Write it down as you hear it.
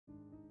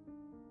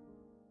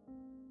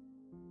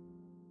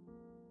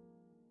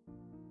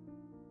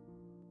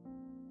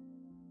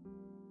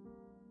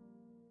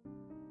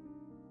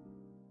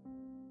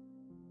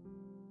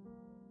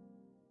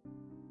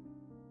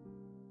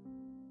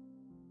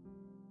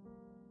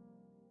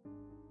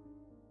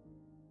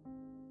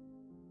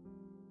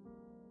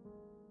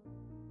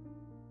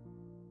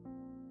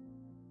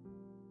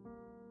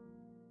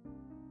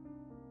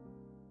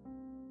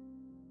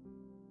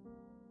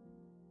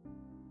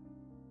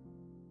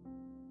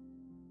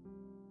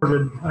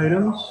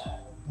items.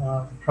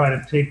 Try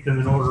to take them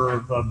in order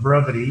of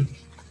brevity.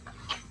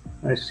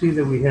 I see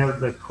that we have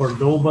the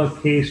Cordoba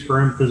case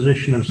for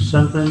imposition of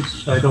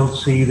sentence. I don't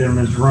see either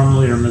Ms.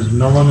 Rumley or Ms.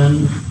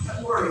 Millinan.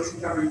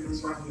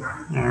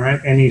 All right.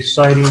 Any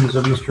sightings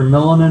of Mr.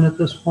 Millinan at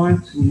this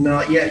point?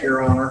 Not yet,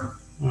 Your Honor.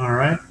 All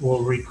right.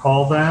 We'll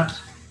recall that.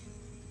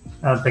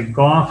 The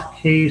Goff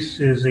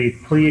case is a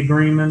plea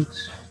agreement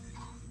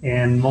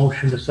and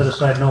motion to set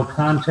aside no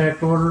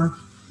contact order.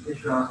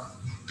 Yes, Your Honor.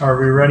 Are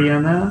we ready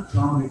on that?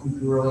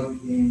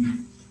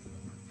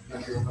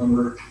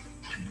 Number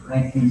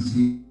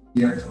 19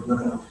 CX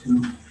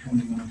 1102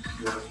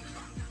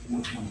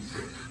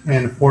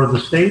 And for the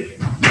state?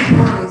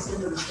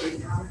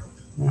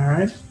 All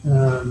right.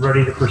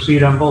 Ready to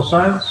proceed on both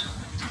sides?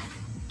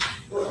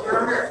 Well, Your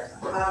Honor,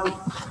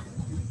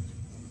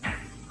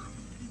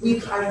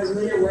 I was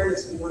made aware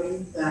this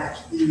morning that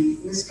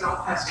Ms.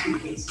 Goff has two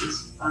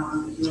cases.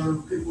 You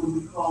would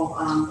recall,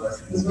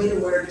 was made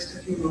aware just a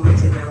few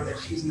moments ago that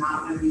she's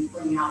not going to be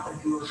putting out the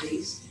dual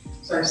case.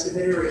 So I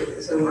submitted her.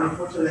 So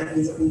unfortunately, that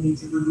means that we need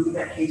to remove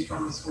that case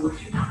from the score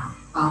sheet.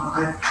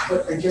 I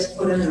just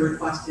put in the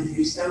request to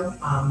do so.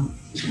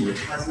 It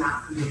has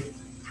not committed.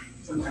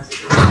 Sometimes it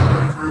takes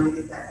time to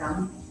get that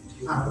done.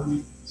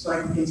 So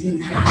I can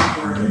continue checking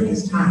for it. At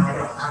this time, I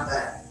don't have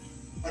that.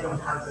 I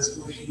don't have this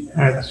score sheet.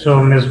 All right,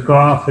 so Ms.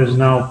 Goff is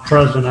now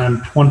present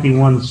on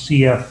 21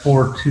 CF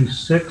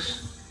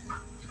 426.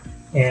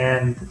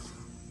 And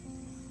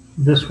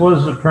this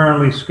was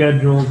apparently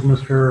scheduled,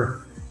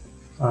 Mr.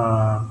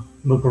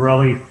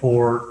 Lucarelli,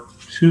 for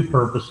two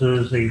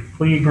purposes: a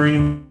plea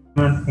agreement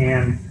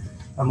and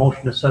a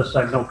motion to set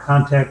aside no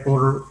contact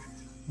order.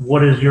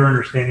 What is your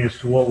understanding as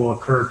to what will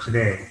occur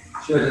today?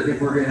 Judge, I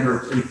think we're going to enter a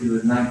plea to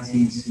the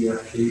 19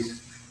 CF case.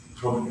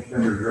 Public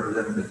defender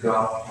representing the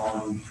Goff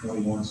on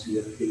 21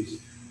 CF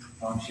case.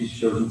 She's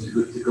chosen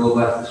to go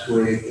about this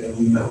way.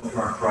 We met with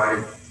her on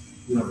Friday.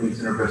 We don't think it's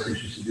in her best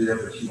interest to do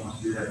that, but she wants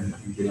to do that and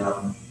get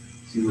out and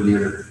see where the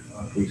other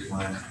case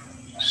lands.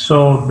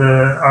 So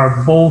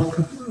are both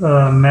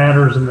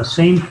matters in the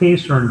same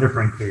case or in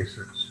different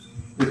cases?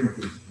 Different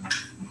cases.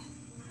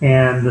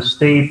 And the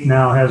state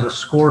now has a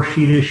score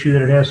sheet issue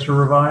that it has to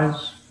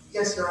revise?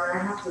 Yes, Your Honor.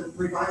 I have to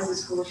revise the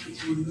score sheet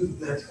to remove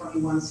the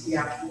 21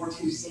 CF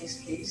 426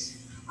 case.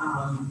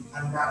 And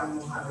that one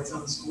will have its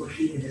own score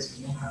sheet, and this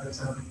one will have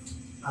its own.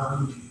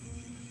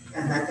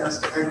 And that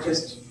does, I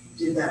just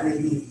did that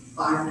maybe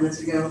 5 minutes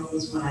ago,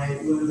 was when I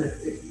learned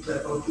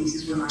that both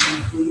cases were not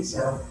going to plea.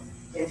 So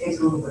it takes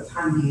a little bit of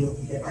time to be able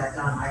to get that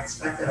done. I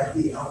expect that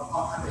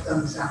I'll have it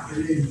done this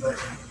afternoon, but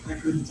I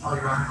couldn't tell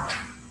Your Honor how.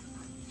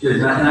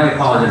 Judge, and I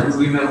apologize.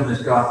 We met with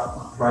Ms. Goff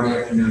on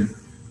Friday afternoon.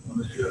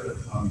 Mr.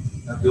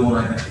 Bill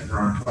and I met with her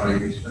on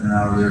Friday. We spent an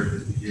hour there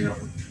at the jail.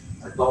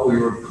 I thought we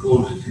were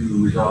close to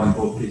resolving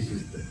both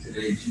cases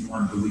today. She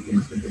wanted the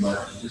weekend to think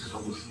about it. She just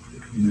told us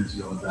a few minutes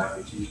ago back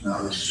that she's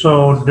not ready.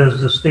 So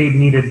does the state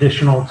need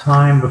additional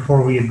time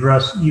before we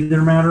address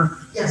either matter?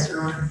 Yes,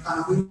 Your Honor.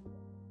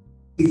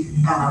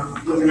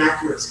 With an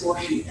accurate score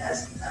sheet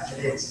as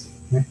it is.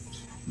 Okay.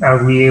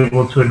 Are we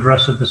able to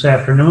address it this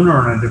afternoon or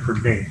on a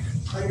different date?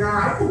 Your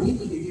Honor, I believe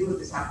we could do it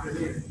this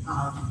afternoon.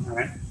 All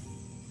right.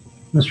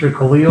 Mr.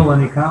 Khalil,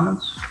 any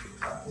comments?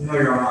 No,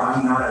 Your Honor,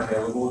 I'm not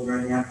available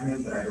during the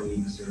afternoon, but I believe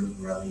Mr.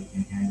 Lucarelli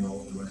can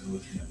handle the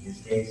resolution of his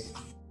case.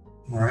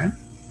 All right.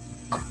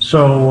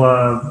 So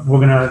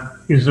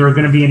is there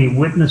going to be any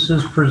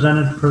witnesses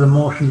presented for the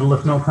motion to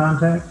lift no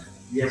contact?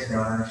 Yes,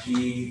 Your Honor. I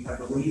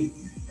believe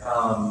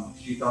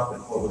she thought the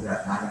court was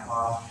at 9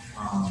 o'clock.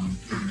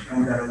 She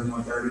determined that it was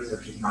 1:30, so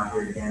if she's not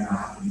here again, I'll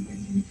have to be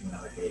continued to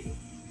another date.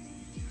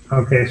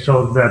 Okay,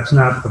 so that's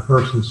not the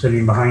person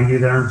sitting behind you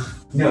there?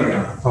 No, Your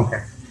Honor.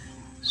 Okay.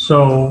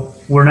 So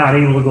we're not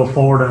able to go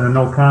forward on a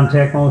no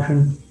contact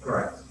motion?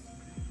 Correct.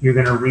 You're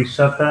going to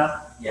reset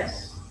that?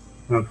 Yes.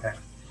 Okay.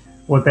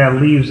 What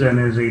that leaves then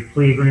is a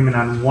plea agreement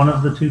on one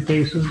of the two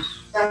cases?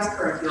 That's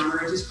correct, Your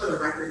Honor. Just for the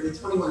record, the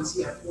 21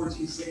 CF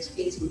 426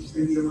 case, which is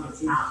going to be the one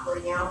that's not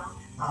putting out,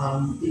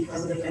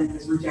 because the defendant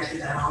has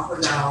rejected that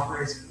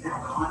offer is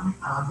now gone.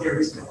 There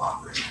is no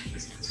offer in that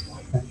case at this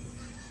point. Okay.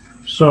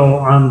 So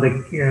on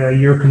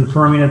you're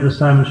confirming at this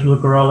time, Mr.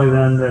 Lucarelli,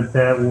 then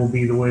that will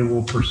be the way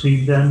we'll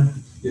proceed then?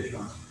 Yes, Your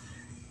Honor.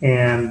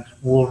 And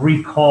we'll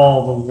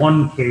recall the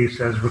one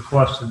case as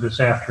requested this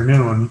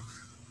afternoon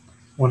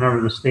whenever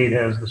the state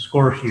has the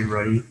score sheet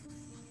ready.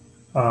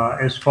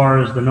 As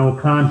far as the no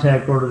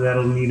contact order,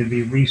 that'll need to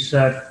be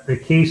reset. The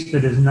case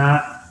that is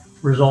not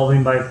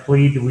resolving by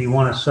plea, do we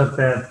want to set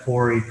that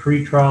for a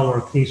pretrial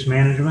or case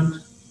management?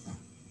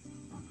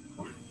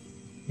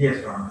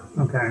 Yes, Your Honor.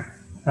 Okay.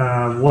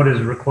 What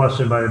is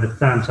requested by the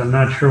defense? I'm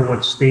not sure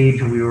what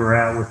stage we were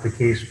at with the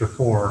case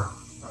before.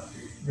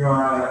 Your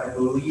Honor, I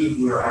believe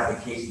we were at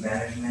the case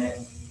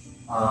management.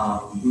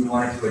 We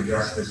wanted to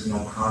address this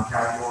no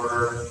contact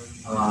order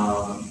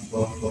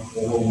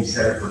before we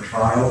set it for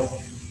trial.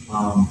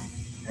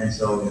 And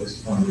so at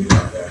this point, we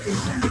got that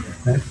case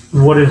management. Okay.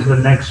 What is the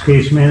next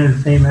case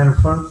management, Madam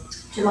Clerk?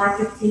 July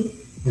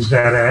 15th. Is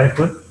that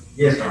adequate?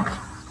 Yes, Your Honor.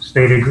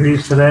 State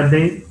agrees to that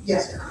date?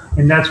 Yes, Your Honor.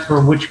 And that's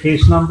for which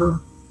case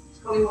number?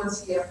 21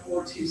 CF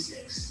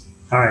 426.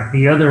 All right,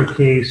 the other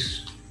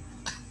case,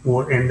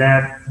 well, in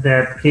that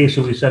case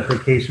that we set for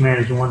case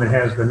management, one that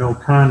has the no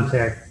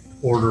contact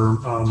order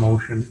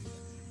motion,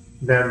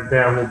 that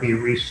will be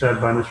reset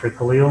by Mr.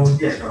 Khalil.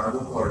 Yes, Your Honor,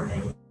 we'll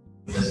coordinate with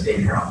the state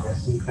in your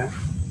office. Okay.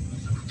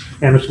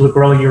 And Mr.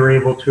 Lucarelli, you're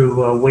able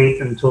to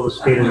wait until the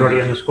state is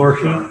ready on the score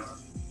sheet?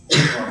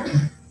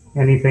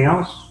 Anything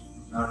else?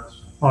 No.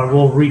 All right,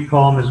 we'll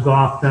recall Ms.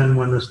 Goff then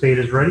when the state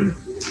is ready.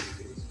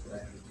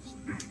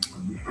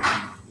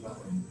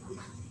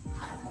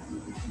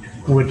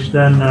 Which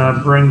then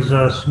brings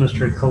us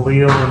Mr.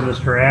 Khalil and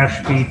Mr.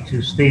 Ashby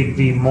to State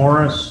v.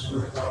 Morris,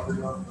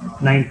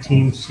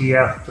 19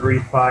 CF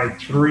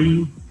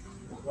 353.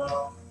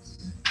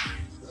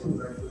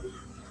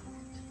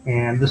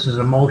 And this is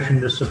a motion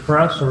to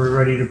suppress. Are we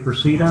ready to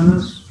proceed on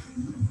this?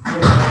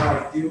 Yes,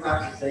 I do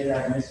have to say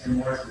that Mr.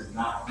 Morris is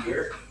not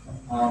here.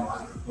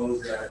 I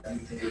propose that we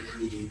take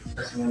the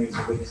testimony of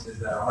the witnesses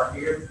that are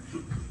here,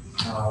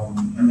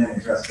 and then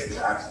address his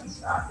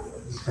actions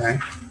afterwards. Okay.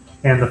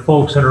 And the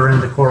folks that are in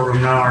the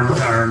courtroom now are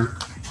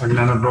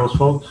none of those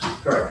folks?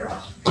 Correct, Your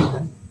Honor.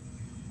 Okay.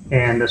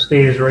 And the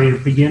state is ready to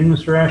begin,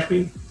 Mr.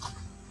 Ashby?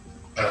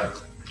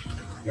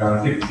 Yeah,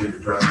 I think we should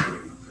address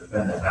the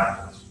defendant's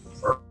absence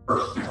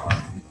first.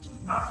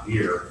 Not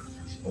here,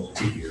 he's supposed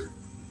to be here.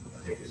 I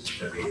think this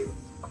should be a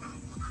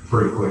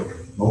pretty quick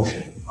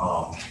motion,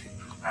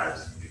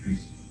 as if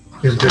he's.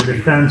 Is the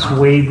defense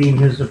waiving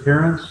his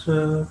appearance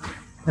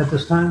at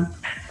this time?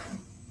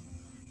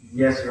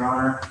 Yes, Your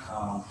Honor.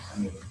 I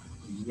mean,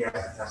 he has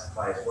to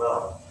testify as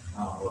well,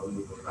 but we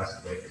would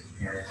request to waive his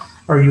appearance.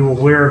 Are you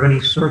aware of any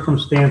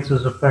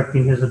circumstances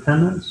affecting his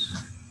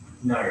attendance?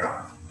 No, Your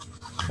Honor.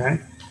 Okay.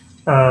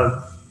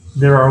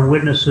 There are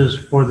witnesses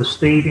for the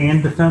state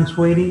and defense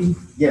waiting?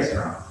 Yes,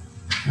 Your Honor.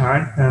 All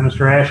right.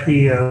 Mr.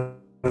 Ashby,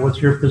 what's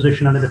your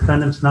position on the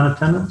defendant's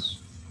non-attendance?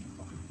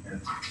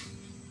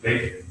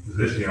 Basic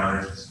position, Your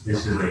Honor,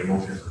 this is a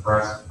motion to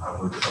suppress.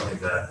 Would something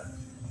that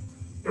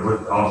it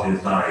would obviously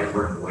it's not a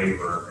written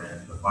waiver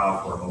and the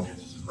file for a motion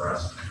to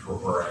suppress or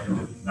for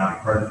him to not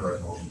be present for a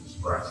motion to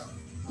suppress.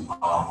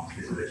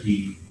 This is a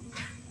key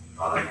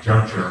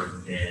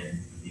juncture in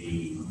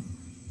the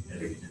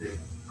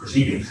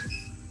proceedings.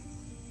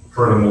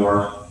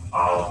 Furthermore,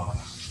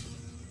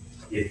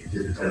 if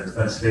the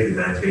defense stated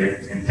that they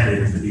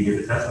intended him to be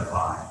here to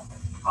testify,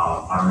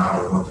 I'm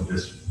not going to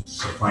just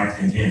supplant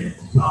him in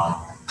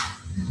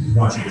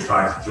once he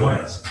decides to join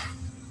us.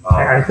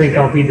 I think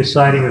I'll be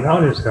deciding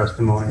without his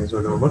testimony is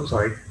what it looks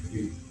like.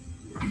 You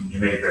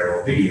may very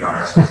well be, Your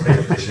Honor.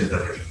 State petition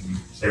that the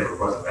state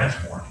request a bench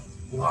warrant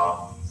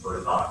for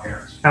his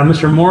non-appearance.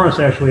 Mr. Morris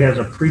actually has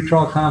a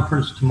pretrial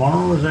conference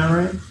tomorrow, is that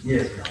right?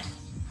 Yes, Your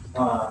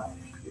Honor.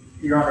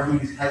 Your Honor,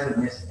 he hasn't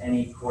missed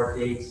any court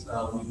dates.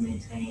 We've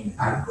maintained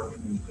adequate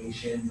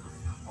communication.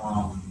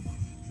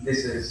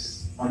 This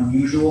is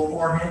unusual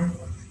for him.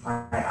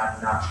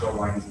 I'm not sure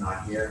why he's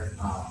not here,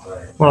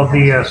 but... Well,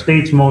 the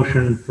state's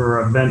motion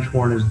for a bench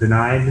warrant is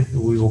denied.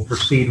 We will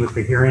proceed with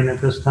the hearing at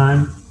this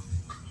time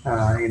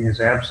in his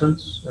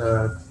absence.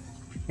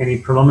 Any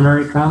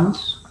preliminary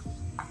comments?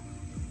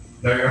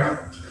 No, Your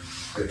Honor.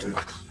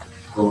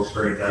 Go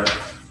straight to that.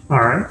 All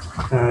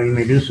right, you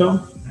may do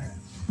so.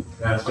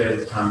 United States at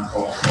the time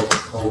called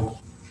code.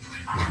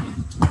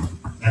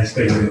 And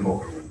state in the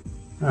book.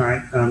 All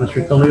right,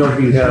 Mr. Khalil,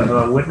 do you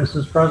have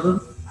witnesses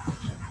present?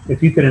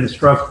 If you could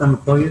instruct them,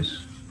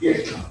 please.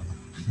 Yes. All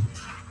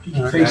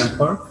right, Madam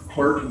Clerk.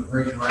 Clerk, and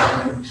raise your right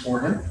hand and be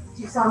sworn in.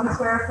 Do you solemnly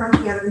swear or affirm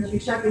the evidence you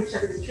shall give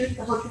shall be the truth,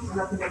 the whole truth, and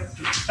nothing but the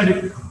truth? I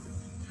do.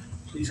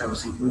 Please have a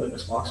seat for the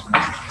witness box.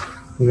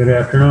 Good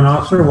afternoon,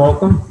 officer.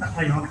 Welcome.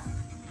 Hang on.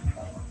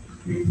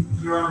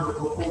 Your Honor,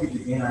 before we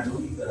begin, I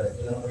believe the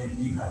gentleman,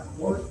 do you have a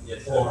court?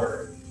 Yes,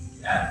 or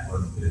at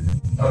court?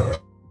 Okay.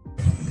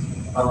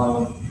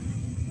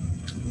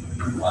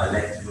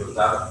 Next to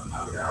that,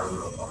 I mean, I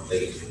will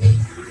take it.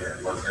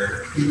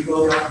 Can you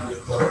go back to the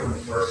clerk and the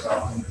first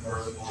off and the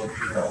first court,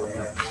 you know, we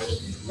have court?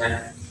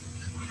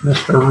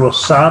 Mr.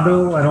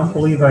 Rosado, I don't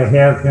believe I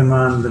have him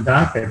on the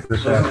docket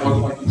this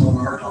afternoon.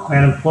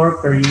 Madam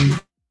Clerk, are you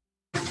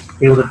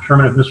able to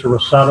determine if Mr.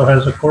 Rosado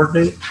has a court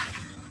date?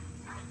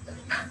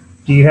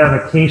 Do you have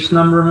a case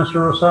number,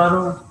 Mr.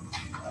 Rosado?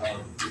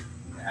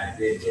 I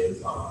did, it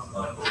was on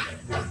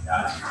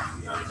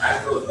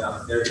I go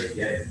downstairs and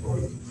get it for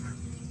you.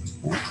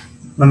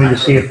 Let me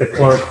just see if the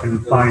clerk can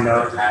find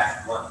out.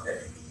 Last month,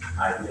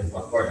 I missed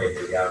my court date,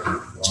 they got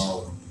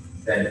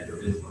send it for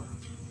this month.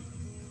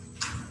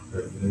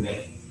 For the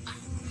next.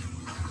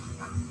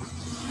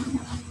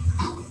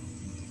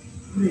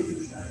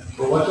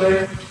 For what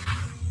day?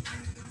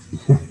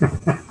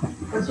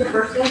 What's your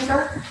first name,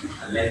 sir?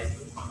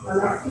 Alexis.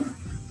 Alexi?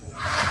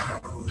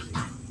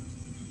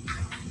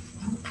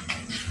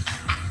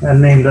 That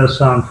name does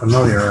sound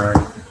familiar,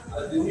 right?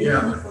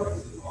 Yeah.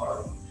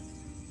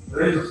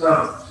 Today's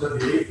the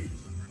 78.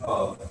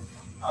 Oh,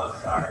 I'm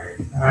sorry.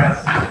 All right.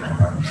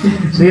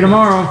 See you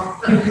tomorrow.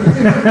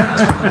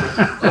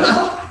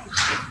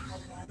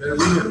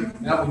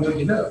 Now Now we know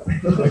you know.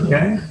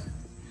 Okay.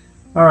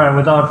 All right,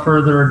 without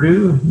further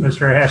ado,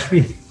 Mr.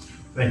 Ashby.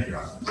 Thank you,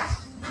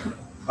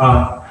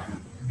 Officer.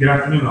 Good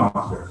afternoon,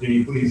 officer. Can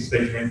you please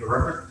state your name for the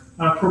record?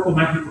 Corporal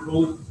Matthew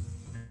Pergoli,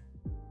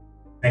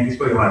 Thank you.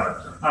 Spell your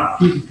last name, sir.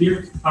 P's and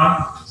Peter,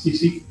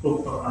 CC,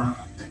 both I.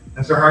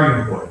 And sir, how are you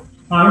employed?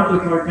 I work for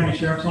the Collier County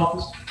Sheriff's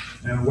Office.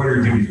 And what are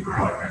your duties with the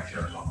Collier County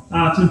Sheriff's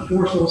Office? To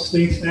enforce all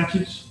state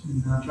statutes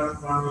and traffic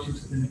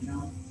violations within the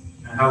county.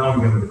 And how long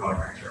have you been with the Collier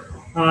County Sheriff's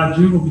Office?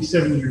 June will be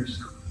 7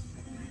 years.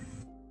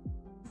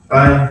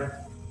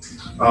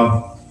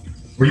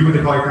 Were you with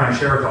the Collier County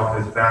Sheriff's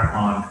Office back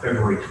on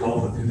February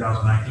 12th of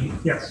 2019?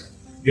 Yes.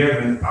 You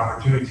had an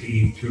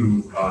opportunity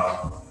to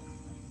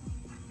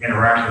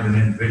interact with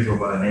an individual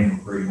by the name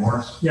of Brady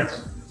Morris?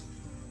 Yes.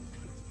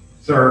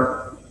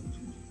 Sir,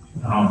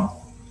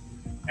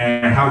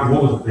 and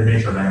what was the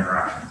nature of that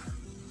interaction?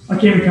 I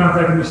came in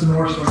contact with Mr.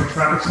 Morris during a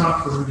traffic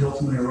stop where he was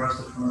ultimately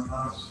arrested for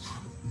narcotics.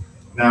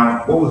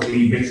 Now, what was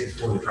the basis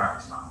for the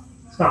traffic stop?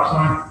 Stop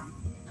sign.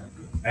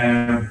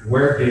 And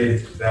where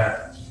did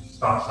that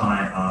stop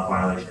sign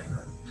violation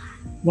occur?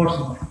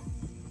 Larson.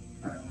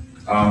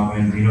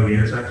 And do you know the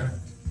intersection?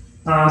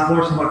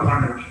 Larson by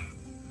Pine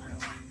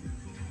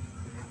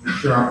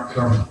Sure,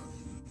 sir.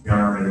 Your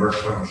Honor, in the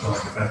reverse point, I'm showing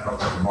defense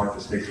counsel remark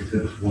the state's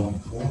exhibits 1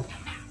 and 4.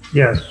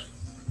 Yes.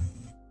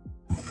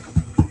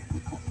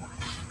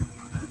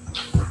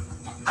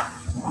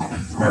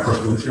 May I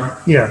proceed, Your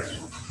Honor? Yes.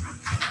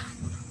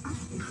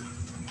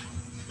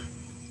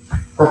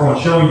 Corporal,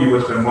 I'm showing you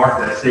what's been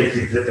marked as state's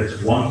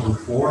exhibits 1 through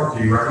 4.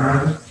 Do you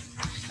recognize it?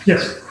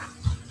 Yes.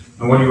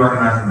 And what do you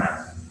recognize in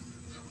that?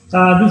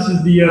 This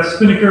is the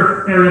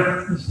Spinnaker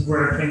area. This is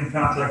where I came in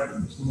contact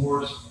with Mr.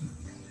 Morris.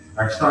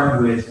 All right,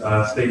 starting with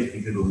State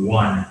Exhibit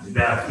 1, is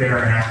that a fair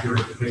and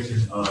accurate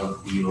depiction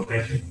of the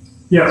location?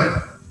 Yes.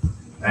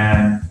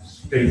 And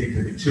State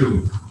Exhibit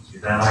 2,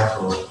 is that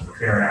also a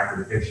fair and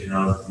accurate depiction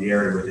of the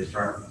area where the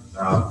traffic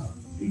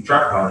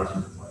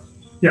violation took place?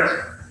 Yes.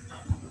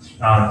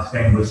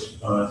 Same with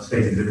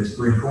State Exhibits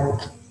 3 and 4?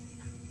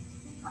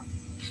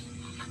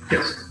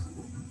 Yes.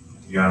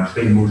 Yeah,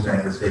 State moves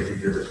into State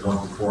Exhibits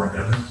 1 through 4 in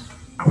evidence.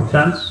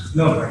 Defense?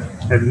 No.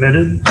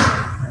 Admitted?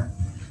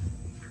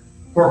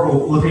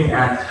 Corporal, looking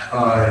at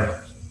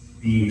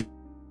the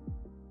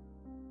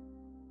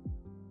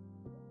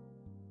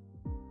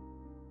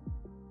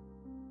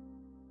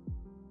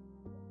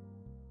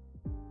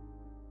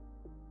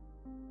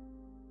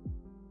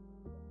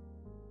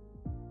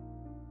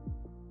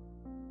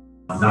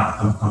not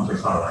come to a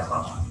solid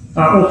stop sign.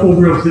 All four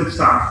wheels did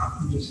stop.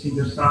 You just keep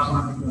the stop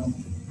sign going.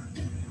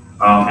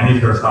 And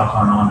is there a stop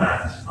sign on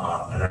that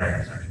at that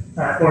intersection?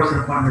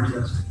 Larson Pine Ridge,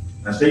 yes.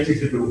 Now, State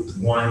Exhibit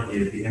 1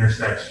 is the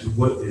intersection.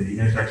 What is the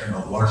intersection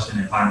of Larson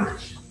and Pine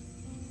Ridge?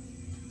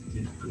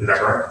 Is that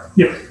correct?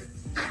 Yes.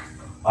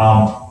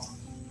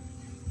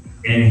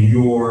 In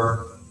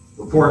your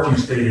report, you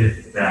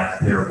stated that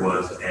there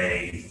was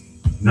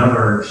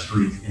another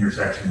street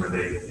intersection where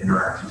the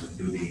interactions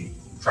with the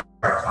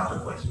traffic stop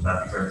took place. Would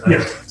that be fair to say?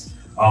 Yes.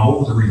 What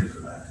was the reason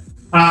for that?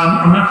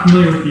 I'm not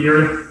familiar with the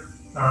area.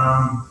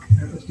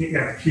 I was getting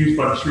confused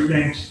by the street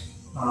names.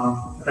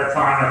 At that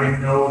time, I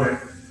didn't know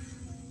that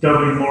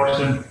W.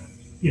 Morrison,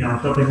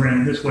 W.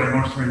 ran this way,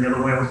 Morrison ran the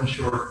other way. I wasn't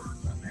sure.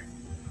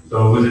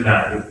 So was it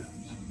that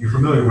you're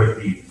familiar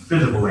with the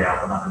physical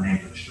layout, but not the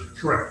name of the street?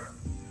 Correct.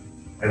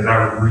 Is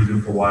that the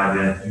reason for why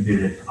that you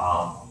did it?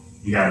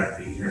 You had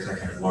the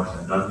intersection of Larson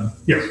and Dudley?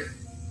 Yes.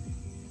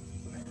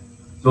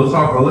 So let's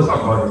talk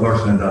about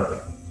Larson and Dudley.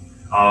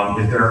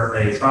 Is there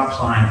a stop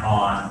sign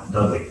on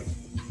Dudley?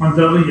 On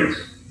Dudley, yes.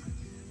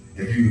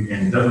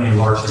 And Dudley and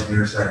Larson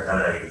intersect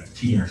at a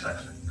T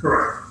intersection?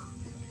 Correct.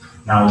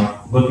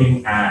 Now,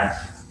 looking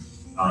at,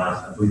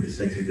 I believe it's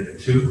State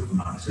Exhibit 2, if I'm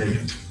not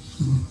mistaken.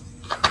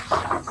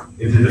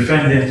 If the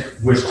defendant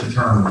wished to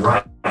turn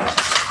right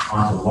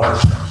onto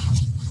Larson,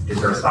 is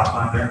there a stop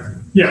sign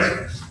there?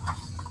 Yes.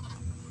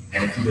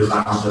 And if he does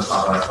not want to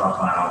stop at that stop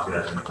sign,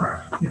 obviously that's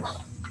incorrect. Yes.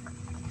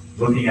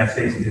 Looking at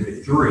State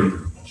Exhibit 3,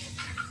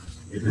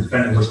 if the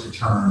defendant was to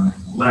turn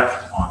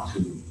left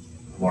onto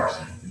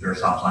Larson, is there a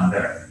stop sign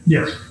there?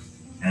 Yes.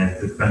 And if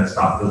the defendant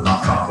does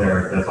not stop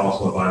there, that's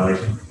also a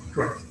violation?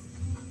 Correct.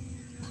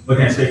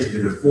 Looking at State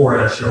Exhibit 4,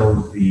 that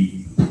shows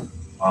the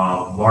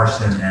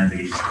Larson and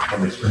the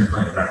spinning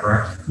crane, is that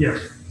correct? Yes.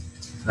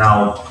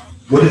 Now,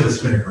 what is a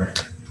spinning crane?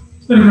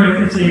 Spinning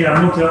crane, it's a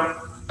motel.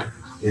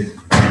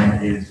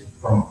 Is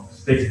from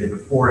State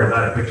Exhibit 4, is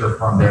that a picture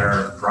from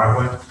their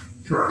driveway?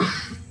 Correct.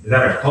 Is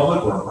that a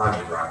public or a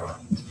private driveway?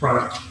 It's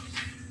private.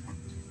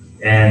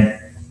 And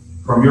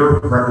from your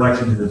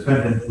recollection, was the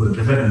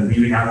defendant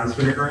leaving out of the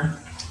spinning crane?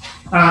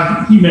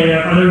 He may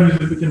have. I know he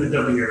was within the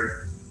W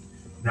area.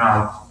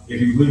 Now,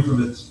 if you leave from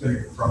the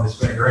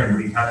spinning crane,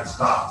 would he have to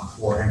stop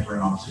before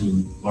entering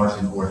onto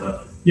Larson or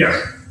Dudley? Yes.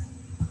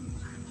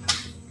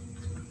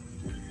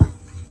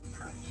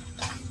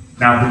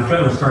 Now, the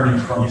defendant was turning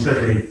from, you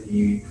said the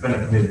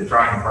defendant committed the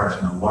driving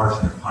infraction on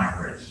Larson and Pine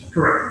Ridge.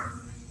 Correct.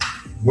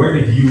 Where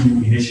did you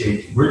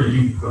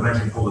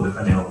eventually pull the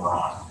defendant over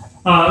on?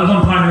 It was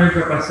on Pine Ridge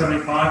right by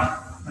 75.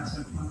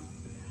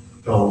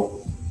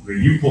 So where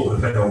you pulled the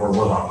defendant over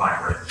was on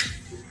Pine Ridge.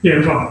 Yeah, it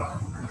was on.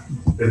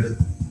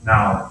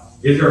 Now,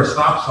 is there a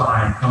stop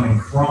sign coming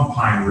from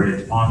Pine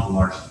Ridge onto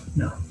Larson?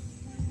 No.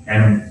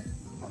 And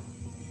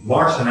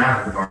Larson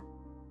Avenue,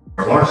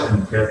 or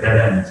Larson dead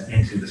ends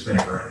into the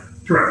Spinnaker area.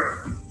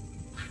 Correct.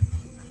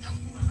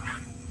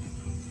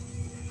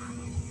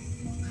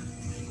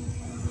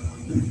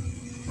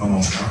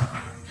 Oh,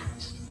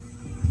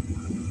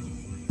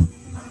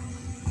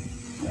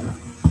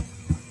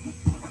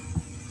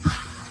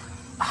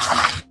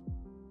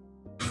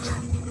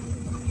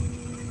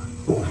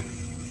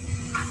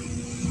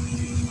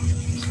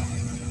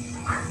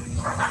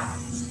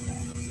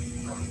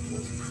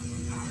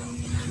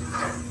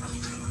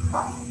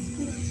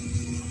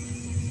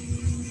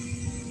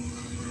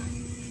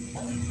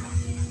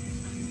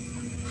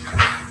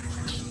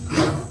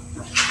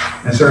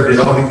 and sir, did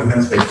all these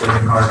events take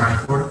place in Carter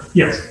County Court?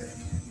 Yes.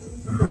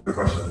 No further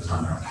questions at this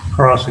time, Your Honor.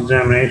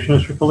 Cross-examination,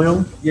 Mr.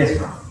 Khalil? Yes,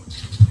 Your Honor.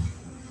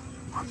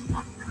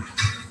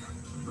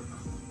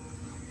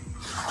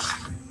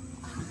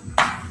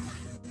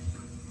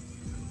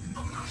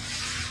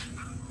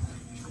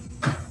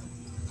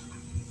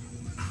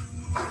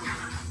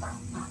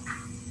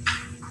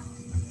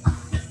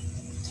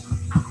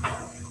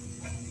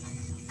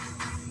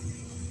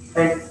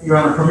 And Your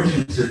Honor,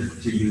 permission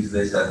to use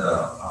this as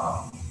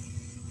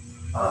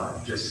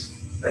just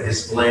a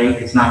display.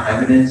 It's not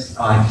evidence.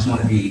 I just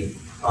want to be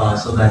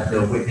so that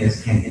the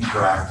witness can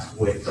interact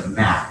with the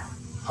map.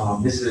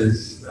 This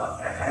is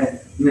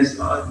Ms.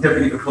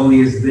 Deputy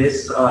Piccoli. Is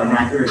this an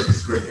accurate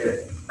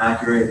description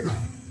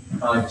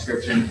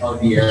of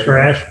the area? Mr.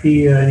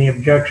 Ashby, any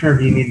objection, or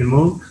do you need to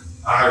move?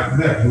 I have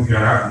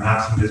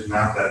not seen this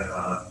map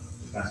that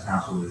defense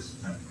counsel is.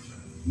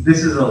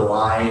 This is a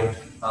live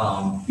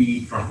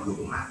feed from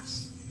Google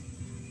Maps.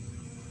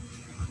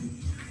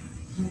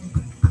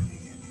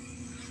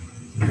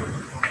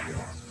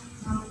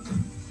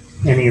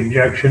 Any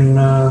objection?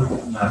 Not.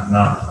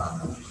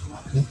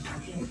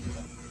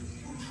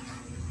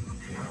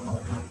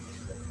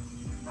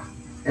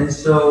 And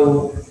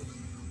so,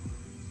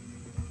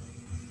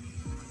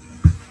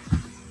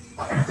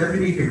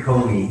 Deputy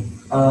Piccoli,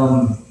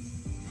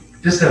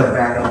 just to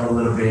back up a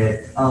little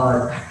bit,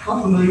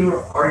 how familiar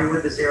are you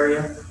with this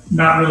area?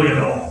 Not really at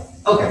all.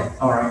 Okay,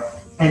 all right.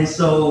 And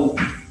so,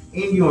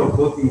 in your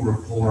booking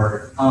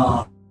report,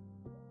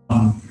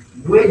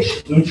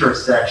 which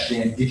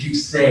intersection did you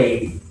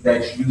say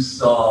that you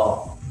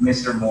saw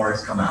Mr.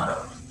 Morris come out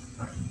of?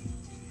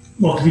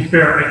 Well, to be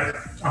fair,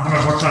 I'm having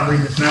a hard time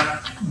reading this map.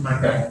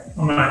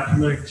 I'm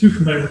not too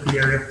familiar with the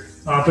area,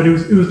 but it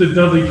was the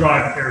Dudley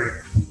Drive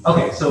area.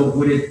 Okay, so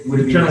would it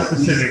be General like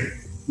specific.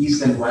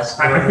 east and west?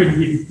 I couldn't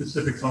give you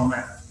specifics on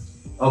that.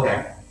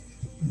 Okay.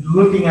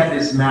 Looking at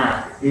this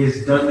map,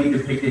 is Dudley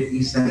depicted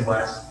east and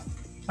west?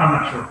 I'm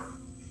not sure.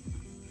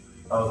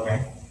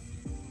 Okay.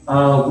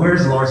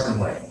 Where's Larson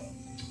Way?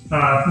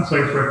 Looks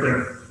like it's right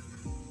there.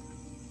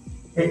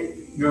 Hey,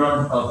 you're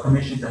on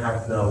permission to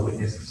have the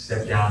witness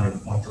step down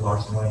and point to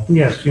Larson Way?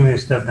 Yes, you may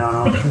step down,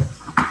 officer.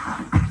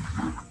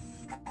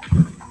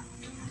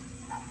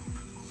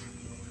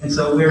 And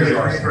so where's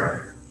Larson Way?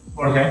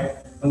 Okay.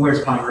 And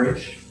where's Pine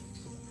Ridge?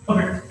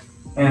 Okay.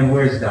 And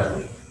where's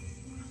Dudley?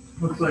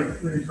 Looks like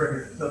it's right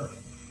here. So,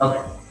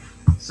 Okay.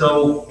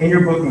 So in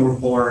your booking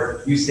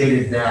report, you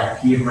stated that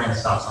he had ran a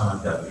stop sign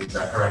on Dudley. Is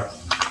that correct?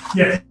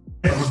 yes.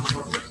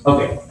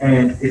 Okay.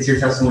 And it's your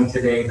testimony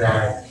today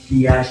that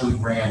he actually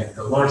ran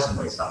the Larson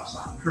Way stop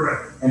sign.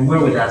 Correct. And where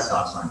would that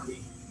stop sign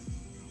be?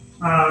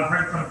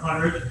 Right in front of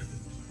Pine Ridge.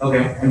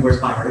 Okay. And where's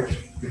Pine Ridge?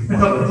 It's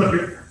up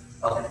here.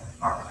 Okay.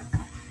 All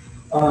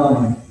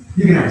right.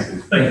 You can ask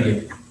me. Thank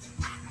you.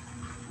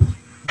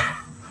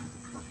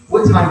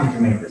 What time did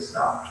you make this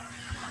stop?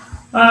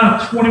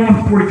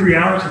 21 to 43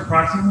 hours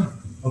approximately.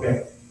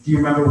 Okay. Do you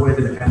remember where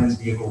the defendant's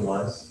vehicle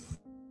was?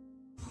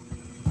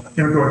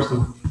 In regards to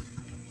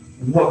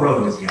What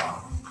road was he on?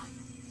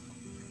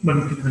 when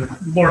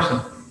Larson.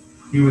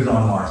 He was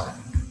on Larson.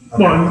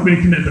 Okay. Well, we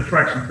committed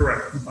infraction,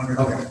 correct.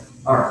 Okay.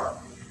 All right.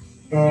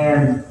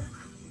 And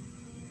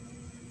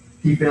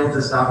he failed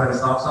to stop at a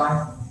stop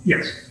sign?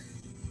 Yes.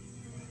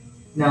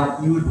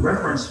 Now, you would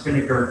reference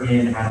Spinnaker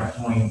Inn at a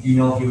point. Do you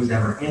know if he was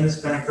ever in the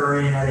Spinnaker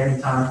Inn at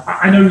any time?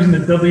 I know he was in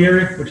the Dudley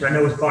area, which I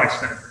know is by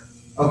Spinnaker.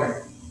 Okay.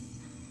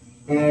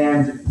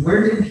 And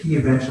where did he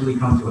eventually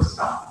come to a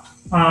stop?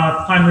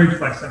 Pine Ridge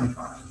by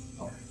 75.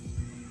 Okay.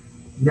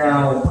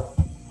 Now,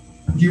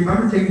 do you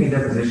remember taking a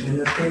deposition in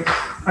this case?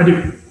 I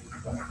do.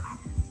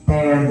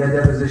 And that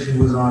deposition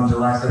was on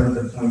July 7th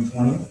of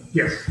 2020?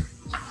 Yes.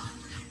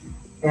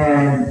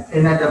 And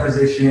in that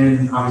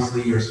deposition,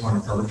 obviously, you're sworn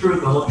to tell the truth,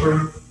 the whole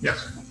truth?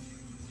 Yes.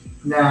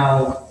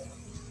 Now,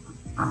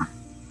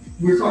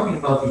 we're talking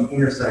about the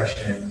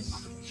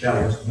intersections that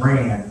was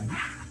ran.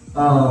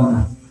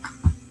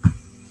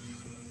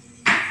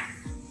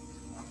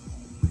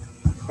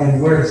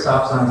 And where the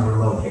stop signs were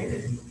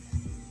located.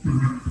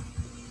 Mm-hmm.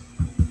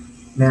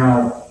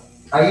 Now,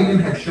 I even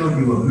had shown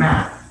you a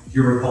map.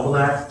 Do you recall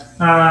that?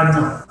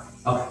 No.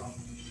 Okay.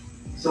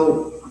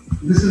 So,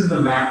 This is the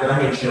map that I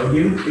had showed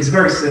you. It's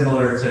very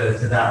similar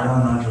to that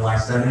one on July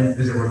 7th.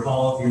 Does it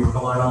recall, do you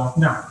recall at all?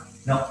 No.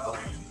 No? Okay.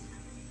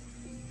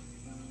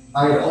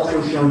 I had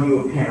also shown you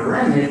a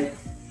panoramic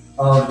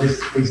of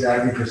this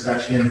exact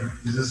intersection.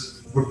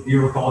 Do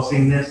you recall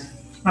seeing this?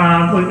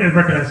 Well, I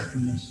recognize it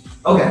from this.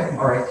 Okay,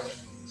 all right.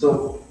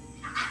 So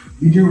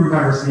you do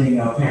remember seeing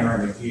a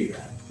panoramic view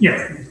then?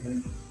 Yeah.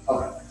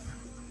 Okay.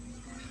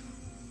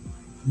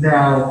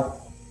 Now,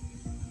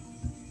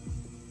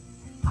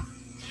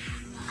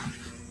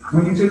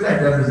 when you took that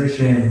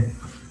deposition,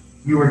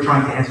 you were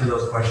trying to answer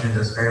those questions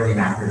as fairly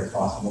accurate as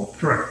possible.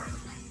 Correct.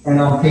 And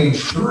on page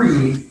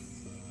 3,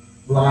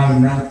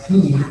 line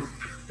 19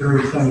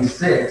 through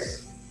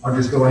 26, I'll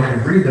just go ahead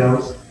and read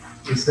those.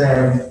 It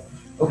said,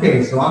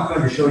 okay, so I'm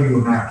going to show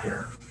you a map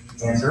here.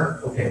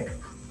 Answer, okay.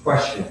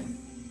 Question,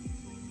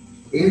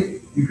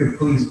 if you could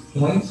please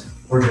point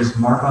or just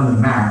mark on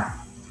the map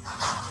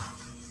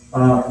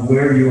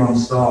where you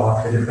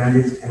saw the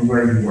defendant and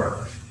where you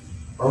were.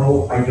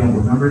 Oh, I don't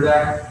remember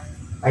that.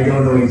 I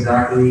don't know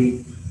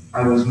exactly.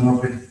 I was more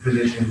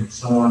positioned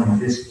so on in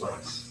this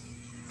place.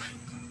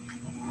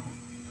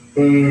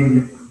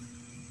 In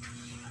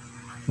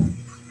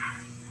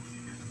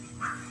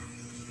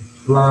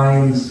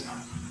lines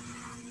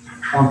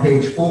on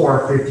page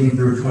 4, 15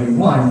 through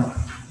 21,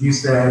 you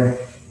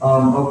said,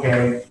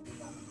 okay,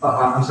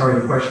 I'm sorry,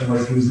 the question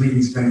was, he was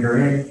leaving Spinnaker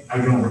in? I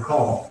don't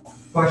recall.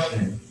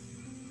 Question,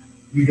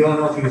 you don't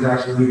know if he was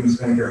actually leaving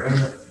Spinnaker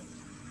in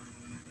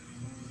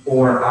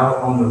or out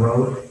on the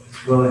road?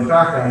 Well, in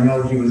fact, I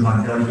know he was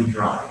on Dudley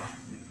Drive.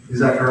 Is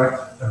that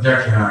correct?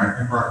 Objection, Your Honor.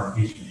 Improper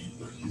impeachment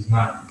is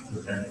not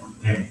presented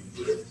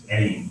with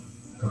any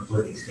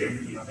conflicting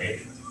statement you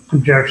made.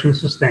 Objection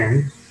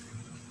sustained.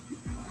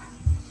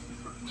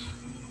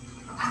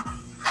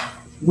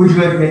 Would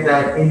you admit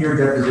that in your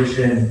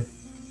deposition,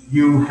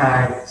 you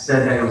had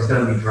said that it was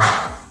Dudley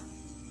Drive?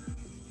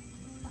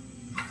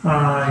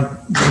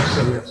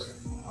 So yes.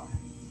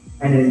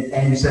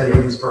 And you said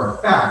it was for a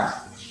fact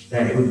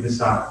that it was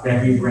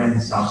that he ran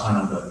the stop sign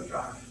on Dudley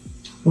Drive.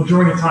 Well,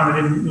 during the time,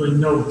 I didn't really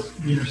know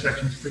the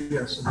intersections, but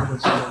yes, so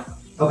let's say that.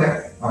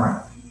 Okay, all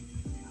right.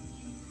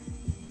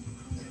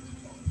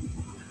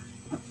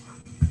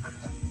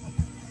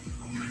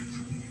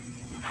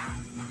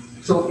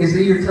 So is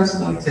it your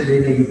testimony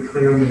today that you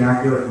clearly and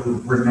accurately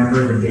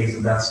remember the dates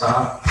of that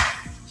stop?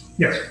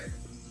 Yes.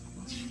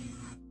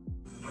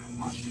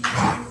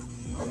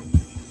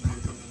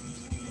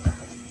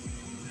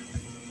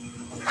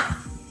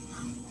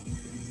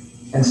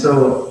 And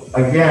so,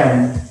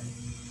 again,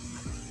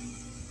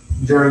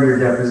 during your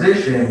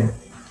deposition,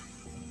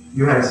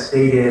 you had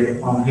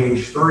stated on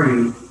page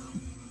 3,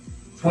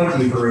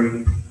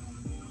 23,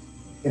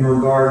 in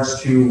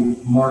regards to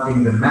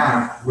marking the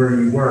map where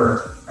you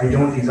were, I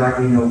don't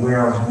exactly know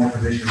where I was more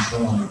positioned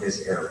so on in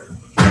this area.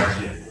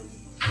 Objection.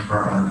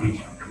 Improper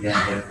impeachment.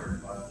 Yeah,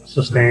 different.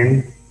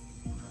 Sustained.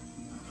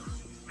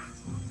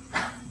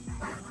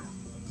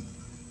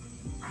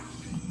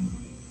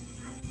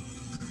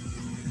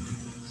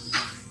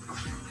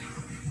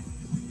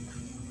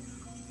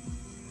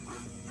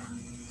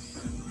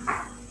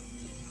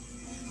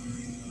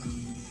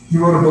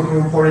 You wrote a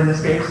booking report in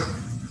this case?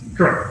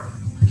 Correct.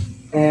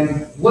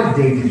 And what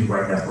date did you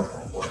write that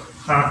booking report?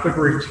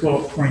 February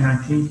 12th,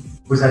 2019.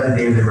 Was that the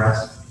day of the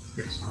arrest?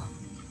 Yes.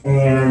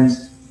 And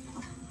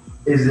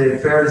is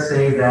it fair to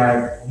say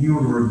that you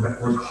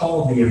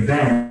recall the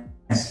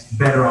events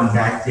better on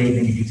that day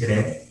than you do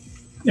today?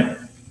 Yeah.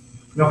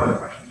 No further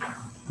questions.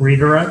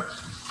 Redirect.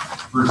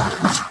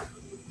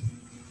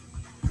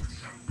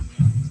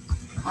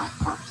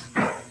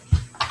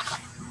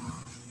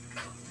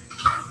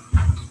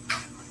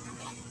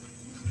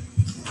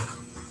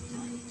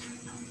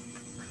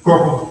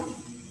 Corporal,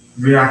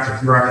 you asked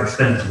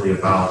extensively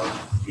about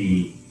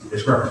the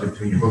discrepancy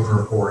between your booking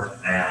report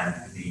and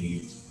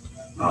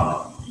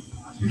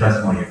your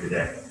testimony of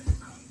today.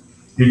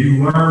 Did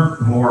you learn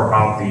more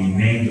about the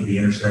names of the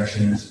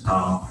intersections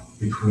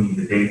between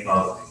the date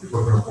of your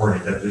booking report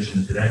and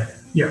deposition today?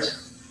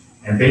 Yes.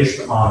 And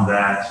based on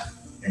that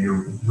and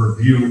your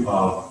review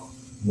of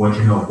what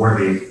you know of where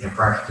the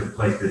infraction took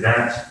place, did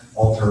that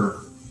alter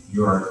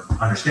your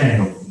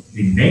understanding of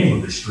the name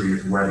of the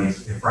street where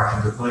these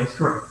infractions took place?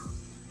 Correct.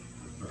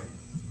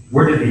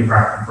 Where did the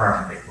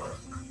infraction take place?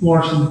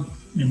 Larson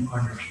in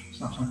Pine Ridge.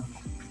 Stop sign.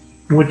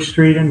 Which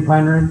street in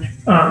Pine Ridge?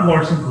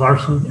 Larson.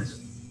 Larson? Yes.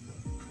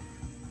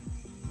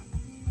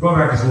 Going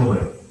back just a little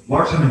bit,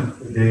 Larson,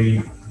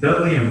 the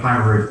Dudley and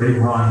Pine Ridge, they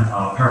run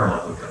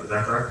parallel to each other, is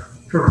that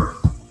correct? Correct.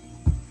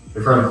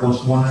 They're fairly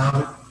close to one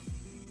another?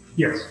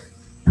 Yes.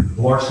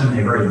 Larson,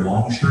 a very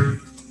long street?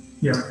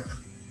 Yeah.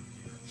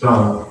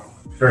 So,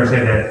 fair to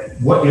say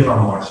that, what is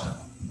on Larson?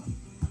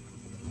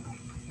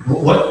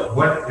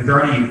 What, is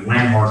there any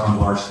landmarks on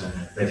Larson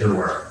that you're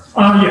aware of?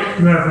 Yeah,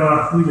 we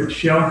have, we got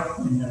Shell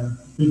and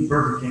Big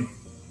Burger King.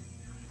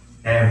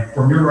 And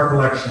from your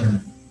recollection,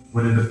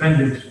 when the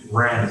defendant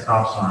ran a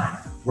stop sign,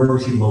 where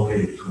was he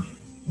located between?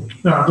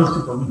 Those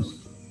two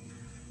buildings.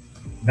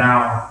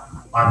 Now,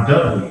 on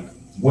Dudley,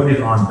 what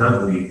is on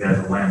Dudley as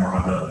a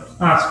landmark on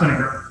Dudley?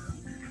 Spinnaker.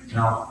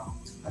 Now,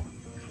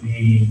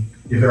 is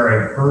there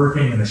a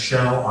hurricane in the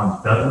shell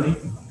on Dudley?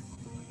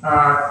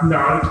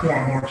 No, it's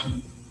more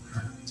Morrison.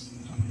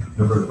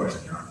 No further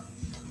questions, Your Honor.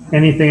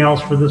 Anything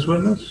else for this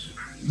witness?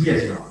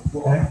 Yes, Your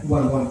Honor.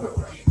 One quick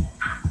question.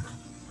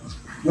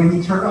 When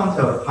you turned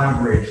onto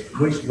Pine Bridge,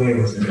 which way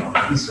was it going,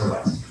 east or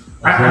west?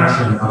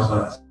 Objection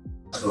outside.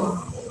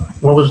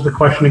 What was the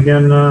question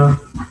again,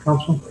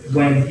 counsel?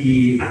 When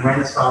he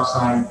ran a stop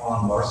sign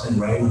on Larson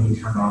Way, when he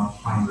turned on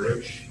Pine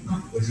Bridge,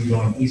 was he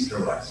going east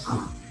or west?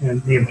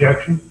 And the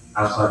objection?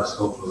 Outside the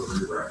scope of the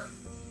redirect.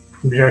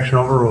 Objection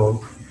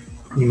overruled.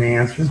 You may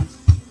answer.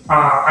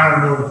 I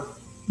don't know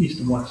east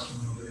and west.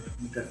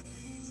 Okay.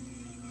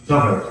 No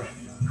further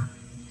questions, Your Honor.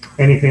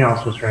 Anything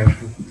else, Mr.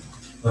 Ashby?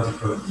 Let's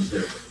approve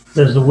consider.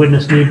 Does the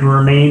witness need to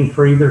remain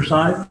for either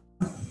side?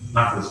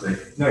 Not for the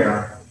state. No, Your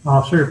Honor.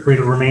 Officer, you're free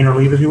to remain or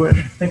leave as you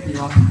wish. Thank you,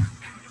 Your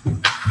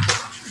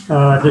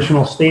Honor.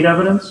 Additional state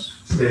evidence?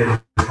 State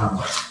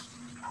complex.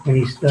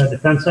 Any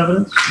defense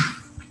evidence?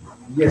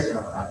 Yes,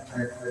 Your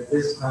Honor. At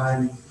this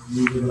time,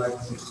 we would like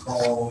to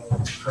call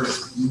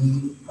Chris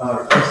E.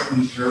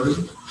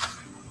 Shirley.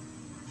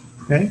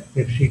 Okay,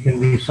 if she can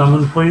be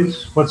summoned,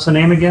 please. What's the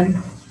name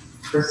again?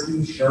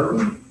 Christy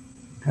Shirley.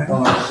 Okay.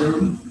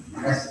 Shirley,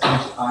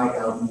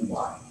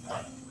 Shiley.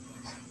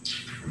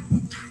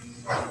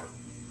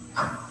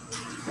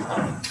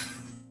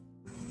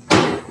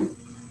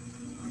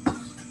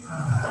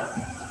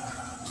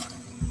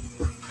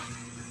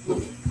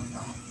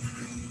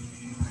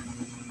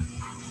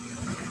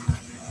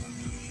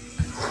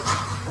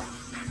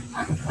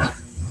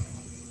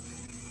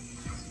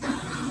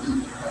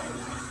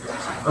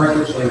 Right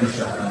this way,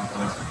 Michelle.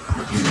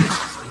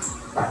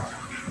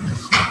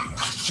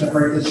 Step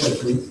right this way,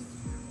 please.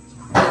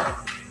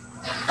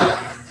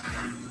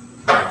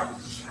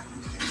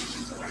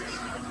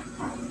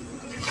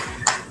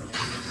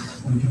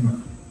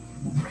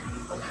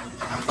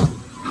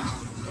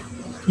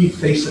 Keep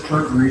face the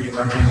front and read your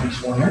right hand,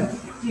 each one in.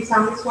 Do you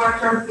solemnly swear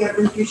affirm the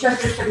evidence you shall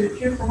give, the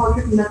truth, the whole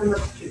truth, and nothing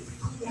but the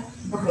truth?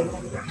 Yeah. Okay,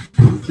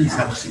 thank you. Please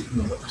have a seat in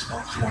the witness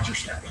box. Watch your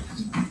step.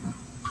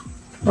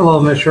 Hello,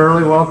 Ms.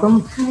 Shirley,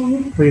 welcome.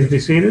 Hi. Please be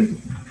seated.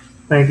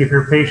 Thank you for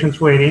your patience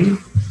waiting.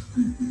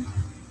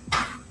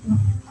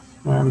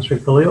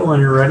 Mr. Khalil, when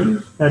you're ready.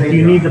 Do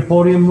you need the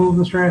podium moved,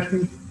 Mr.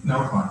 Ashby?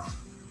 No, fine.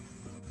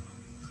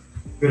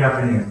 Good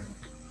afternoon.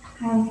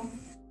 Hi.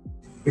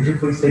 Could you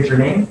please state your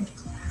name?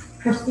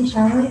 Christy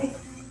Shirley?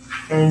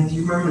 And do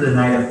you remember the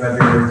night of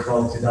February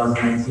 12,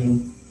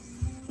 2019?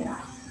 Yeah.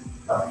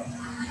 Okay.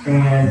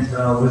 And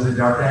was it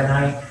dark that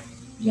night?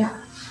 Yeah.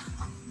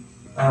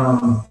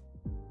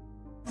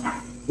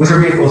 Was your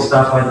vehicle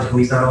stopped by the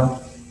police at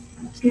all?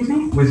 Excuse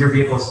me? Was your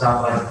vehicle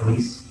stopped by the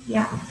police?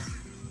 Yeah.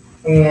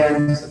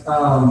 And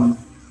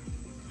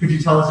could you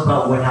tell us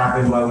about what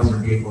happened? Why was your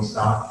vehicle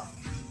stopped?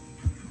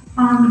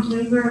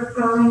 We were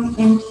going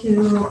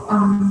into,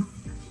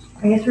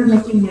 I guess we're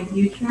making a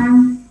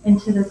U-turn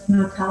into this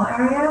motel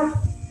area.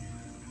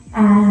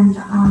 And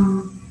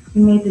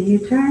we made the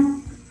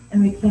U-turn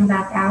and we came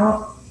back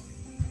out.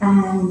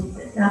 And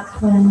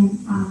that's when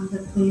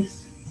the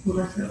police pulled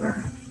us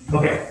over.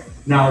 Okay.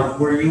 Now,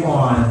 were you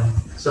on,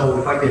 so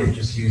if I could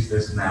just use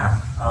this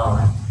map,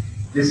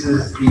 this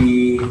is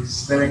the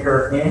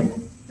Spinnaker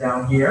Inn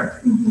down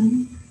here.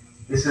 Mm-hmm.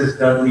 This is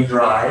Dudley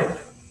Drive.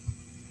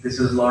 This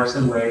is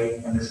Larson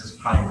Way, and this is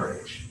Pine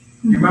Bridge.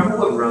 Do you remember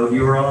what road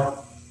you were on?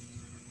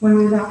 When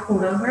we got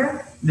pulled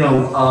over,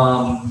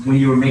 No, when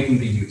you were making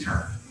the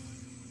U-turn.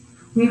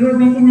 we were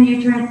making the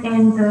U-turn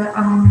in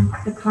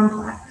the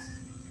complex,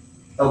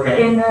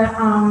 Okay, in that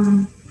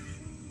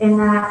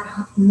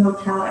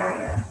motel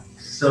area.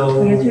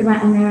 so I guess we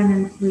went in there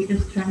and then we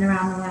just turned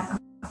around and went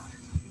up.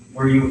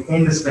 were you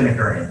in the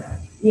Spinnaker Inn then?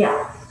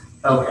 Yeah,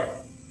 Okay,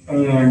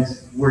 and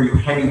were you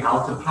heading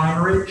out to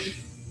Pine Ridge?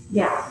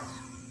 yeah.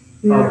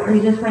 Okay. We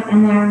just went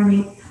in there and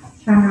we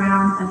turned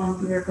around and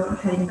then we were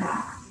heading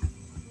back.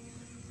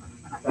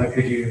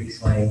 Could you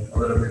explain a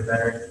little bit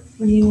better?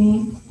 What do you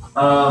mean?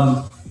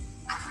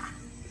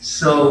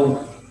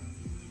 So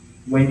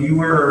when you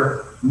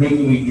were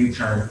making a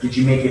U-turn, did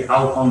you make it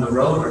out on the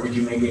road or did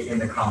you make it in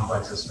the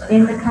complex of Spinnaker?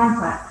 In the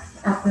complex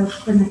at the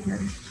Spinnaker.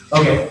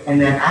 Okay, and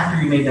then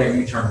after you made that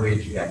U-turn, where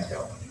did you guys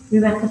go? We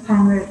went to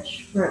Pine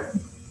Ridge Road.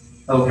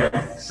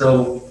 Okay,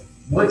 so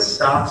what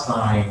stop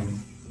sign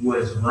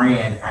was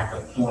ran at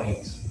the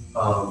point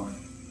of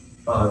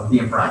the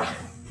infraction?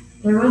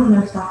 There was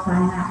no stop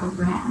sign that was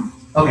ran.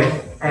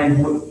 Okay,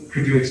 and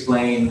could you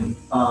explain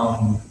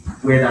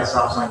where that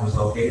stop sign was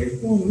located?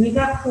 Well, we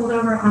got pulled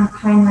over on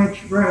Pine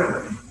Ridge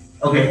Road,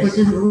 Okay, which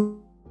is a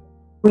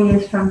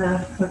ways from the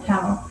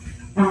hotel.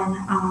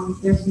 And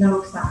there's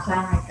no stop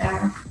sign right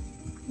there.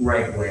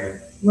 right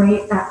where?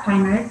 Right at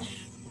Pine Ridge.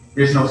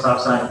 There's no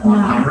stop sign on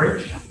No. Pine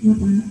Ridge?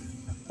 Mm-mm.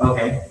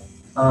 Okay.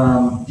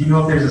 Do you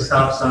know if there's a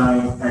stop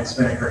sign at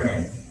Spinnaker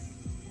Inn?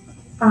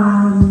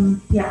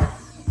 Yes.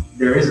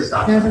 There is a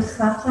stop There's sign. a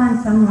stop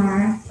sign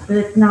somewhere, but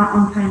it's not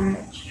on Pine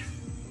Ridge.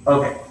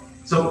 Okay.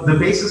 So the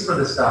basis for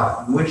the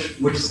stop,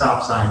 which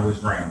stop sign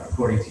was ran,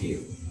 according to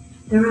you?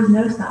 There was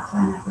no stop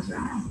sign that was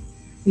ran.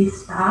 We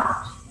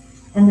stopped,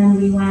 and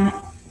then we went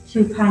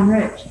to Pine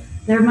Ridge.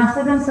 There must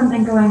have been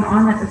something going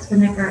on at the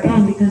Spinnaker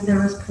Inn because there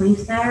was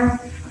police there,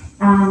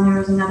 and there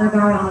was another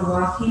guy on a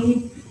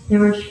walkie. They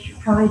were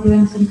probably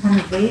doing some kind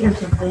of raid or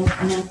something,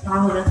 and then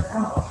followed us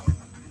out,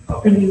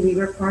 thinking we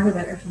were part of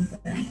it or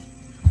something.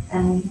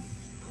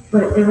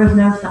 But there was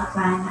no stop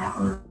sign that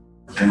was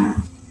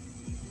ran.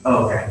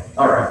 Oh, okay,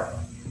 all right.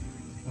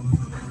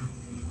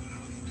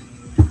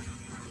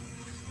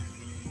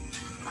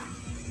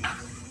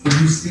 Did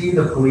you see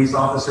the police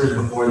officers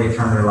before they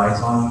turned their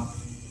lights on?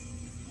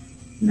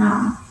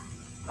 No.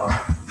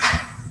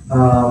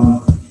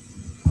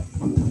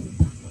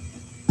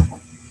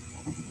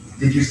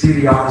 Did you see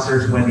the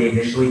officers when they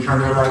initially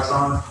turned their lights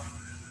on?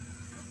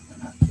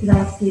 Did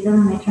I see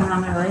them when they turned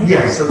on their lights?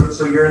 Yeah,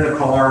 so you're in the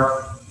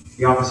car,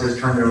 the officers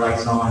turned their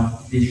lights on.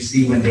 Did you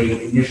see when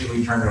they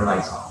initially turned their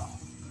lights on?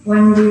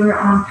 When we were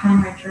on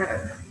Pine Ridge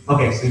Road.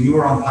 Okay, so you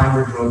were on Pine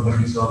Ridge Road when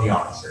you saw the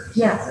officers?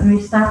 Yes, and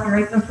we stopped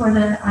right before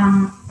the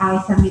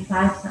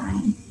I-75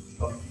 sign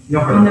No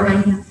on further the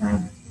questions? right-hand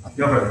side.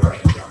 No further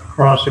questions, Your Honor.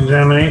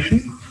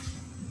 Cross-examination?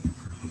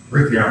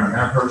 Briefly, Your Honor,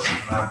 Madam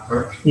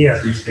Clerk,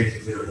 Yes. please state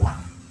Exhibit 1.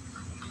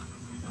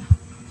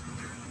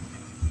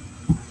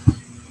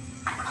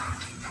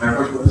 Madam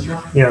Clerk, what is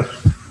your? Yes.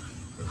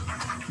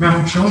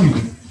 Ma'am, I'm showing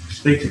you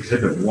State's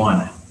Exhibit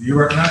 1. Do you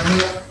recognize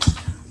that?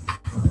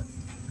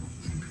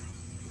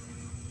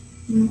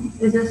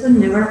 Is this a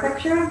newer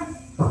picture?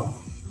 I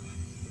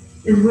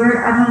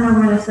don't know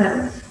where this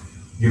is.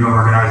 You don't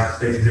recognize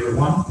State's Exhibit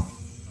 1?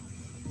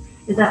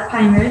 Is that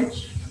Pine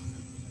Ridge?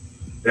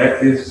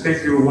 That is,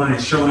 State's Exhibit 1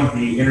 is showing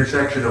the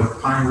intersection of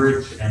Pine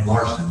Ridge and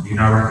Larson. Do you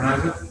not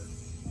recognize it?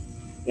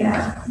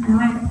 Yeah,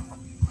 no,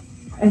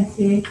 I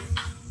see.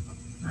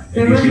 And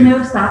There you was see-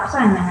 no stop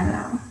sign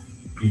there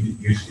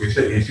You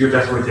said, it's your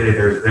testimony today,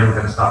 there's never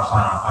been a stop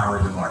sign on Pine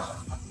Ridge and Larson.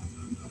 though.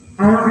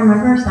 I don't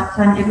remember a stop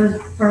sign. It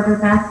was further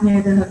back near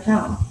the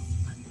hotel.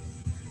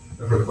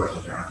 No further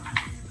questions, Your Honor.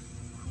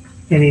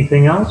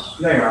 Anything else?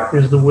 No, Your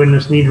Honor. Does the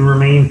witness need to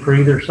remain for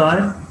either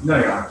side? No,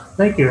 Your Honor.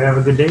 Thank you. Have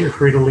a good day. You're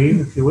free to leave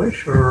if you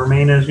wish, or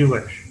remain as you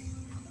wish.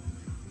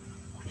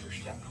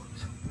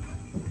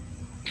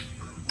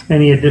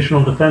 Any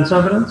additional defense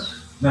evidence?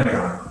 No, Your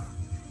Honor.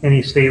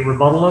 Any state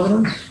rebuttal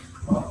evidence?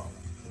 No,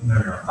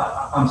 Your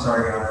Honor. I'm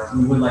sorry, Your Honor.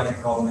 We would like to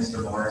call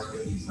Mr. Morris,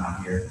 but he's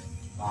not here.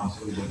 So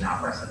we would not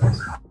press at this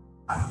time.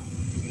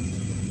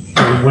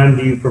 And when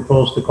do you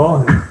propose to call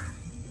him?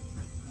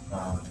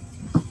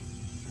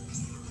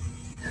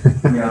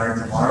 Your Honor,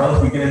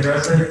 tomorrow we can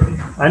address it.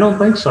 I don't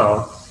think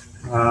so.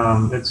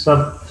 It's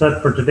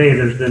set for today.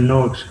 There's been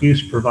no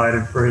excuse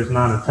provided for his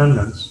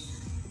non-attendance.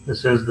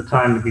 This is the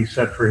time to be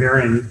set for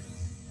hearing,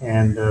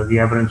 and the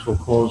evidence will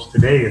close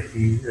today if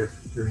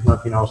there's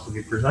nothing else to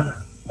be presented.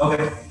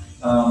 Okay.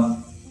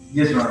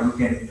 Yes, Your Honor, we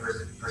can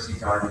proceed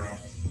to argument.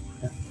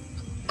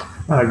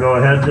 Go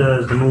ahead,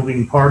 as the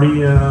moving party,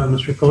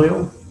 Mr.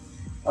 Khalil.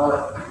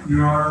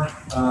 Your Honor,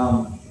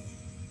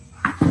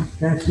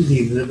 Can I see the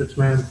exhibits,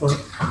 Madam Clerk?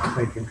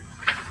 Thank you.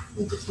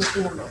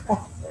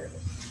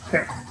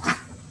 Okay.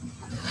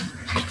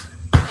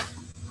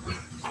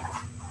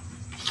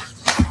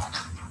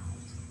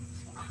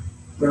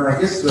 Well,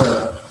 I guess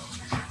the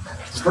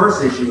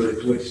first issue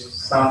is which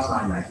stop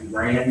sign that he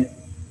ran.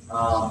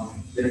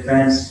 The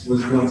defense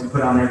was going to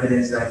put on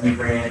evidence that he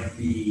ran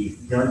the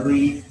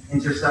Dudley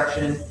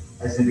intersection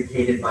as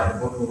indicated by the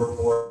Booker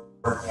report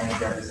and the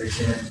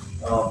deposition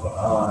of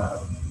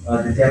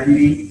the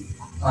deputy.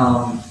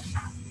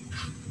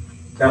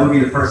 That would be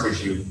the first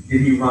issue.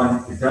 Did he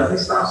run the Dudley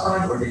stop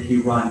sign or did he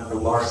run the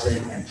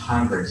Larson and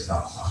Pine Ridge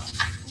stop sign?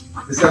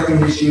 The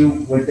second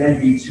issue would then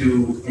be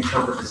to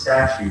interpret the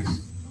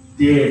statutes.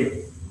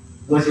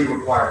 Was he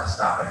required to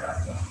stop at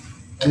that point?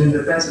 And in the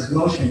defense's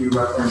motion, we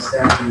referenced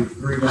statute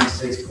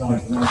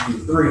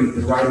 316.123,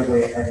 the right of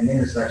way at an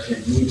intersection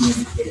may be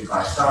indicated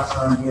by stop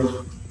sign,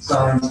 yield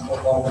signs, or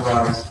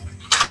authorized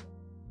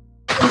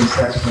in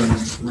section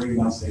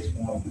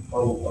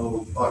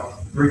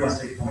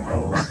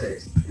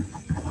 316.006.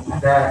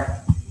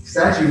 That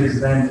statute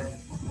is then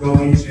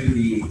going into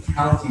the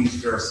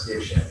county's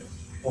jurisdiction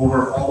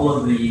over all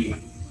of the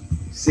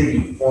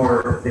city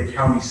or the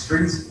county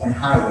streets and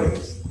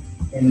highways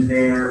in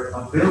their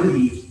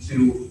ability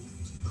to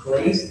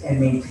place and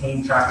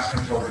maintain traffic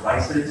control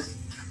devices.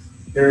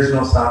 There is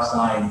no stop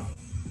sign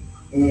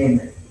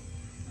when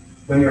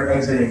you're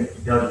exiting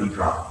Dudley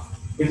Drive.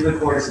 If the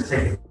court is to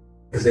take a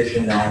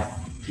position that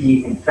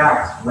he in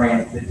fact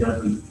ran the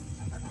Dudley,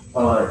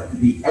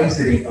 the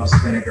exiting of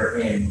Spinnaker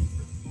Inn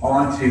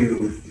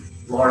onto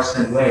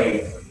Larson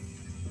Way,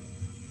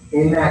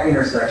 in that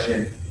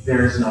intersection,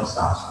 there is no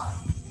stop sign.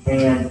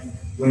 And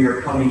when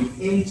you're coming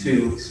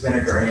into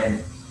Spinnaker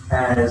Inn,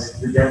 as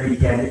the deputy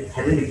had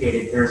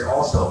indicated, there's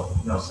also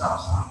no stop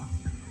sign.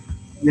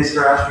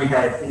 Mr. Ashby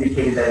had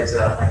indicated that it's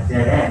a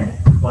dead end,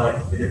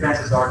 but the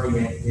defense's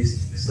argument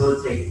is to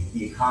facilitate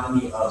the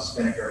economy of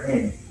Spinnaker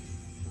Inn.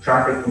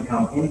 Traffic can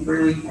come in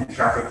freely and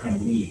traffic can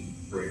leave.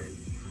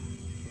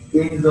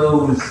 In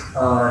those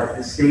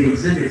state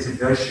exhibits, it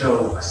does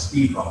show a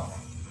speed bump.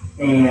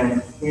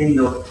 And when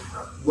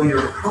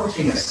you're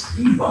approaching a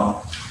speed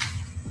bump,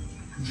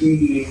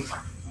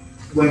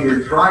 when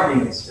you're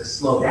driving, it's to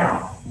slow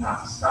down,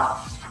 not to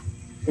stop.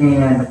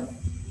 And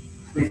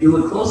if you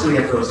look closely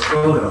at those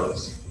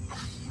photos,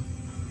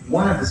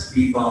 one of the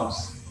speed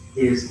bumps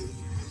is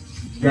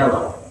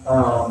yellow.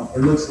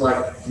 It looks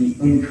like the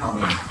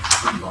incoming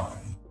speed bump,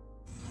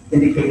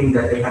 indicating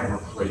that they had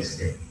replaced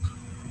it.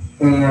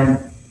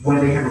 And when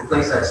they had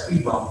replaced that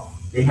speed bump,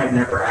 they had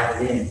never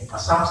added in a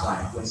stop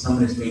sign. When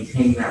someone is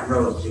maintaining that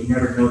road, they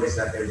never noticed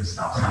that there's a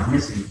stop sign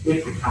missing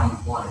if the county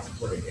wanted to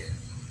put it in.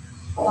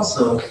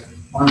 Also,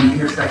 on the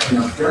intersection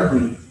of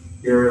Dudley,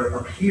 there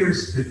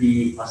appears to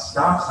be a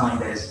stop sign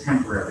that is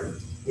temporary.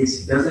 It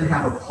doesn't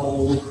have a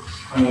pole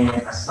and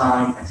a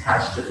sign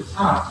attached to the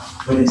top,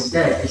 but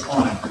instead it's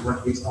on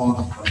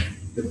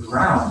the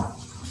ground,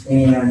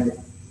 and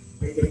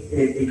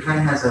it kind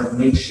of has a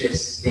makeshift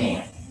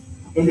stand,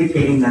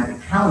 indicating that the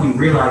county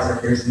realized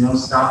that there's no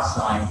stop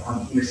sign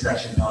on the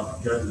intersection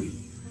of Dudley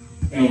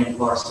and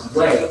Larson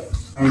Way,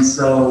 and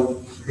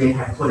so they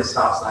had put a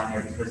stop sign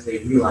there because they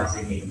realized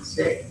they made a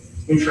mistake.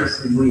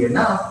 Interestingly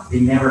enough, they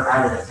never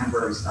added a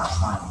temporary stop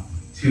sign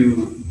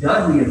to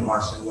Dudley and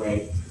Larson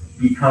Way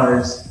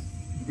because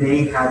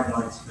they had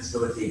wanted to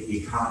facilitate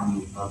the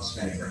economy of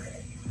Spinnaker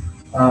Head.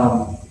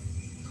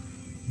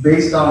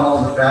 Based on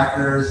all the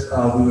factors,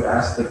 we would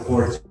ask the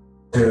court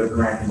to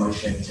grant the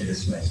motion to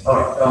dismiss,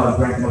 or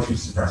grant the motion to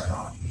suppress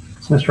comment.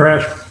 Mr.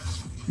 Ash?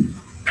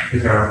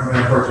 Yes, sir. I'm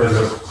going to purchase a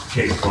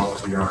case book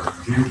for your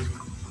review.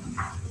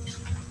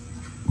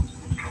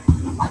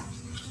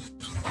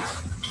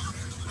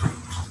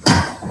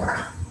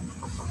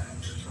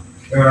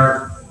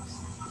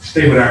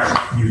 State would ask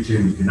you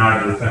to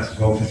deny the defense's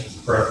motion to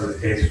suppress the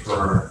case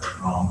for,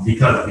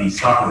 because the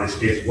stop of this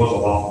case was a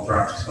lawful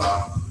traffic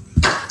stop.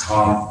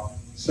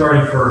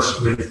 Starting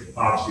first with,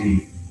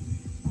 obviously,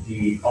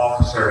 the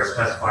officer has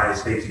testified in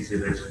State's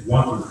Exhibits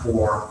 1 through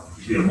 4.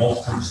 You see a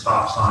multitude of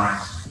stop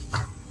signs.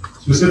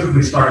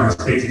 Specifically, starting with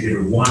State's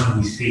Exhibit 1,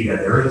 we see that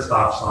there is a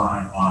stop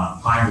sign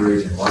on Pine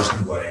Ridge and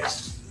Larson Way.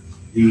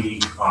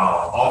 The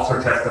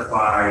officer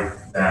testified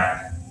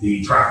that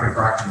the traffic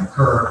infraction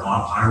occurred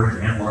on Pine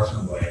Ridge and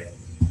Larson Way,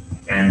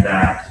 and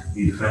that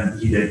the defendant,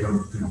 he did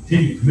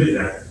continue to commit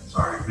the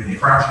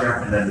infraction,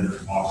 and then the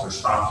officer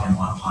stopped him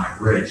on Pine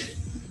Ridge.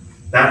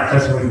 That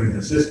testimony has been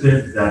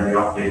consistent, that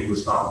he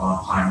was stopped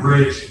on Pine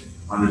Ridge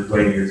on his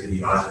way near to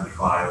the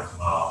I-75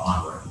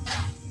 on-ramp.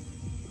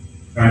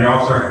 And the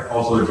officer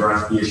also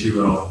addressed the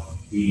issue of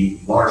the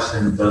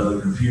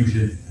Larson-Dudley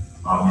confusion.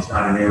 It's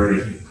not an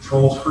area that he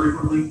patrols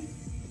frequently,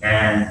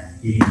 and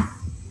he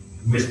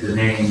missed the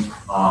name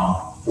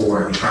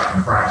for the traffic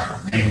infraction,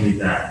 namely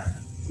that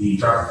the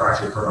traffic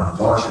infraction occurred on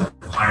Larson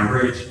and Pine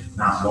Ridge,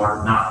 not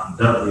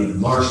Dudley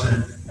and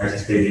Larson, as he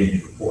stated in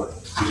his report.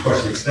 He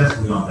questioned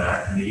extensively on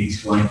that, and he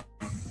explained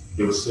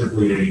it was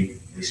simply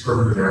a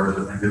scrivener's error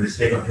and a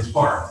mistake on his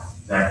part,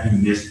 that he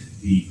missed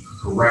the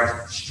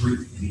correct street,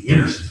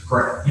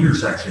 correct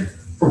intersection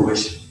for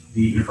which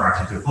the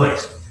infraction took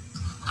place.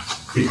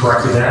 He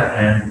corrected that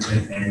and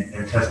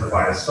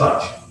testified as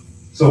such.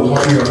 So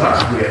what we are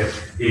left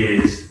with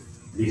is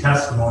the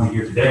testimony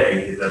here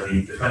today is that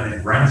the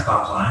defendant ran a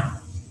stop sign,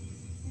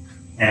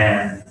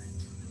 and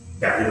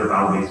that is a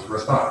valid basis for a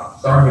stop.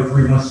 Starting with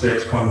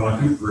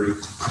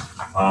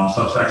 316.123,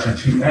 subsection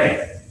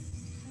 2A,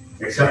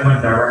 except when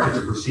directed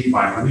to proceed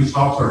by a police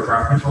officer or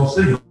traffic control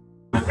signal,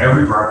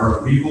 every driver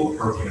of a vehicle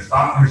approaching a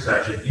stop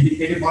intersection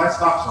indicated by a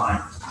stop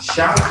sign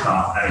shall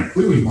stop at a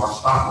clearly marked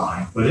stop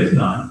line, but if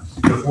none,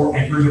 before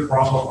entering the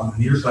crosswalk on the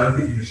near side of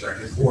the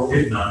intersection, or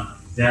if none,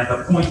 then at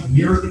the point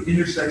nearest the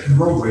intersection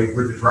roadway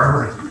where the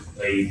driver has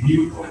a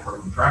vehicle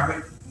approaching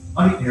traffic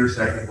on the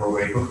intersection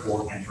roadway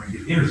before entering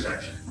the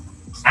intersection.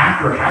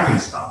 After having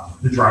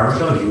stopped, the driver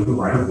shall yield the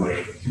right of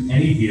way to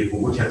any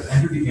vehicle which has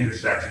entered the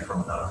intersection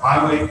from another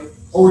highway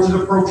or which is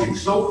approaching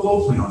so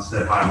closely on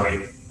said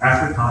highway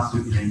as to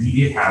constitute an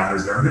immediate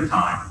hazard during the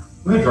time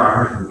when the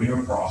driver is moving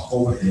across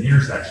or within the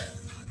intersection.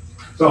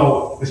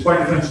 So, despite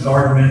the defense's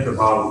argument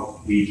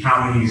about the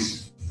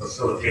county's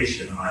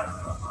facilitation,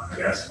 I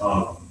guess,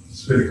 of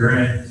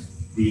Spinnaker,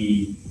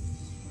 the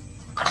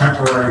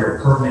temporary or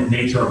permanent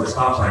nature of the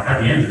stop sign,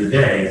 at the end of the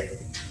day,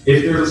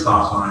 if there's a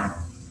stop sign,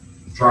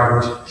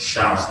 drivers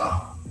shall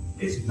stop.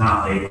 It's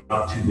not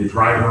up to the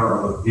driver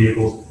or the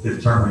vehicle to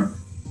determine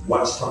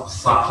what stop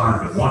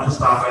signs they want to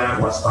stop at,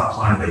 what stop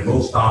signs they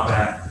will stop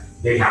at.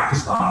 They have to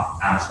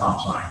stop at a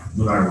stop sign,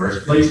 no matter where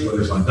it's placed,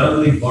 whether it's on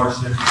Dudley,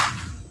 Larson,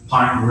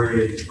 Pine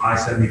Ridge,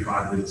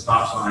 I-75, with a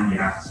stop sign, you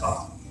have to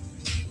stop.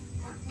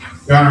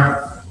 Your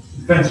Honor,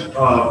 defense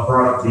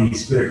brought up the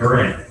Spinnaker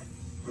Inn,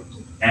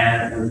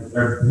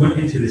 and went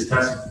into this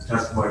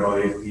testimony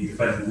about the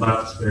defendant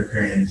left the Spinnaker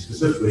Inn, and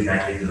specifically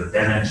that case is a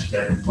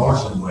dead-end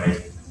Larson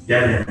Way,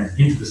 dead-end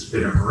into the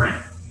Spinnaker Inn.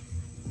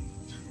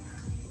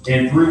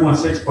 In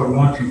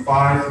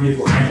 316.125,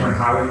 vehicle entering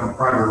highway from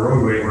private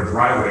roadway or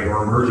driveway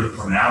or emerging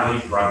from an alley,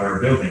 driveway, or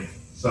building.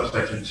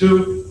 Subsection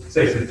 2,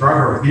 states the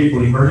driver of a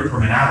vehicle emerging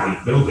from an alley,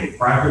 building,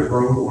 private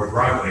road, or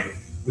driveway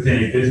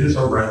within a business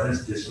or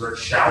residence district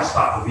shall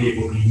stop the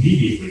vehicle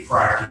immediately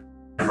prior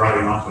to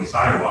driving onto a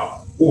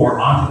sidewalk or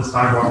onto the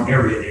sidewalk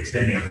area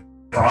extending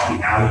across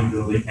the alley,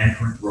 building,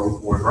 entrance, road,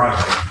 or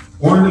driveway.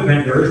 Or in the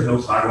event there is no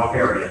sidewalk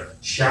area,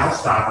 shall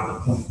stop at the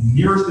point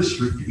nearest the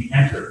street to be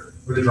entered,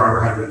 where the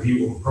driver has a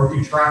view of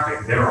approaching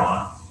traffic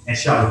thereon, and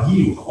shall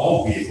yield to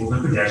all vehicles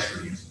and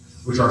pedestrians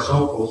which are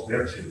so close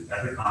thereto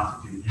as to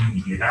constitute an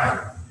immediate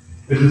hazard.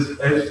 As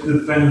the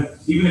defendant,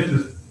 even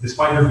if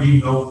despite there being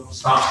no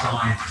stop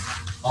sign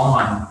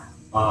on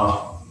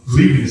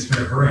leaving the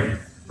Spinnaker Inn,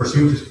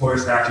 pursuant to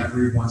Florida Statute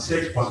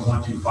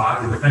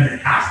 316.125, the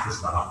defendant has to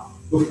stop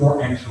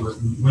before entering,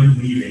 when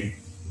leaving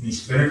the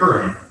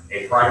Spinnaker Inn,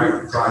 a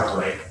private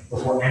driveway,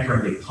 before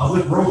entering a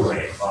public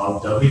roadway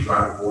of W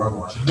Drive or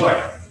Martian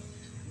Way.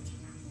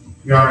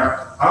 Your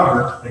Honor,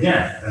 however,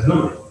 again, as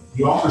noted,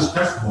 the officer's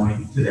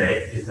testimony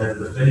today is that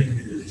the defendant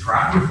committed a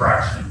traffic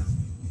infraction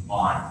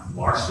on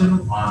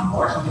Larson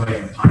Way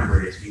and Pine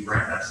Ridge. He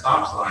ran that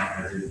stop sign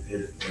as it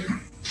is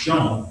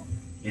shown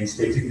in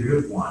State's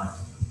Exhibit 1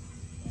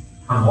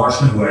 on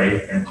Larson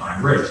Way and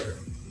Pine Ridge.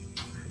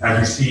 As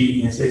you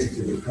see in State's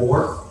Exhibit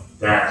 4,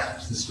 that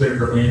the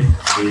Spinnaker Inn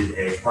is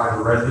a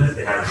private residence.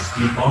 It has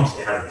speed bumps.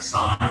 It has a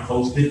sign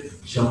posted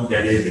showing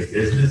that it is a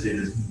business. It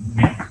is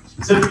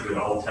specifically a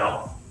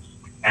hotel,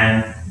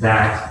 and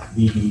that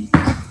the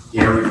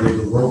area with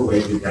the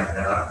roadway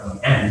that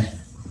ends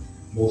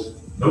most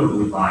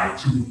notably by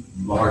two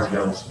large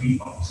yellow speed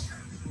bumps.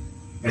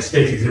 In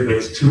State's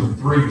Exhibits 2 and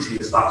 3, you see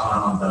the stop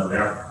sign on the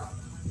there.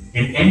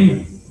 In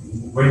any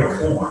way or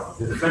form,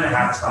 the defendant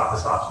had to stop the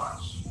stop signs.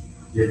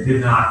 It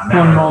did not matter.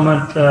 One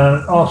moment,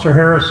 Officer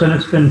Harrison,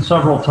 it's been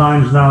several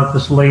times now that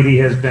this lady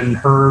has been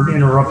heard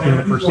interrupting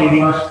the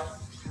proceedings,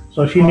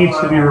 so she needs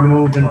to be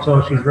removed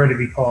until she's ready to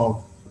be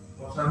called.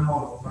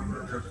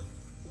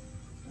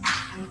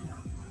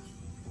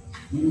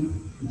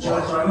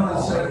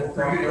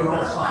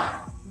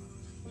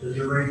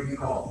 You're ready to be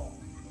called.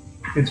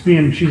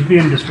 She's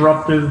being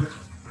disruptive.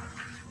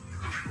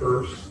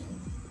 First.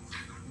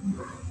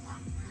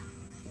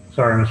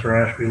 Sorry, Mr.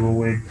 Ashby, we'll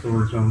wait to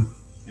resume.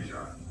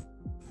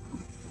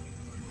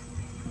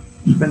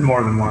 It's been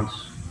more than once.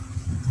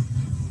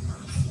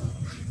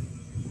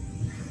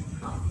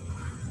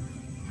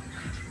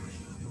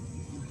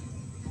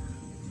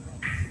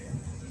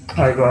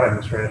 All right, go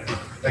ahead, Mr. Ashby.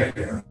 Thank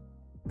you.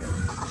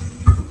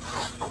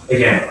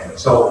 Again,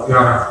 so, Your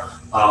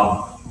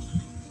Honor,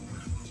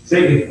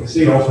 the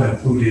state also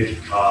included,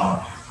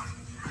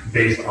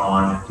 based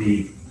on how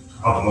the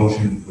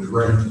motion was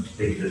written,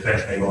 the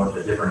defense may go into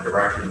a different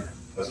direction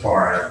as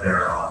far as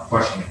their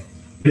questioning.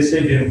 This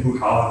state did include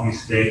Colony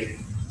State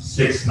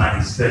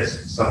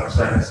 696, Southern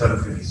 2nd,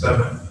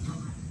 757.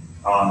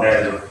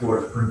 That is a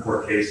Florida Supreme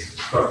Court case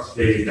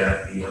stating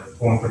that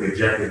going for the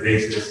objective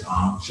basis,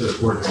 should the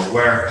court be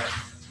aware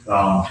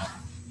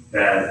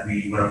that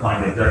when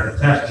applying the objective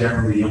test,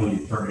 generally the only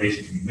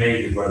determination to be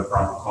made is whether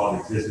probable cause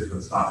existed for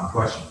the stop in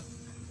question.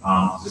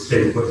 The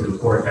state put to the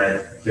court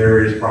that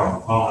there is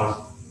probable cause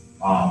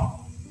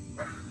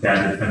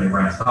that the defendant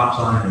ran a stop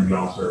sign, and we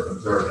also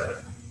observed that.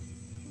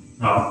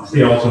 The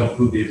state also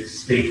included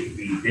State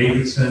v.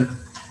 Davidson.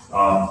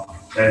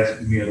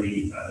 That's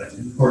merely that is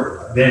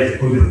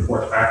included in the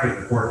court's package.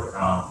 The court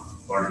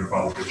largely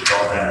probably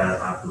disregarded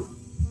that as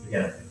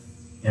again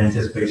in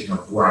anticipation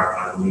of where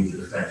I believe the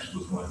defense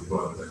was going to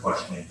go with the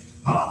questioning.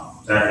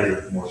 That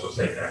is more so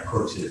saying that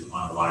Crooks is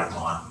unreliable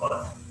on,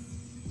 but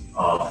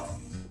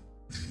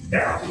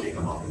that obviously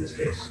come up in this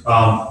case.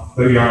 But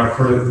Your Honor,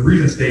 for the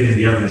reasons stated in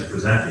the evidence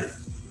presented,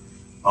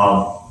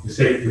 the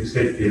state is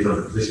of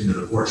the position that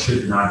the court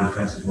should deny the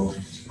defense's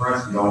motion to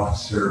suppress. The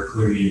officer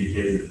clearly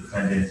indicated the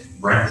defendant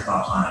ran the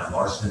stop sign at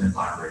Larson and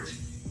Pine Ridge.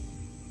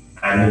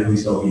 Admittedly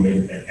so, he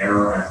made an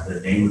error as to the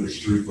name of the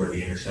street where the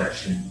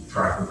intersection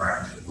traffic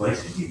infraction took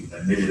place, and he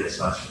admitted as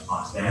such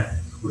on stand,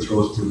 which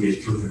goes to his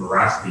truth and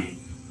veracity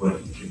when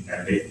he can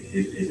admit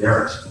his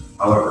errors.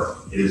 However,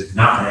 it is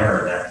not an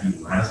error that he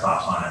ran a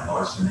stop sign at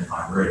Larson and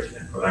Pine Ridge,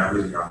 and for that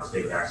reason, Your Honor, the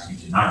state actually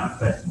did not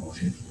defend the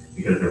motion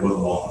because there was a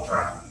lawful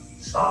traffic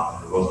stop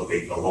and there was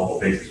a lawful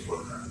basis for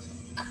the traffic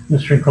stop.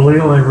 Mr.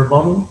 Khalil, a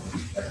rebuttal?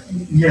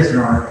 Yes,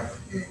 Your Honor.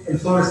 In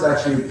Florida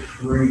Statute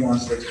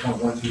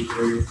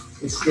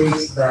 316.123, it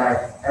states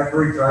that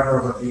every driver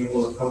of a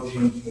vehicle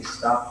approaching a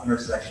stopped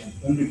intersection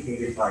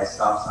indicated by a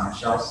stop sign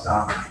shall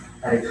stop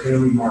at a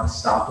clearly marked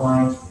stop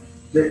line.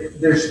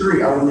 There's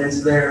three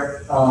elements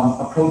there.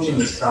 Approaching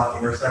the stopped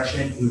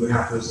intersection, we would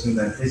have to assume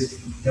that this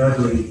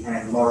Dudley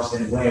and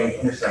Larson Way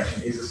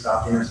intersection is a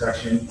stopped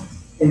intersection.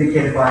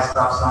 Indicated by a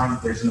stop sign,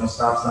 there's no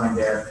stop sign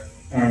there,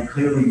 and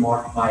clearly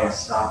marked by a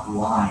stop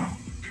line.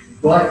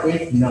 But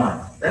if none,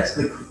 that's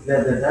the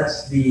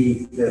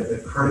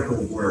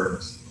critical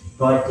words.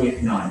 But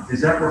if none,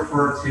 does that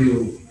refer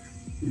to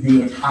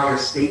the entire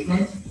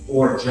statement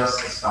or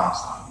just the stop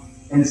sign?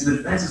 And it's the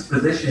defense's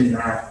position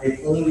that it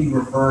only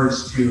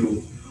refers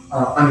to,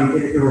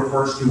 it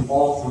refers to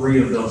all three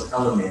of those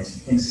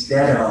elements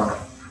instead of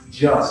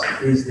just,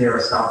 is there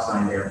a stop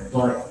sign there?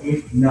 But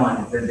if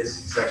none, then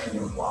this section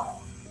will apply.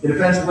 The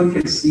defense would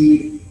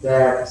concede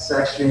that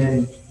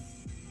section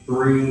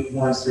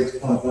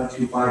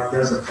 316.125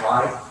 does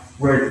apply,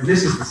 where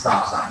this is the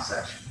stop sign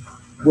section,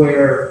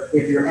 where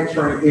if you're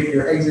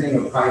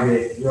exiting a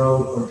private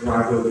road or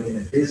driveway within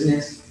a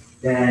business,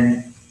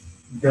 then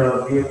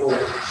the vehicle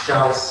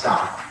shall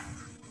stop.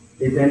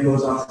 It then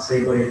goes on to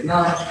say, but if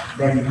not,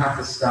 then you have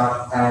to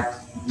stop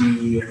at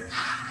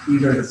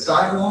either the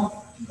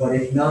sidewalk, but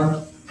if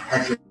none,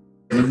 at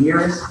the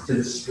nearest to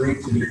the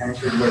street to be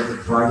entered where the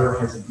driver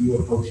has a view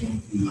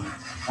approaching the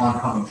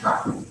oncoming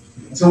traffic.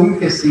 And so we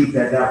can see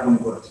that that one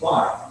would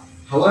apply.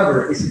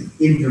 However, it's an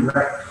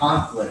indirect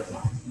conflict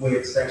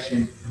with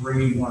section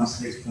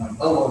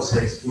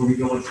 316.006, where we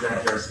go into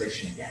that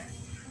jurisdiction again.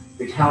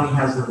 The county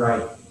has the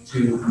right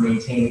to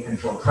maintain and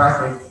control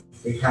traffic.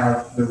 They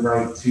have the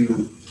right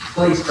to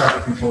place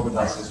traffic control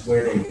devices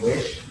where they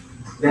wish.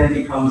 Then it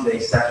becomes a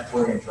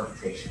statutory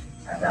interpretation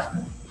at that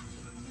point.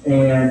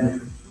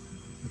 And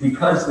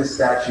because this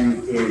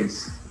statute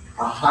is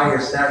a higher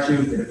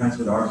statute, the defense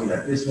would argue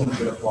that this one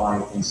should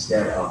apply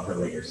instead of the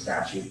later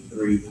statute,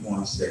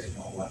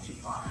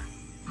 316.125.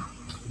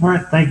 All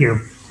right, thank you.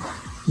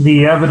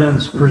 The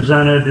evidence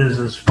presented is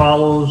as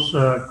follows.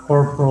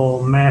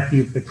 Corporal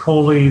Matthew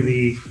Piccoli,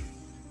 the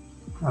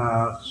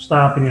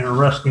stopping and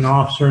arresting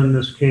officer in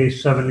this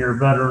case, 7-year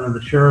veteran of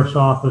the sheriff's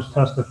office,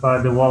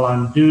 testified that while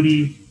on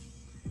duty,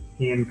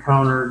 he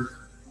encountered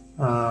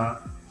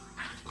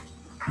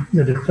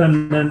the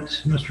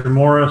defendant, Mr.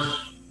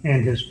 Morris,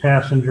 and his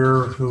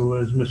passenger, who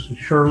was Mrs.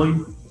 Shirley.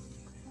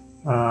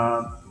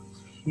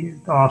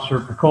 Officer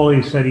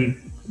Piccoli said he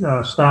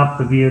stopped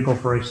the vehicle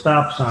for a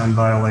stop sign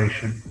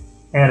violation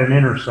at an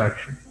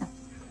intersection.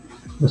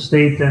 The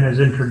state then has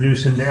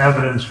introduced into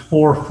evidence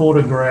 4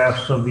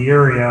 photographs of the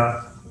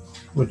area,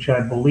 which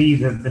I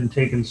believe have been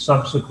taken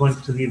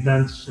subsequent to the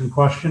events in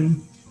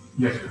question.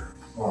 Yes, sir.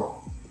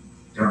 Or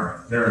during.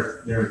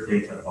 There's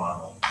dates at the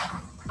bottom.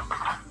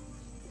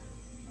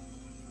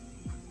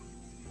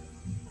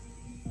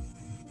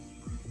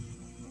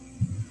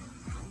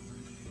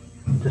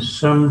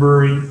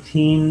 December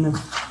 18.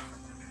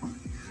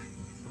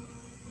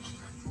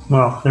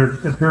 Well, there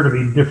appear to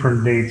be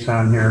different dates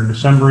on here.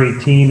 December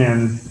 18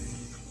 and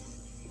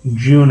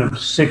June of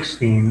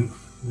 16.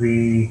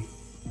 And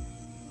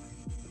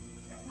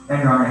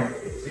Your Honor,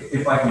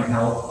 if I can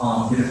help,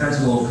 the defense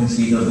will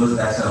concede that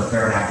that's a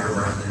fair and accurate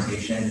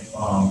representation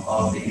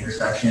of the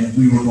intersection.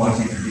 We were going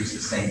to introduce the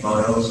same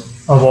photos.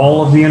 Of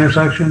all of the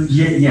intersections?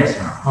 Yes,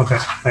 Your Honor. Okay,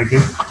 thank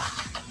you.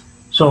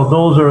 So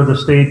those are the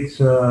state's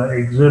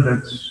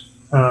exhibits.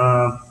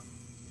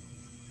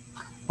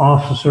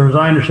 Officers,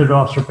 I understood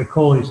Officer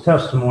Piccoli's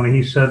testimony.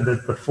 He said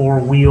that the 4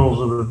 wheels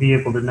of the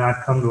vehicle did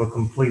not come to a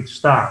complete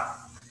stop.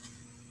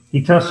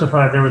 He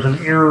testified there was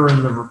an error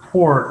in the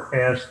report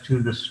as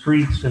to the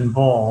streets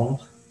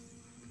involved.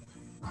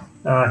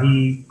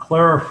 He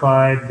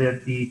clarified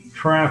that the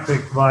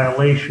traffic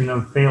violation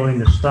of failing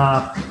to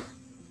stop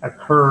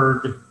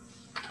occurred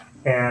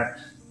at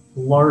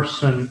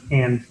Larson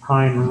and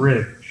Pine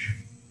Ridge.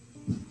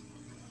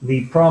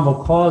 The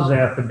probable cause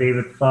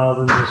affidavit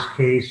filed in this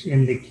case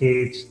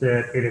indicates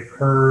that it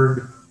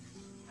occurred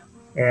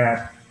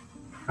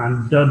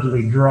on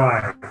Dudley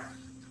Drive.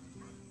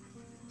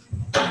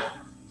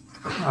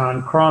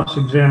 On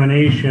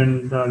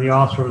cross-examination, the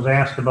officer was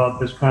asked about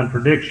this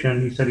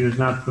contradiction. He said he was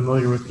not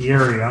familiar with the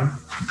area.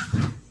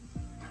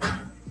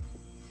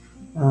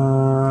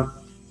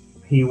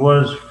 He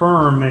was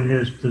firm in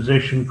his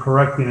position,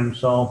 correcting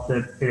himself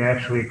that it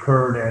actually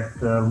occurred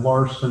at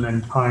Larson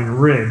and Pine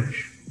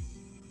Ridge.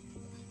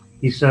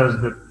 He says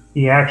that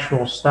the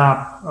actual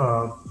stop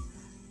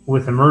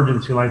with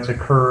emergency lights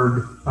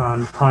occurred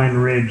on Pine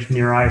Ridge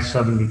near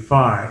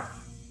I-75.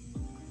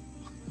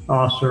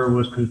 Officer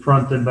was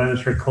confronted by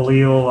Mr.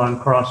 Khalil on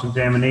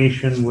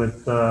cross-examination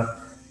with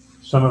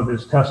some of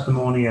his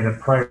testimony at a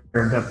prior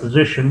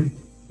deposition.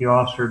 The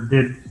officer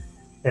did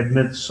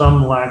admit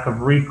some lack of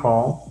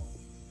recall.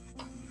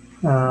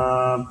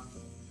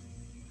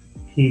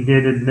 He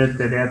did admit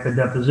that at the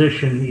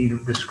deposition he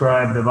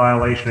described the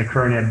violation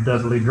occurring at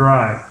Dudley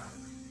Drive.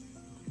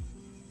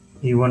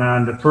 He went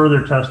on to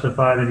further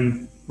testify that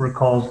he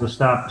recalls the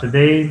stop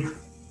today,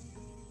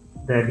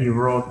 that he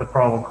wrote the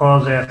probable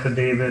cause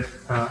affidavit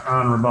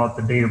on or about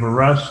the date of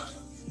arrest.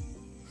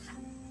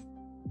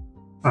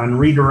 On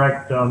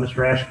redirect,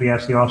 Mr. Ashby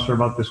asked the officer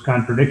about this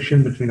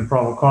contradiction between the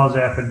probable cause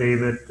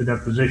affidavit, the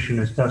deposition,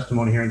 his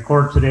testimony here in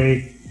court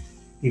today.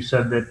 He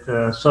said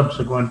that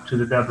subsequent to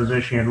the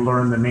deposition, he had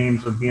learned the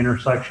names of the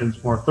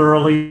intersections more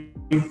thoroughly,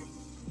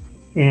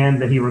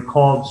 and that he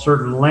recalled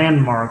certain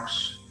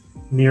landmarks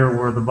near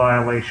where the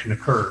violation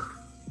occurred.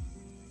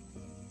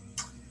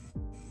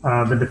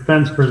 The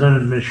defense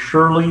presented Ms.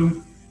 Shirley.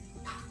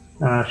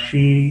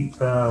 She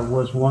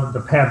was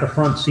the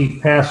front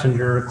seat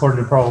passenger, according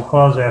to the probable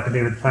cause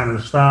affidavit at the time of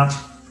the stop.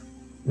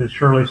 Ms.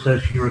 Shirley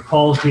says she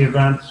recalls the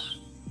events.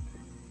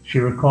 She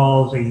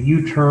recalls a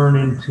U-turn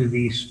into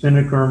the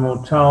Spinnaker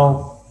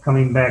Motel,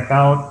 coming back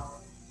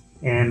out,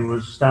 and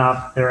was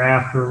stopped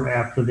thereafter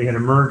after they had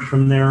emerged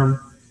from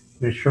there.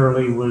 Ms.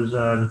 Shirley was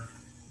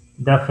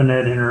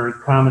definite in her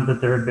comment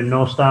that there had been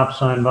no stop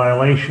sign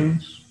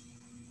violations.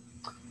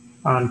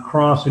 On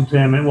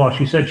cross-examination, well,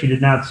 she said she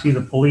did not see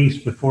the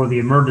police before the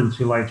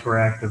emergency lights were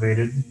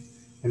activated,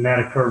 and that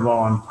occurred while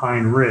on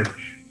Pine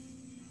Ridge.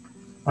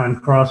 On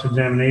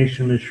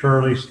cross-examination, Ms.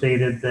 Shirley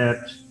stated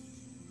that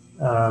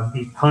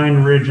the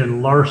Pine Ridge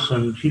and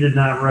Larson, she did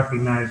not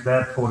recognize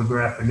that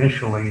photograph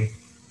initially,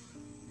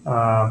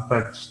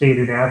 but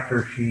stated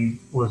after she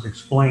was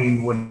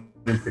explained what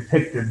is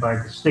depicted by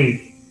the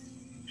state,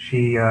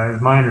 she, as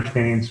my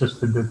understanding,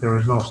 insisted that there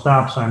was no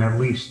stop sign, at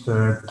least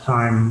at the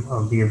time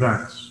of the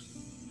events.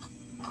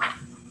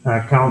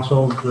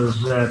 Counsel,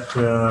 does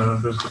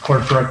the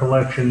court's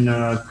recollection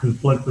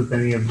conflict with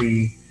any of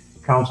the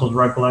counsel's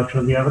recollection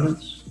of the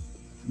evidence?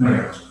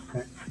 No.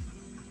 Okay.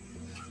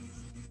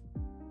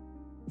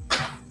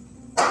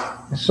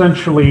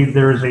 Essentially,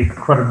 there is a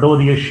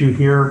credibility issue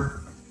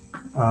here.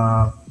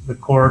 The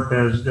court,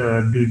 as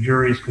do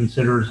juries,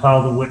 considers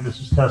how the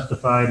witnesses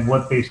testified,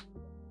 what they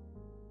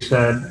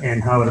said,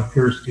 and how it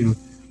appears to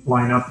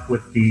line up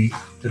with the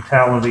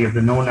totality of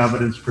the known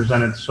evidence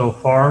presented so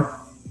far.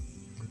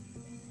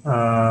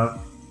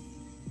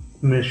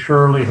 Ms.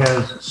 Shirley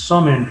has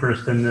some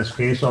interest in this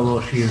case,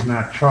 although she is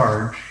not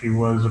charged. She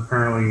was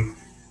apparently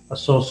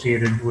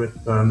associated with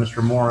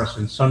Mr. Morris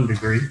in some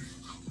degree.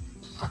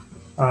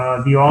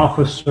 The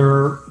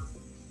officer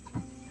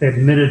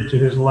admitted to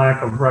his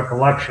lack of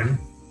recollection.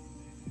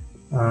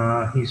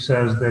 He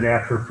says that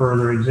after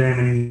further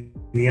examining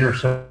the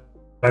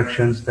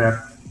intersections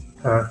that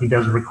he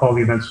doesn't recall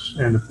the events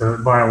and that the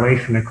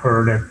violation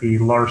occurred at the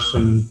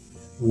Larson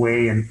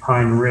Way and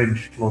Pine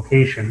Ridge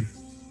location.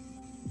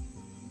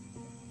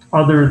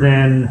 Other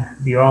than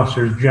the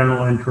officer's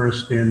general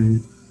interest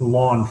in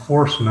law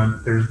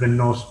enforcement, there's been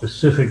no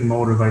specific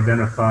motive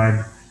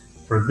identified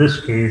for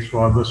this case,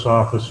 while this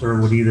officer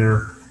would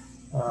either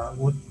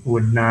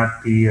would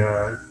not be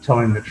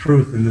telling the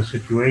truth in this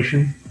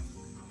situation.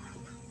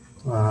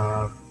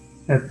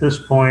 At this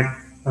point,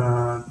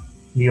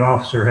 the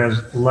officer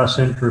has less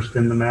interest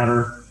in the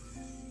matter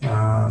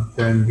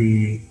than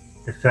the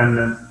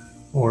defendant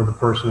or the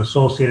person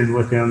associated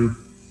with him,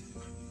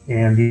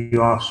 and the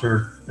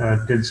officer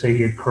did say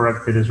he had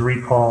corrected his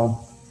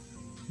recall.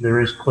 There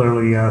is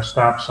clearly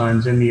stop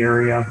signs in the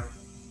area,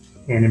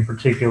 and in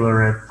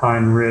particular at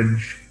Pine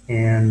Ridge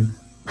and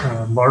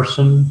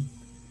Larson.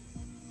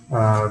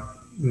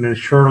 Ms.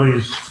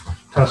 Shirley's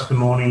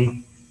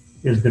testimony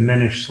is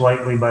diminished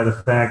slightly by the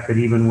fact that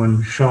even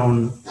when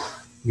shown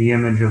the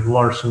image of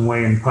Larson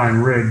Way and Pine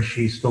Ridge,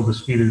 she still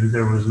disputed that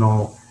there was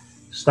no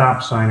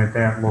stop sign at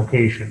that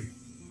location.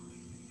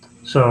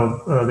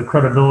 So the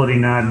credibility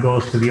nod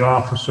goes to the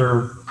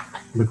officer.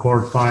 The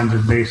court finds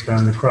that based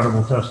on the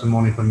credible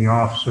testimony from the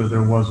officer,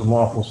 there was a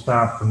lawful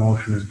stop. The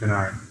motion is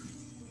denied.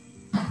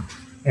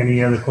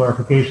 Any other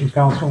clarifications,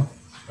 counsel?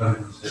 All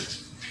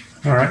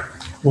right.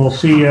 We'll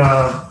see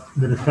the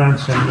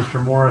defense and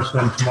Mr. Morris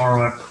then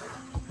tomorrow at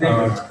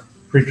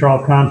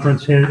pretrial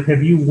conference.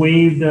 Have you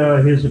waived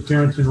his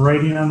appearance in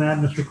writing on that,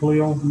 Mr.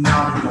 Khalil?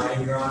 Not in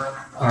writing, Your Honor.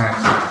 All right.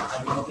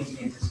 I don't think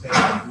he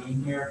anticipated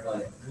being here,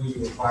 but we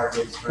require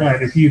his. All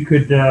right. If you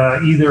could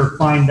either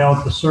find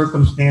out the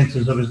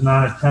circumstances of his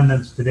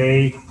non-attendance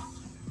today,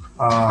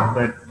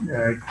 but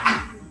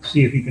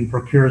see if he can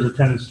procure his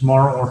attendance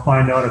tomorrow, or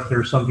find out if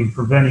there's something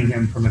preventing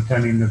him from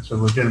attending that's a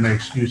legitimate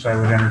excuse, I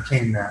would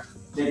entertain that.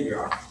 Thank you,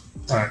 Your Honor.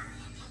 All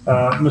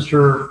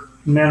right.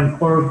 Madam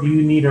Clerk, do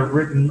you need a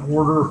written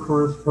order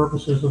for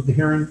purposes of the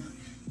hearing?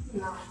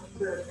 No,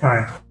 good. All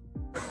right.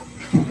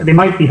 They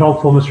might be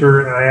helpful,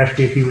 Mr.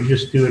 Ashby, if you would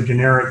just do a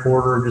generic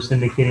order, just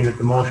indicating that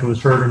the motion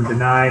was heard and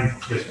denied,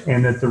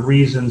 and that the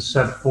reasons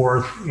set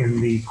forth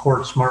in the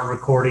court smart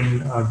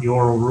recording of the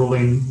oral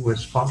ruling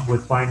with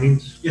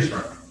findings. Yes,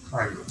 sir. All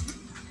right.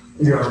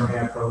 Your Honor, may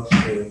I approach?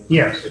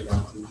 Yes.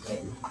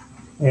 Thank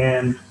you.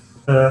 And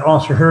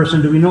Officer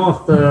Harrison, do we know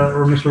if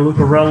or Mr.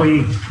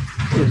 Lucarelli,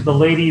 is the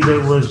lady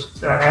that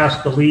was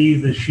asked to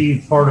leave, is she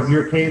part of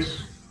your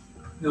case?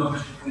 No,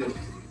 Mr. Field.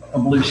 I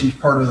believe she's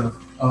part of the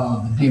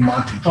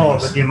Diamante case. Oh,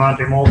 the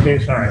Diamante Mole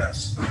case, all right.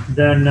 Yes.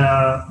 Then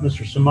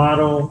Mr.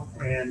 Samato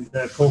and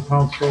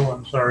co-counsel,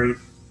 I'm sorry.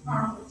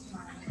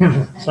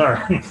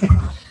 Sorry.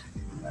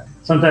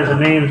 Sometimes the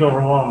names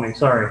overwhelm me,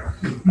 sorry.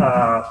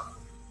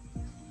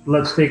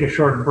 Let's take a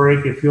short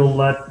break. If you'll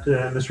let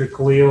Mr.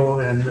 Khalil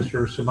and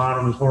Mr.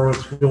 Samato, Ms.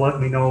 Horowitz, if you'll let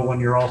me know when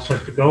you're all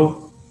set to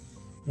go.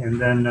 And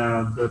then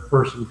the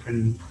person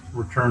can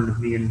return to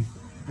be in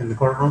the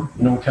courtroom.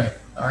 Okay.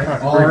 All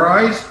right. All All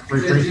right. rise.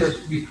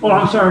 Oh,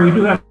 I'm sorry, we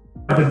do have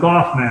the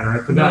golf matter. I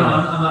No, forgot.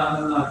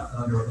 I'm not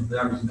under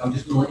that reason. I'm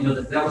just going to let you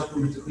know that was for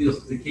Mr.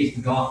 Cleo's, the case,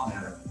 the golf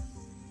matter.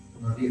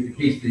 The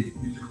case that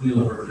Mr. Cleo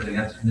was representing,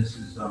 that's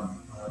Mrs.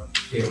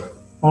 Taylor.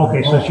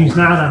 Okay, so she's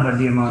not on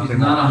the Diamante. She's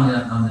not on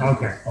that.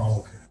 Okay. Oh,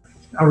 okay.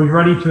 Are we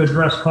ready to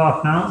address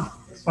golf now?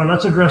 Or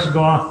let's address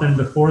golf then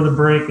before the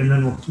break, and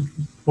then we'll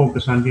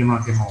focus on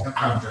Diamante Mall.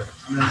 I'm going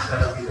to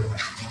set up either way.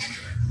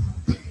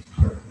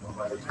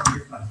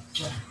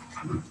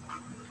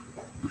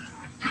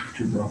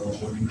 Two brothers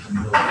working from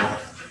the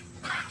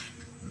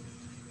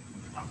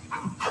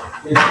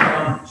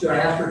Should I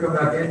ask her to come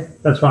back in?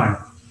 That's fine.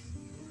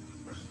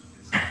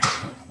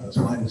 That's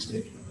my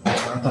mistake.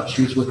 I thought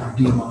she was with the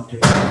Demonte.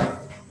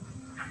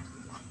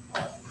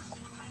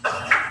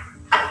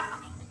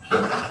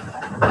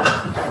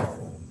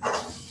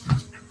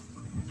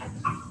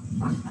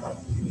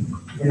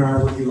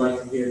 Would you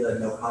like to hear the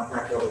no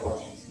contact order while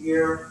she's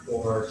here,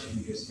 or should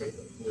you just take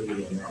the plea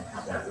and then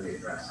have that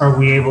readdressed? Are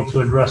we able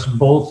to address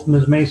both,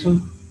 Ms.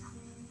 Mason?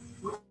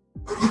 You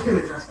can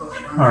address both.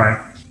 Your Honor. All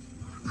right.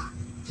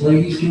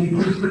 Ladies, can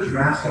you please put your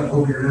mask up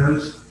over your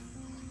nose?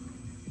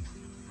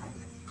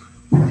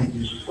 Thank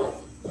you.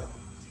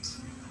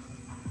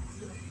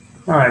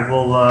 All right,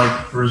 we'll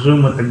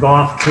resume with the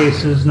Goff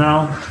cases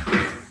now.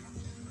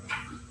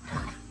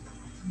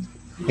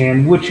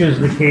 And which is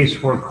the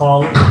case we're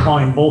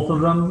calling both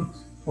of them,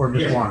 or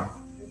just one?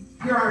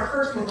 Your Honor,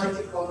 first we'd like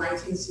to call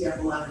 19 CF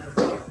 11.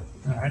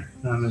 All right,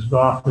 now Ms.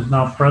 Goff is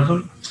now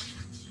present.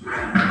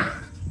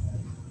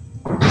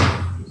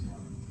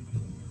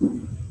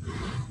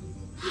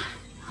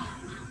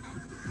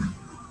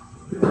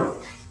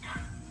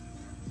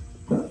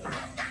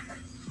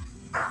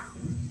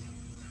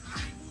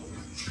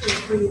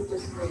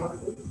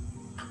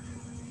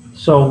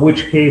 So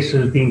which case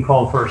is being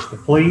called first, the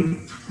plea?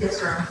 Yes,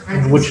 sir.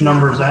 And which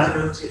number is that?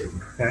 1102.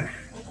 Okay.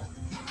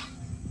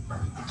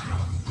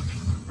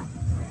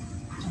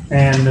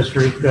 And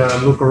Mr.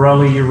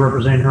 Lucarelli, you're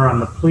representing her on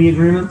the plea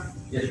agreement?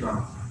 Yes, Your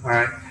Honor. All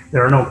right.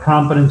 There are no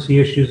competency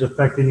issues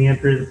affecting the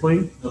entry of the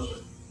plea? No,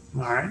 sir.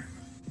 All right.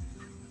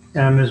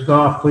 And Ms.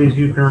 Goff, please,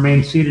 you can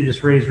remain seated.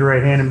 Just raise your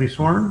right hand and be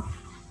sworn.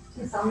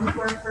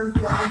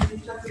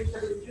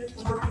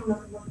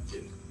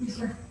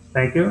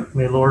 Thank you.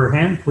 May lower your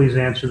hand. Please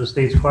answer the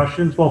state's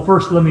questions. Well,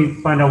 first, let me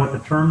find out what the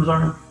terms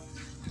are.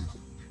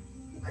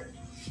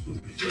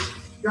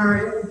 Your Honor,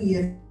 it will be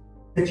an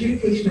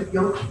adjudication of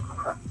guilt,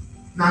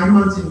 9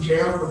 months in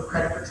jail with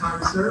credit for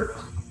time served,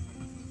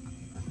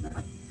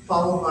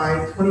 followed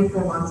by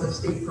 24 months of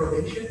state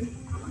probation.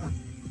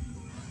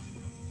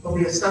 There'll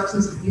be a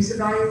substance abuse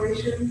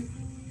evaluation,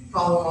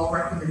 following all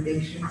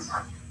recommendations.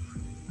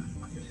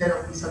 The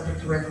defendant will be subject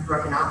to random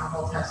drug and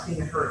alcohol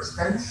testing at her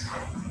expense.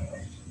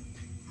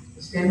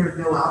 The standard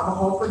no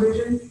alcohol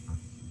provision.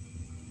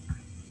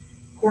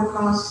 Court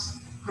costs,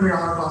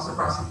 $100 cost of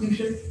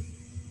prosecution,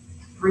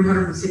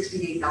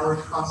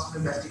 $368 cost of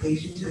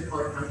investigation to the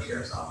Collier County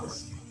Sheriff's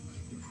Office.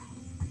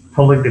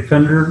 Public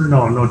defender?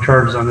 No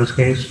charges on this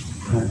case.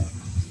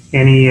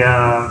 Any,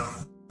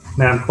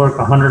 Madam Clerk,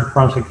 100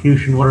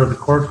 prosecution, what are the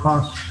court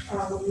costs?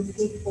 We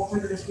paid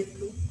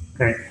 $450.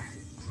 Okay.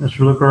 Mr.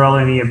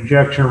 Lucarelli, any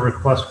objection or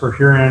request for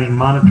hearing any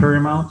monetary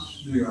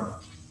amounts? No, Your Honor.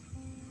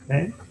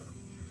 Okay.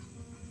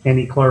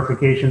 Any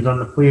clarifications on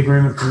the plea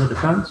agreement from the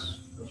defense?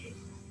 No,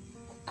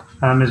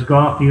 sir. Ms.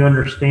 Goff, do you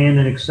understand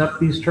and accept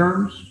these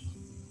terms?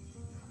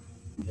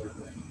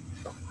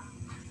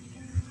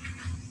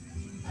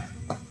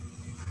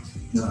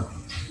 No.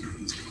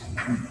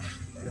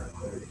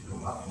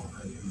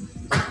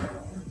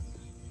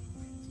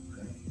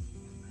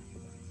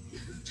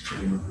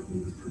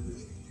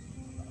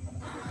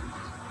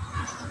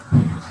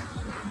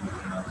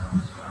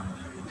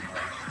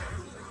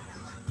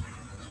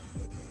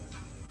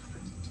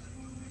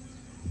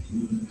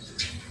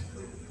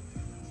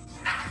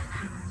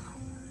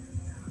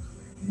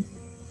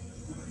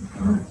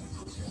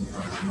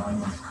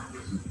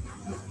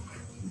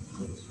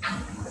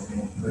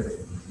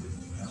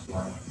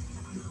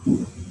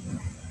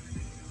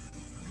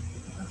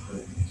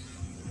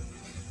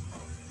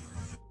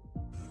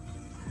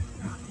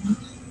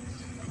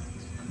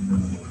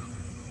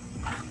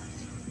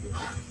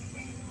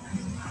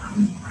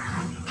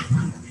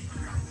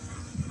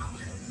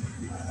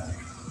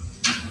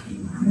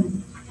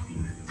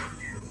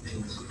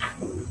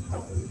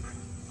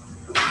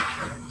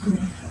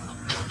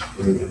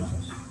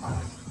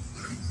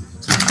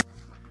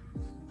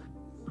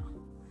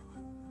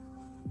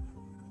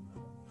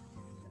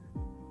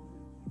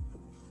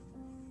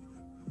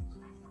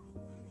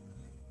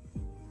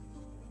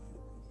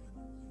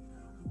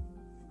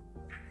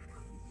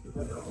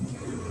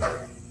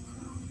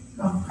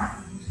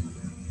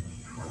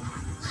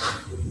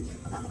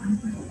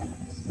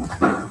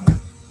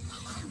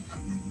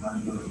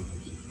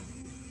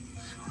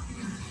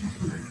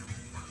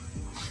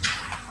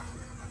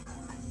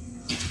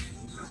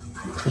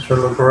 Mr.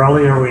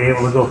 Lucarelli, are we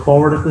able to go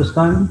forward at this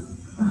time?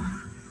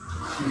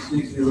 She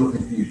seems to be a little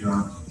confused, Your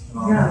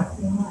Honor.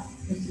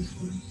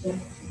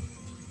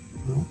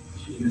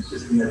 She's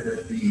insisting that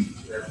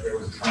there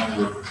was a time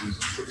where it was a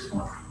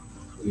 6-month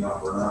plea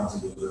offer. I don't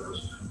think there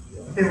was.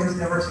 There was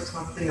never a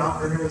 6-month plea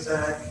offer. There was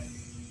a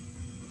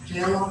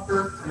jail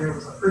offer and there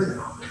was a prison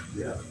offer.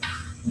 Yeah.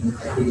 And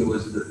I think it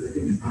was, the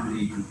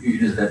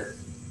confusion is that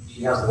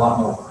she has a lot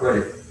more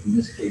credit in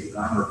this case that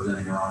I'm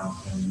representing her on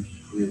than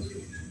Mr. Cleo's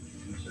case.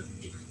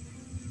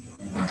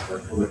 And I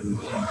told her if it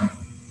was something,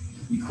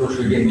 be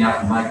closer to getting out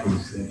of my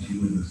case than she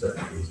would in the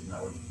second case. And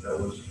that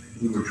was,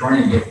 we were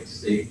trying to get the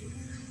state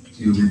to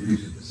to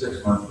reduce it to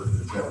 6 months, but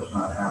that was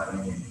not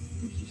happening,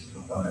 and she's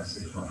still on that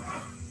 6 months.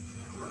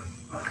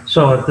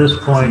 So at this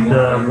point,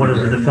 what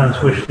does the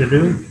defense wish to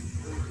do?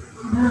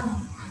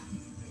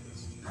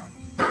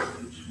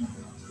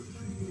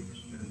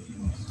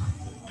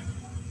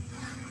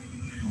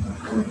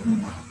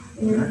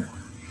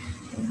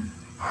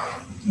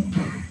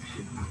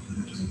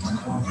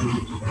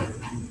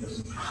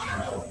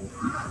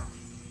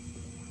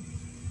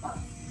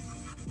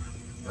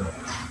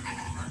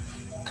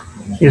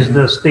 Is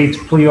the state's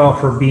plea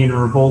offer being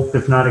revoked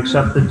if not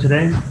accepted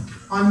today?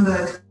 On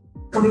the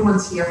 21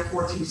 CF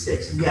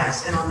 426,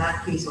 yes, and on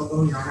that case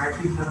alone, Your Honor,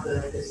 I do have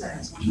the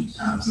sentence,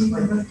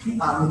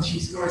 but she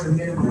scores a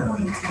minimum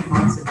of 18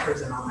 months in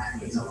prison on that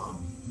case alone.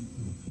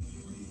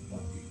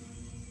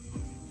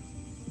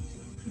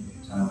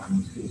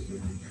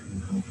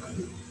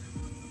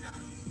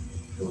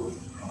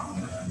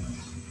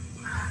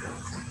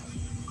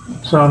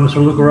 So, Mr.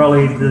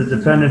 Lucarelli, the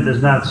defendant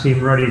does not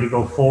seem ready to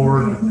go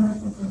forward.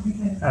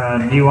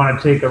 Do you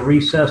want to take a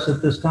recess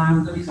at this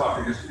time? Let me talk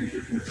to her just to make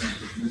sure she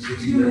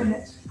understands. 2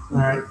 minutes. All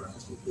right.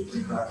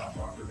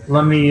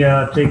 Let me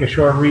take a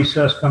short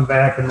recess, come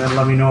back, and then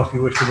let me know if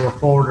you wish to go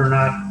forward or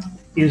not.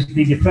 Is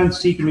the defense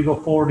seeking to go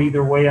forward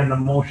either way on the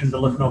motion to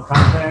lift no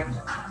contact?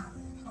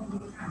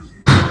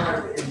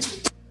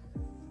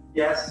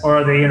 Yes, Or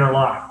are they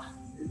interlocked?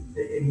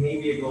 it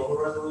may be a global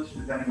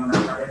resolution depending on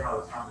how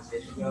this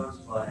conversation goes,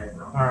 but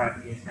All right.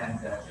 we intend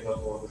to go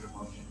forward with the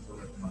motion to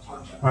lift the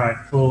contract. All right,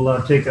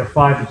 we'll take a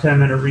 5 to 10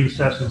 minute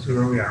recess and see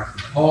where we are.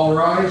 All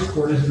rise,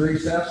 court is in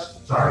recess.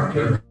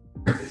 Sorry,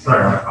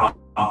 I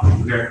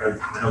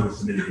know we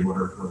submitted the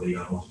order for the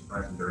motion to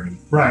suppress. Is there any?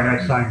 Right,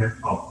 I signed it.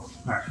 Oh,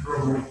 All right.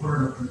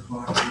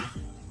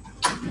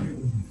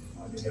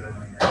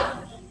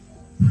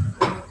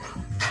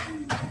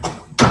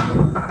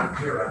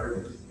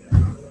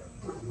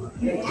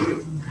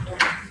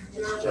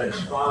 Judge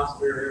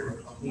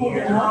Foster, Hold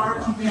the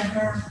water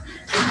together.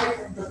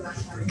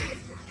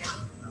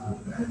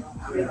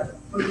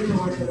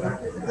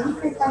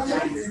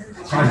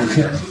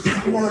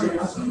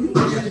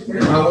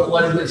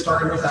 Let it get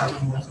started without you.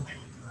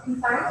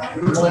 I'm sorry?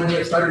 Let it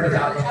get started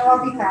without you. I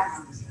won't be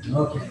fast.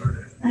 Okay.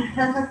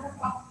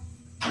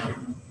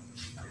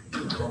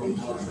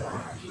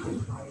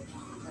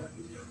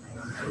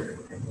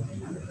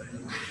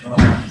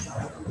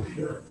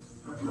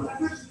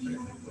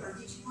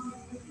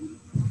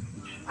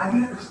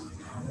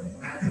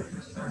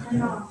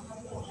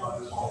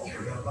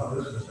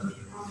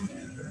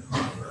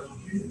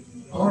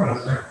 All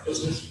right.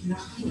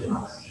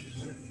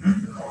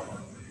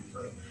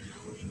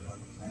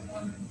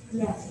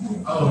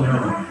 oh,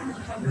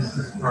 no, this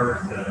is part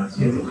of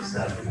the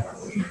stuff.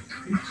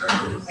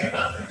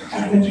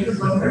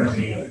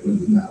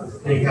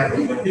 They have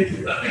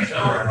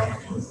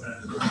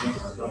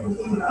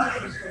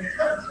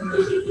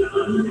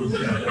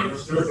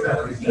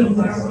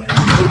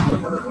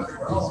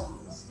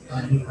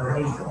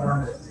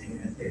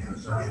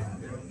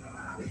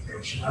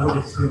I would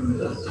assume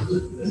the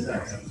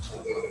second.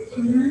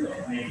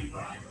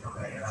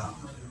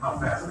 How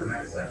fast the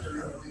next section?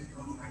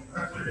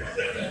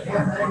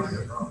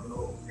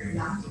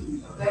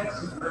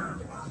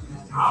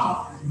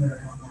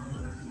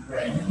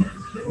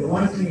 The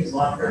one thing is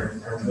locker.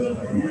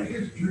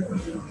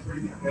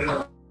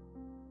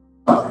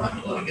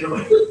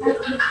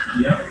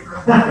 Yeah.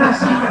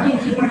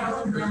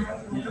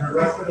 The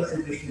rest of us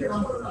are just here.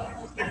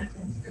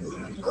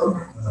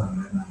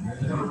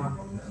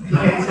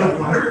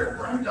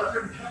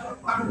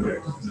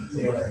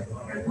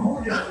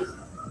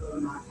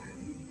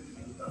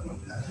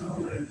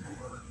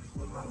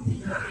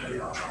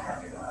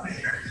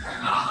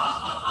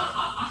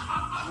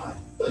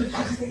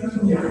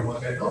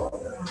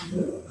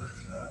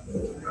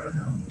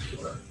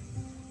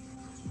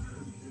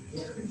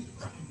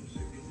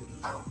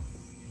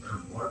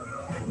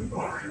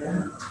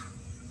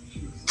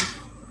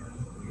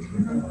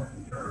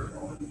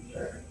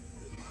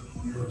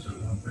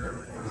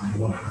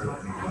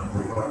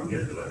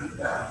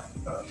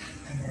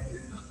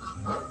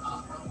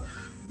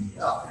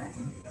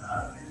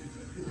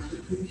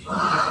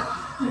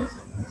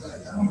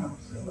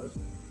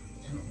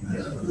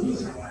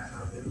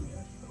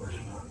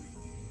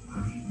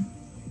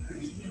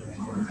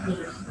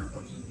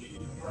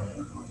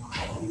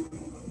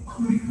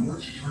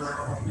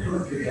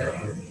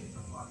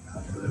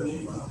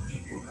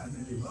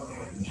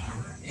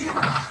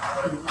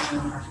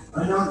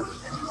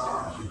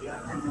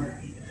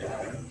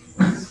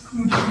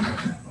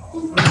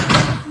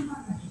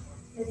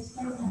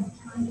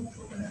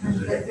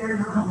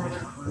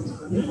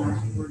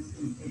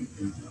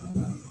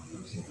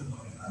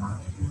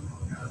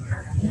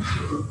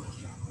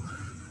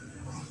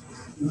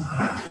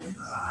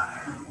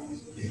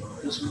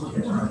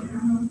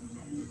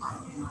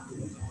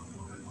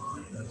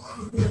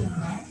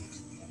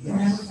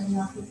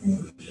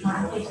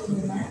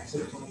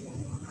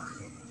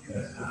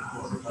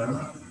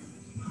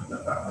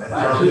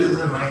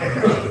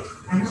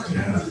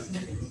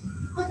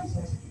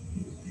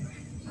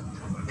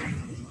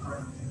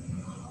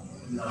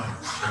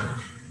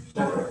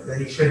 Then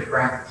he should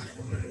practice.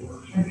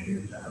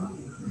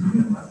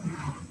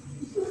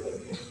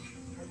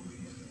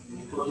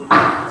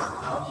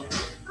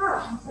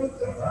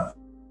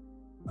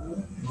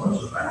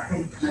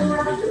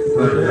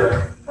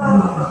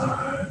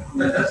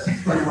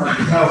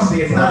 Oh,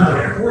 see, it's not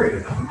there for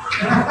you.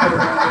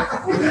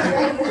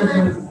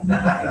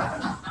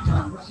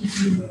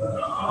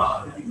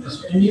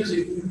 And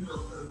music.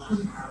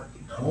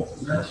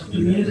 That's the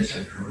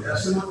music.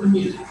 That's not the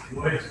music. I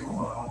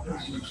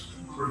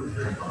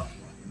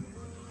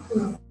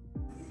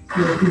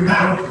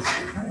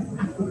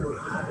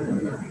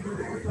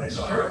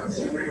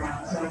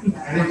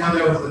didn't know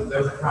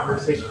there was a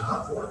conversation.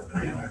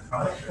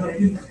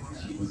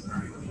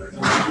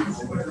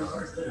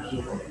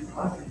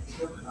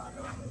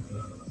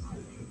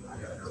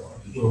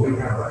 Well, we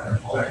have an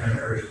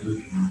alternate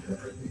solution.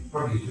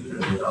 Probably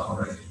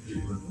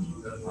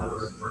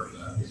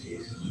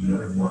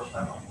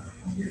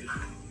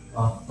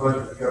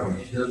project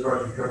recovery, she does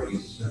project recovery,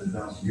 send it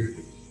down to your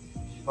case.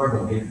 She's probably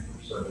gonna get it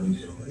for 7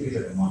 weeks, so I think it's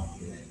like a month.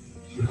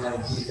 She's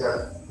got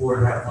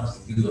 4.5 months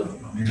to do it.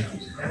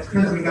 That's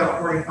because we got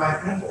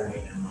 45 people.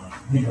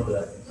 You know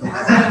that.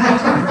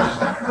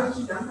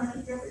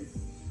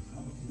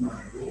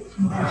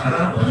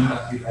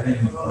 I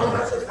didn't know.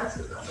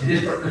 She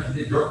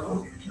did drug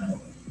court.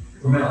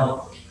 For mental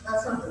health.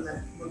 That's something that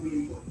would be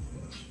important,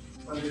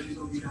 whether she's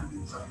going to be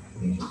done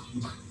something.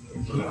 I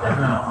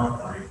don't know.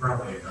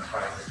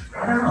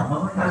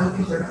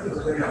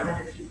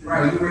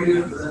 Right, you were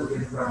used to that.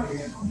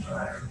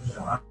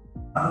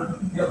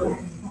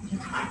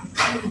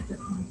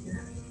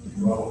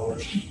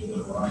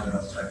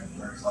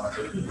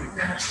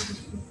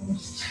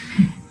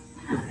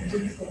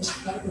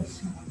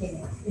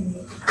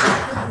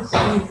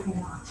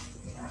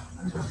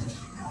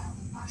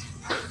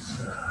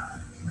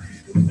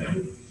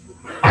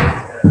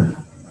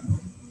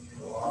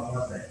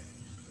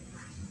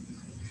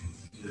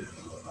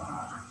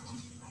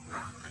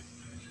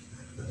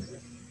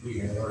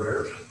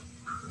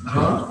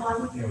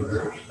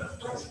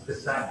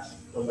 Besides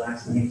the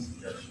last name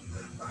suggestion.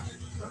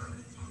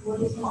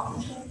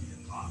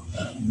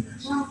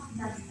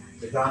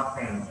 The dog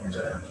family.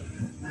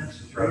 That's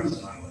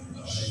drugs.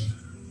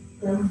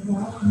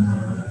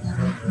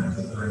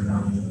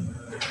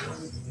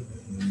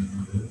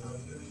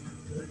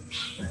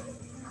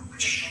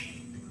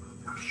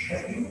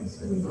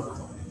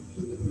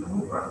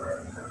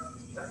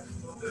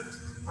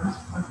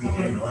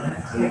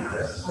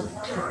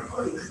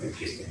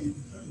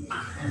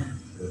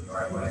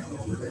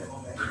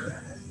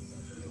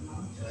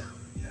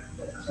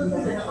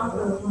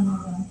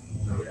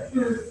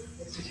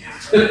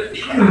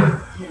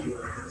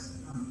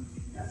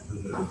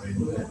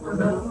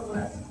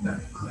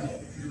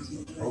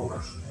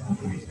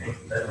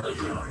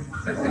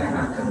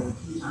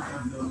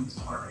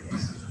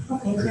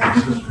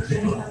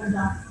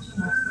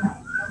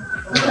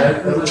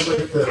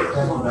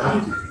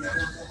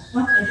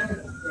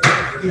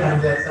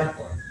 Yeah, that's that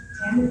point.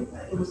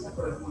 It was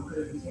separate one, could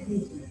have been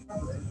in the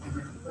public, and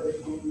then put it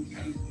in.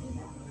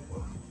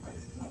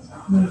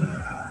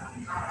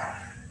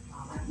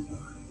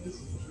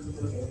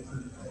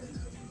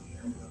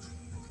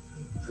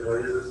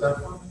 What is this stuff?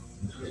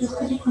 Just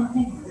because you can't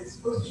think. It's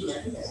supposed to be, I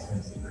think that's.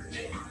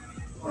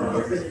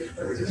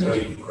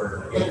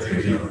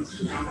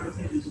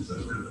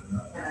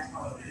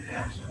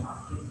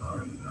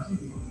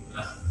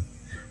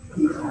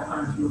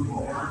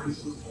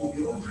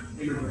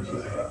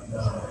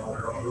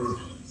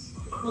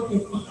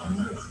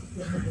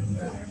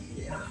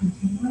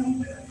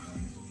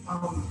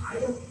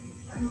 I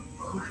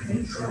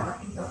think so. I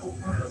think the whole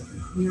point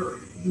of we're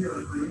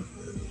agreeing.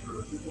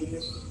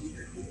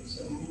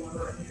 So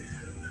whoever, I think,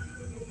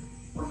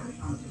 when it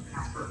comes to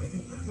password, I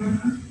think.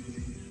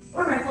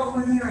 All right, well,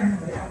 we're here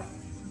anyway.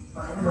 I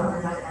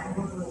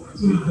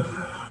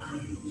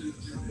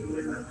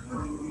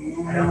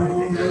don't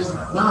think there's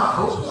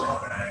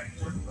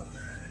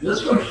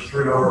This one's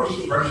 3 hours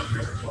suppression.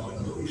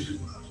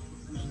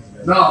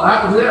 No,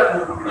 that was it.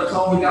 That's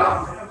all we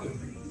got.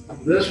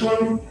 This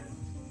one.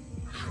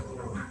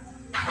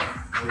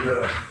 We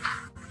got a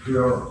 2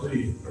 hour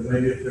fee, and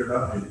they get their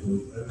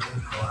value.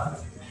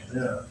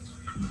 Yeah.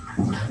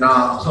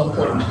 Nah, at some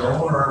point,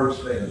 Going or are we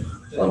staying?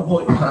 some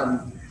point in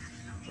time,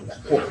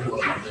 we'll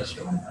look on this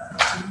one.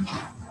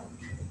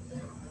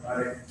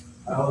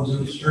 I was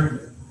in the stream.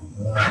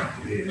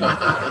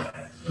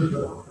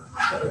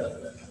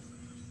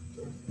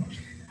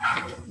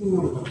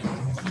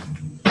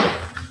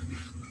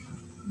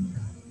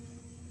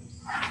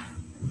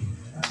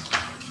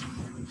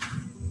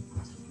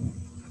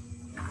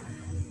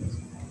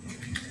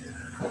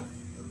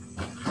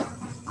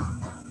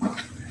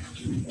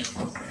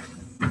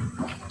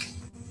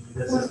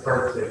 This is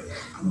part 2.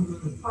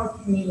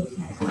 Part me was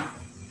next.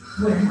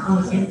 When I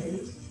was in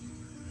it.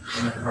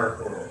 And then part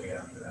 4 will be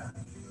after that.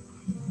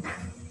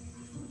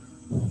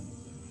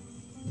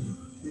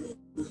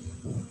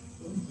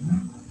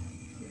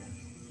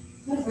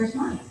 Where's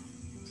mine?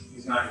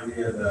 He's not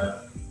here,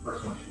 the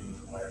first one she was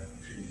away.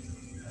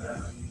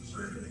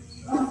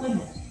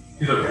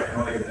 He's okay. I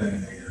don't think there's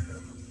anything here.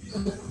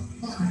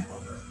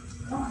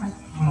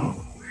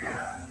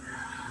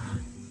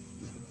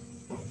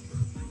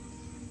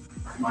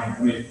 Mine, I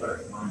mean,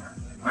 but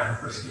mine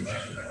first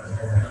question.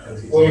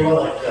 Well, you want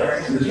like that?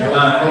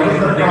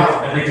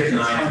 I think it's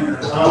 9.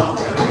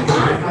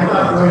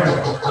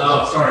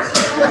 Oh, sorry.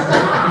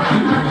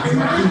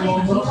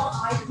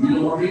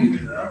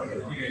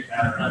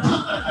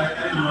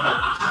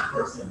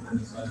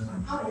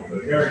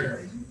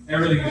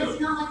 Everything is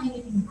It's not like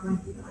anything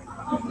burning.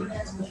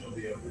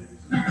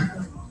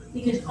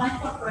 Because I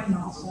thought rain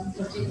also.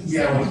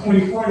 Yeah, when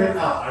you pointed it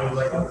out, I was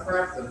like, oh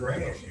crap, the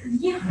brain issue.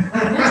 Yeah,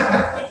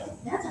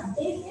 that's a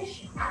big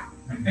issue. I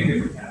think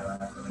it's a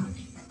cataract.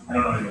 I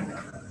don't know anything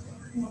about that.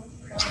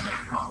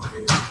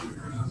 Complicated.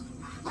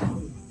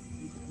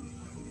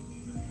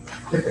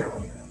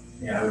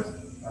 Yeah, I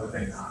would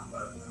think not,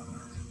 but.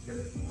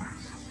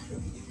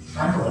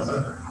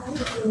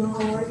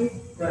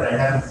 Good, I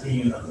haven't seen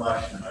you in the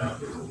flesh in about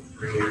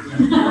 3 years.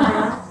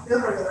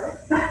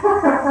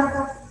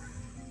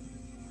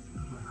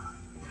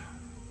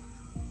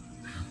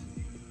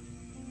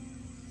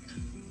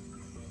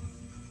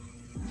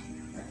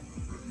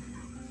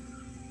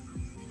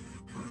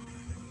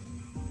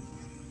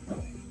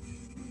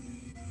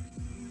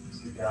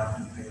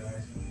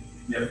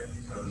 Yep.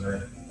 So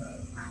that,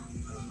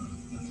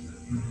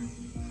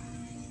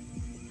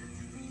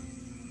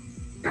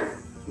 I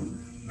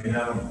mean, I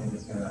don't think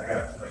it's gonna, I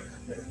got like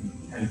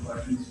 10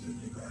 questions,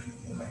 15 questions.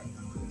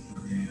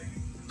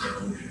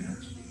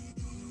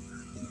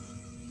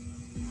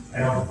 I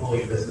don't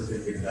believe this is a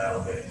good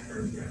dial bit.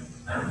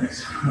 I don't think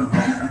so.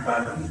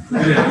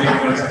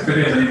 If it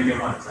is, I need to get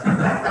one.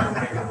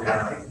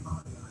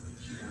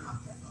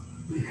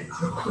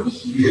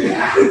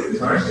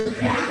 Sorry?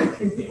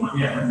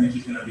 Yeah, I think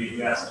she's gonna be,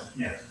 yes,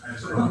 yes. I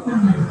just want to,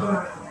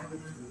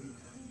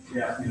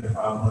 yeah, I need to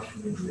file a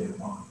motion to stay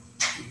upon.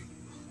 I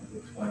have to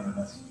explain that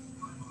that's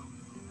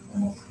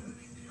almost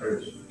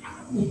crazy.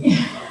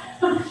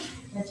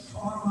 That's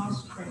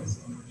almost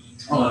crazy.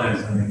 Oh, it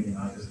is, I mean, you know,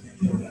 I just can't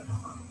do that.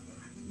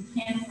 You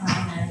can't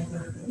find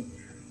anything.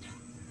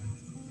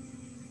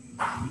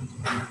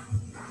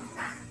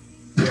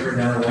 You ever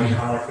done a one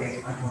collar case?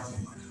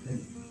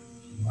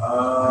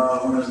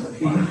 When was the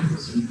peak?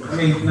 I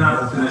mean, not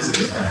to this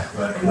extent,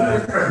 but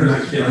there's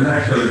a kid,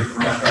 actually,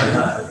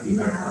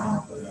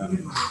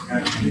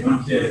 one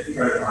kid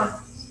tried to run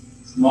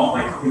small,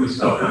 like, he was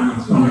so young,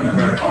 so many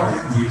credit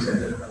cards, he used it.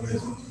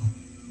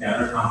 Yeah,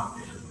 they're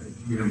complicated.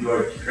 You enjoy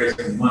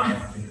tracing money, I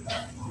think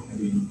that can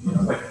be, you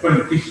know, like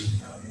putting pieces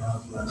together,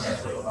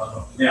 you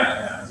know,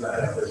 yeah,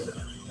 exactly.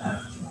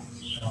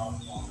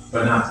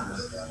 But not to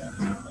this guy.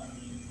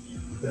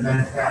 The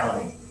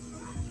mentality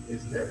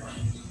is different.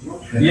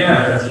 Yeah,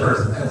 that's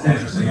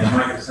interesting. Yeah,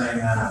 Mike is saying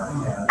that.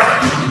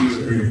 Yeah, you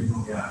agree.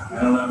 Yeah, I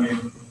don't know. I mean,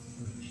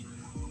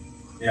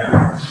 yeah,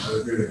 I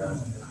would agree with that.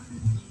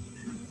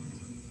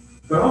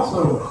 But also,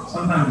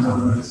 sometimes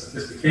with the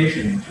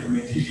sophistication, I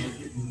mean,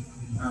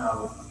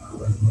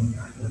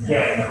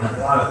 yeah, a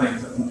lot of things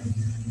that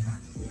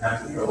you have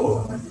to go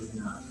over.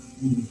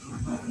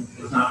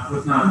 It's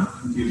not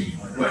confusing.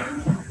 Like,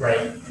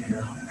 right.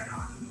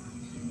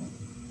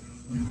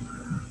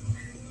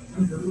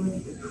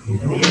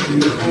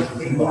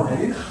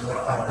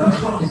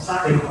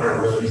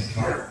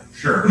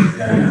 Sure.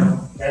 Yeah.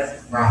 That's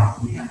wrong.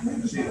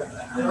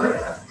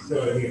 So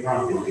it'd be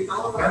wrong.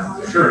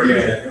 Sure. Yeah.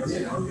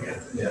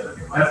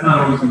 That's not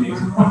always an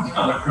easy one.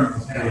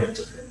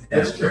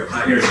 That's true. I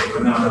hear you,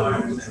 but no, I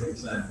understand what you're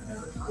saying.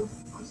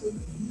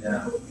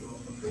 Yeah.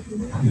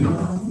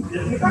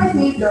 You guys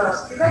need the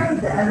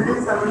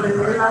evidence that was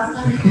admitted last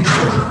time?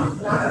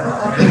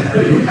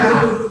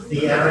 The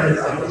evidence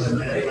that was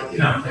admitted.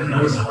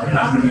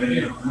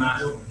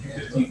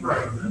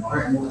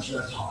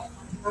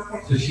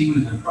 So she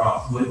was in trial,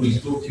 when we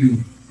spoke to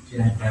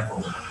Janet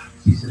Campbell,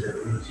 she said that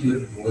she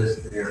looked at the list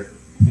there,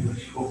 she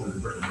spoke to the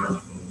person,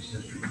 when she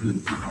said she was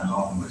 2 times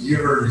off. You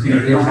ever seen a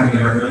film on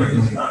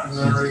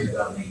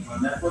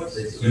Netflix?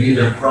 It's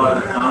either fraud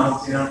or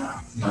Donald's, you know?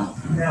 No.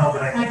 No,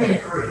 but I I did.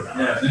 agree.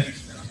 Yeah, it's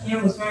interesting. It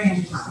was very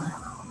interesting.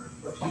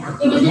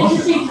 It was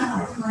interesting.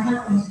 My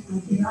husband was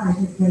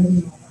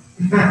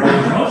What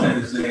was most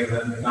interesting is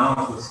that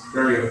McDonald's was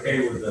very okay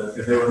with the,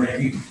 because they were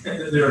making,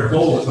 their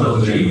goal was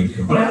still cheap,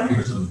 but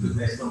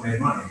they still made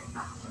money.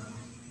 That's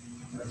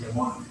what they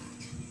wanted.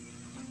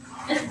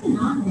 It's been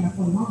on there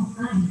for a long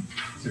time.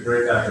 It's a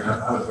great doctor.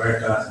 I was very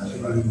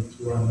fascinated by it.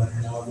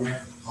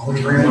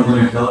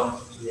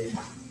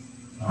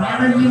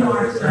 Whenever you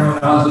are.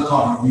 How's the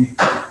talk? Are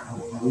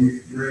we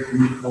ready to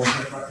meet the whole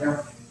thing right now?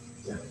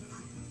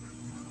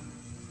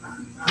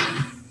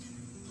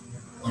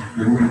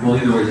 Well,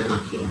 either way,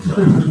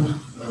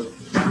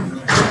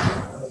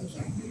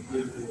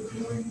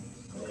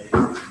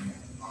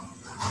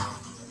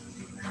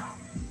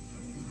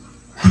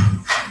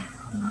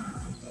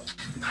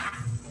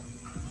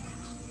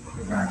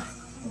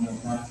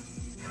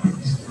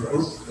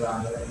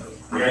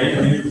 Yeah,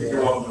 you need to go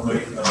up and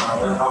wait.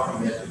 How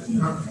come it?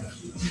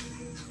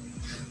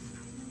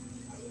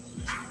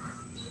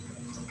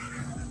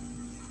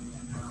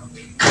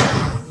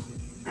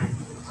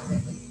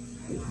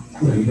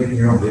 you making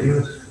your own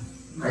videos?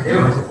 I do.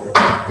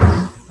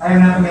 I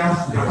have nothing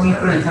else to do. Why don't you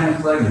put a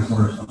tiny flag in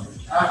front or something?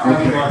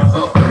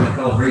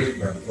 Celebration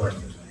by the flag.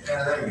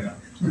 Yeah, there you go.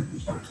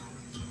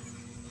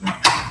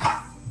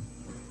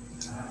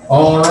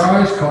 All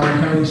rise, Collin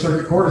County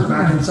Circuit Court is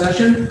back in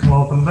session.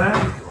 Welcome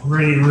back.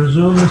 Ready to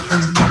resume,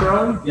 Mr.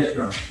 Crowley? Yes,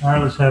 Your Honor. All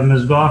right, let's have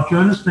Ms. Goff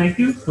join us. Thank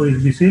you.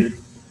 Please be seated.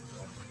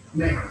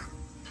 Mayor,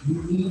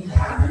 you need to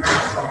have your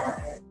assault.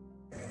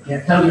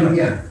 Can't tell you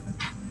again.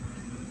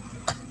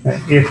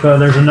 If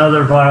there's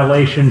another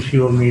violation, she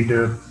will need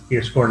to be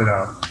escorted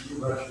out.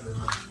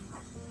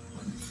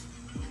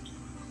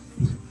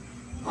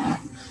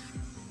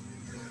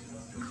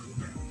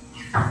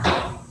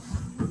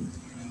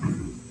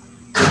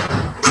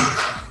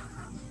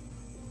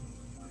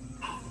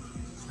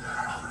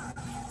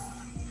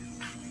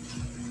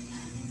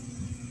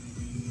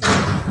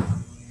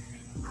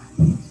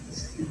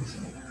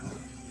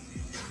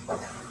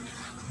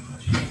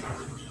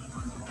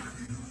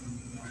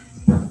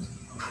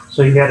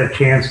 So you had a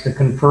chance to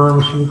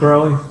confirm, Mr.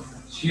 Crowley?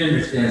 She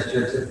understands,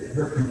 Judge, that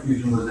her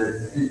confusion was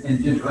that,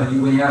 and Judge,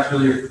 when you asked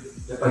earlier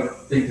if I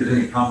think there's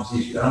any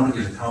compensation, I don't think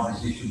there's a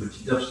compensation, but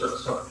she does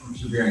suffer from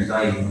severe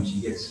anxiety when she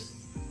gets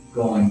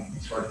going.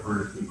 It's hard for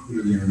her to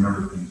clearly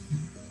remember things.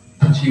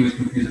 And she was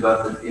confused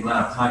about the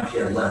amount of time she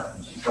had left,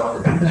 and she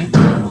thought that she was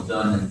almost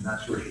done, and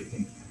that's where she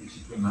thinks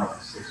she came out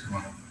for 6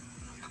 months.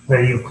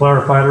 That you've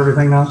clarified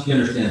everything now? She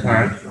understands. All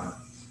right.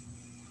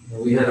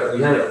 We had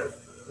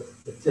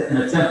an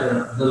attempt at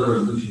another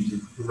resolution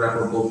to wrap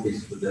up both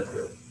cases with death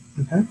row.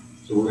 Okay.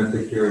 So we're gonna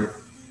take care of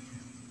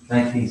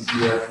 19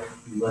 CF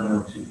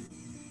 1102.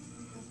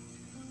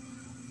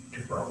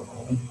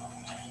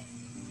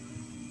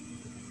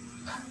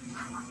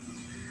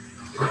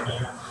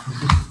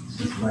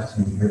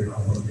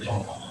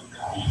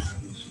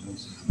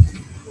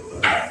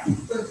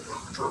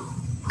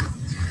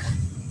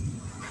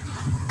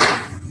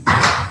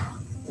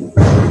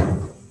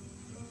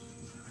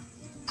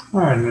 All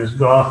right, Ms.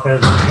 Goff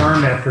has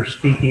returned after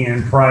speaking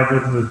in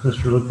private with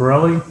Mr.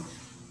 Lucarelli.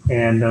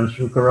 And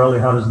Mr. Lucarelli,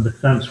 how does the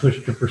defense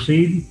wish to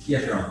proceed?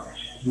 Yes, Your Honor.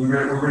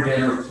 We're going to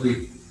enter a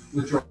plea,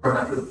 withdraw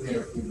not to the plea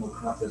of no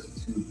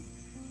contest to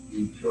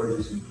the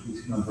charges in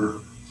case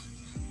number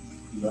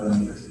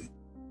 19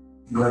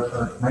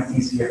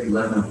 CF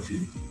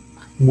 1102.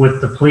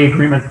 With the plea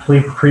agreement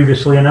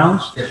previously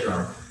announced? Yes, Your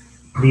Honor.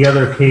 The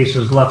other case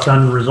is left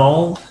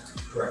unresolved?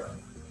 Correct.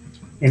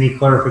 Any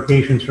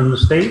clarifications from the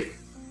state?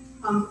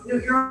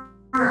 Your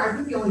Honor, I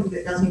think the only thing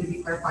that does need to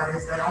be clarified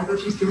is that although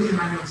she's doing a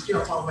 9 months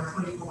jail followed by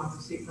 24 months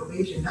of state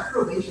probation, that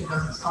probation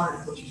doesn't start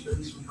until she's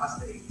released from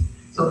custody.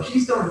 So if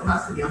she's still in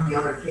custody on the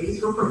other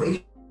case, her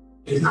probation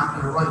is not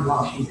going to run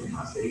while she's in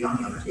custody on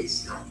the other case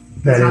still.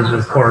 That is,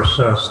 of course,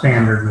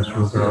 standard, Mr.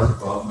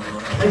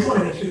 Lucarelli. I just want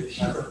to make sure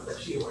that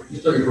she aware. You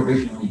start your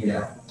probation when you get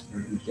out.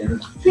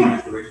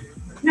 Yeah.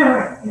 No,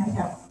 right,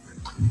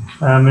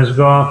 yeah. Ms.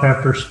 Goff,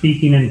 after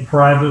speaking in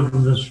private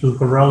with Mr.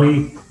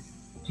 Lucarelli,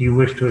 do you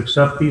wish to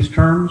accept these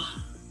terms?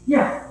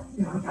 Yeah,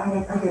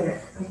 I get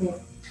it,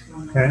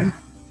 Okay.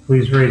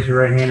 Please raise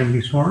your right hand and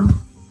be sworn. Do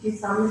you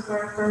solemnly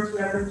swear affirm to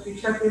evidence you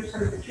shall give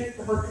the truth,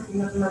 the whole truth, and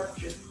nothing but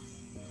the truth?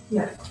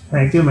 Yes.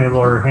 Thank you. May the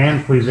lower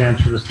hand please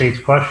answer the state's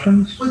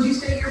questions. Would you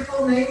state your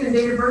full name and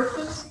date of birth,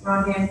 please?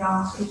 Ron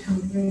Gonzalez,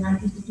 823,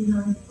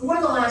 1959, What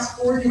are the last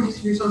 4 digits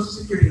of your social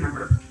security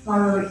number?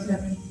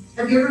 5087.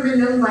 Have you ever been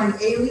known by an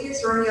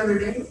alias or any other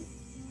name?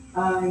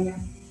 Yeah.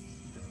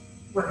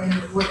 What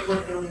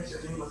alias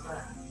or name was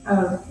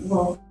that?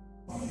 Well,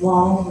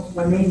 Wall was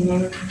my maiden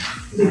name.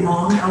 Is it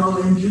Long,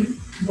 L-O-N-G?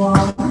 Wall,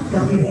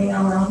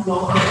 W-A-L-L.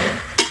 Well, okay.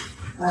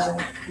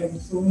 And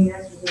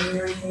Salinas was a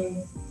married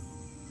name.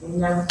 And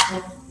Nevis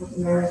was a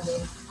married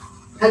name.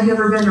 Have you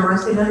ever been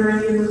arrested under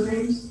any of those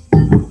names?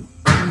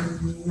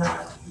 No.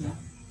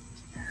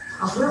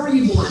 Where were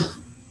you born?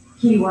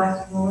 Key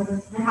West,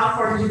 Florida. And how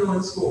far did you go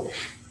in school?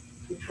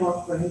 The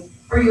 12th grade.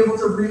 Are you able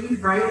to read,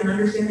 write, and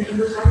understand the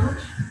English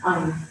language?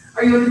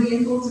 Are you under the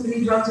influence of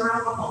any drugs or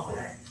alcohol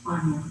today?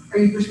 Are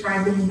you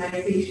prescribed any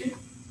medication?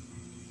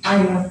 I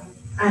am.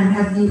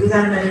 And is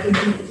that a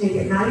medication you take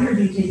at night or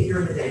do you take it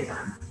during the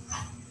daytime?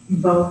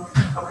 Both.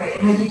 Okay,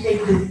 and have you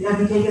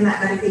taken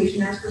that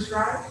medication as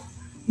prescribed?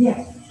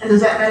 Yes. And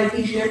does that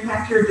medication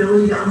impact your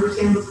ability to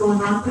understand what's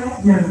going on today?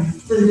 No.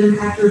 Does it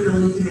impact your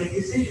ability to make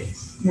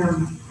decisions? No.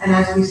 And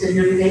as we said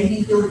here today, do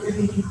you feel that you're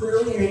thinking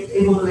clearly and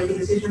able to make a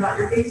decision about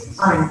your cases?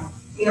 I am.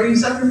 Are you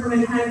suffering from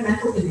any kind of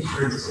mental condition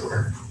or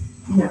disorder?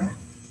 No. Do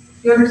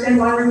you understand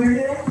why we're here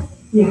today?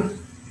 Yeah.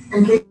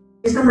 And case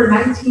number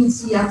 19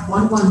 CF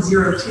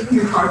 1102,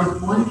 you're charged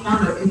with 1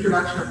 count of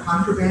introduction of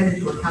contraband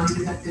into a county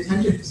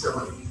detention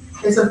facility.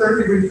 It's a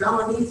 3rd-degree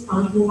felony. It's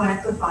punishable by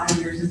up to 5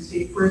 years in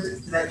state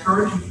prison. To that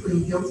charge, you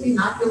plead guilty,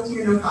 not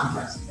guilty, or no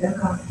contest. No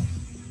contest.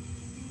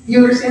 You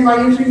understand by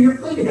entering your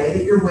plea today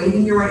that you're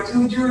waiving your right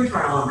to a jury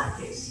trial on that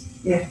case?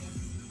 Yeah.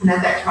 And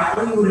at that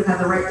trial, you would have had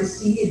the right to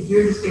see and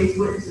hear the state's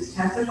witnesses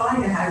testify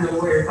and have your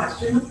lawyer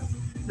question them,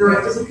 the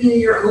right to subpoena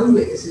your own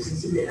witnesses and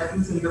submit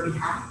evidence on your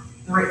behalf,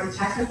 the right to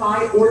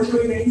testify or to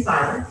remain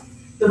silent,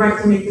 the right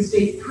to make the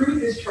state prove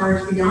this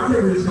charge beyond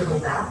a reasonable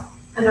doubt,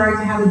 and the right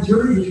to have a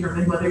jury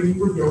determine whether you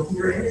were guilty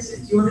or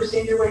innocent. Do you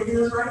understand your waiving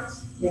those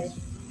rights? Yes.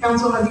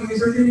 Counsel, have you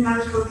reserved any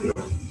matters for appeal?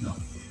 No.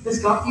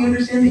 Ms. Goff, do you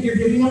understand that you're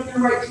giving up your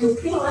right to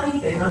appeal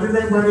anything other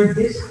than whether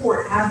this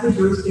court has the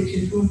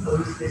jurisdiction to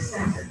impose this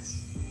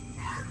sentence?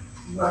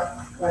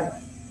 Right.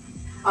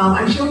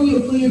 I'm showing you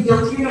a plea of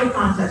guilty or no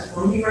contest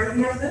form. Do you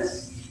recognize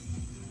this?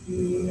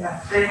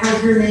 Yeah. It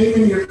has your name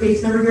and your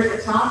case number here at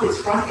the top. It's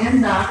front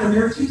and back, and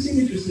there are two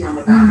signatures here on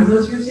the back. Are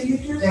those your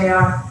signatures? They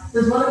are.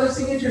 Does one of those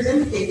signatures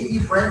indicate that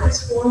you've read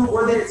this form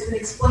or that it's been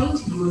explained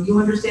to you and you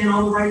understand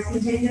all the rights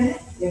contained in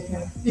it? Yes,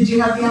 ma'am. Did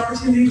you have the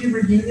opportunity to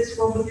review this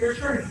form with your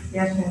attorney?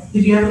 Yes, ma'am.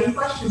 Did you have any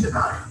questions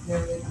about it?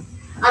 Yes, ma'am.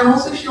 I'm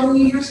also showing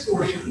you your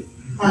score sheet.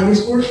 Your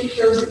score sheet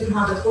shows that you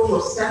have a total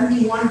of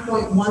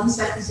 71.1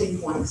 sentencing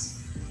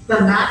points. The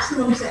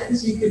maximum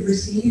sentence you could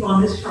receive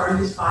on this charge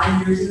is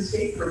 5 years in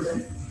state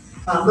prison.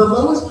 The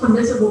lowest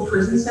permissible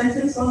prison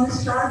sentence on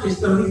this charge is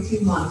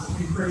 32 months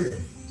in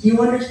prison. Do you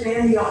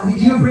understand do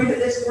you agree that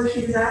this score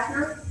sheet is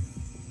accurate?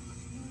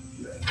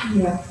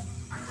 Yeah.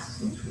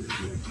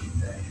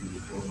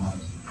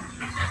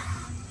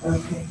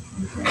 Okay.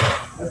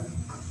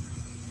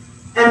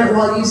 And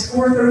while you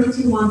score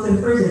 32 months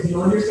in prison, do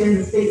you understand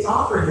the state's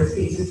offer in this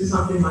case is to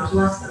something much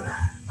less than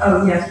that?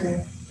 Oh, yes,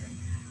 ma'am.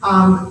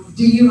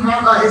 Do you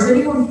have, has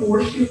anyone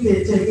forced you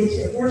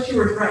forced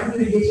you or threatened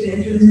you to get you to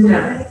enter this plea?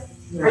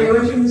 No. Are you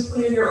entering this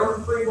plea in your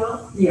own free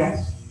will?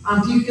 Yes.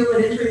 Do you feel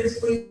that entering this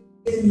plea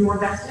is in your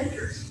best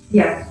interest?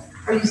 Yes.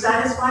 Are you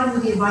satisfied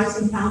with the advice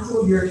and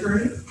counsel of your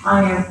attorney?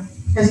 I am.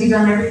 Has he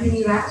done everything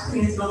you've asked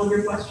and answered all of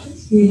your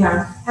questions? He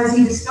has. Has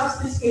he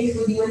discussed this case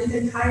with you in its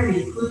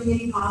entirety, including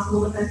any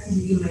possible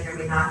offenses you may or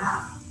may not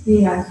have?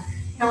 He has.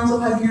 Counsel,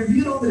 have you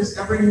reviewed all the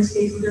discovery in this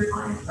case with your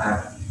client? I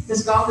have.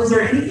 Ms. Goff, is there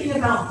anything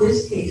about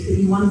this case that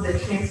you wanted the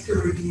chance to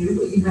review,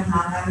 but you have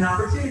not had an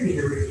opportunity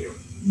to review?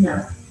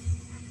 No.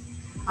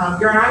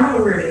 Your Honor,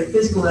 I'm aware that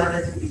physical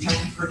evidence will be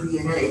tested for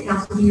DNA.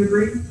 Counsel, do you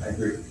agree? I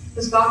agree.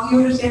 Ms. Goff, do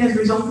you understand as a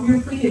result of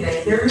your plea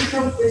today, there is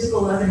no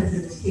physical evidence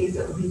in this case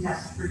that will be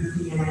tested for your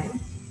DNA?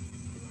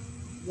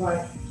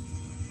 Right.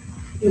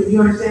 Do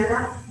you understand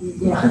that?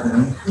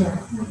 Yeah. Yeah.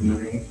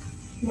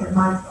 Yeah,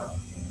 my fault.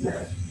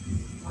 Yes.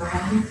 What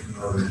happened?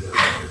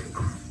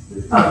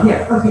 Oh,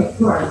 yeah, okay,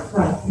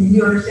 right. Do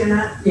you understand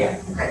that?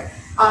 Yeah. Okay.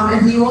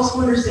 And do you also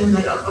understand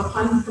that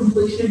upon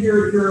completion of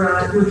your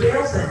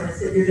jail sentence,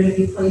 that you're going to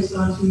be placed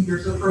on 2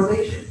 years of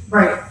probation?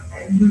 Right.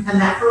 And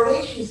that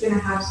probation is going to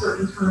have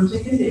certain terms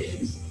and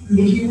conditions.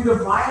 If you were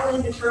to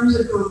violate the terms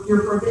of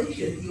your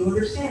probation, you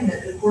understand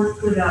that the court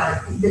could,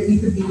 that you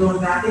could be going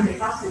back into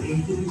custody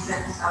and could be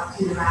sentenced up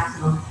to the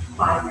maximum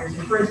 5 years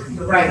in prison.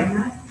 You understand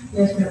that?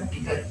 Yes, ma'am.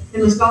 Good.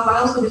 And Ms. Goff, I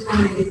also just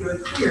wanted to make it very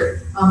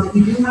clear that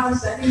you do have a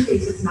second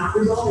case that's not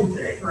resolving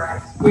today,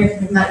 correct? Yes,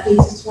 ma'am. And that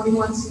case is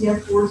 21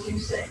 CF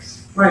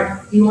 426.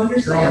 Right. Do you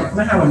understand? Can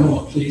I have a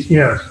moment, please?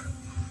 Yes.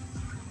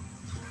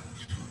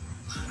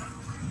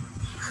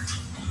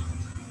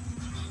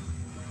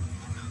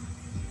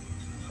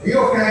 Are you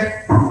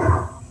okay?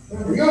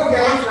 Are you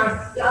okay?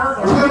 Yeah,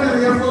 Are you under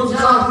the influence of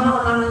something? No,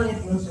 I'm not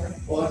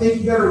influencer. Well, I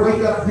think you better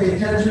wake up and pay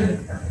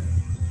attention.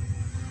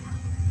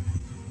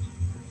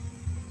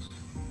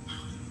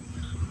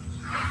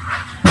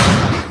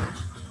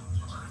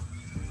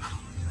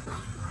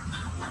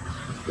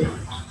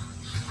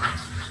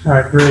 All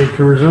right, ready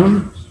to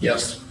resume?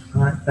 Yes.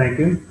 All right, thank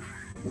you.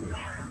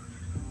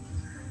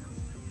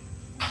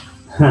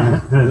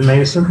 Ms.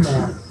 Mason,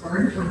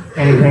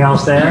 anything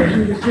else to add?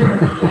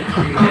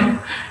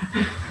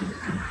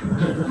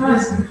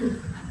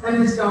 And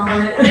Ms. Dahlman,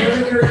 I know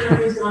that your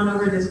attorney's gone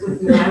over this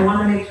with you. I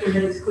want to make sure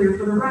that it's clear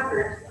for the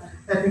record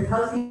that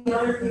because the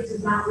other case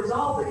is not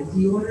resolving, do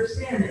you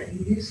understand that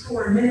you do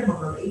score a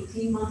minimum of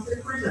 18 months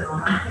in prison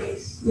on that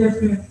case? Yes,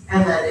 ma'am.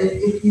 And that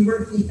if you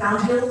were to be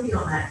found guilty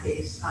on that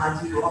case,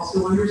 do you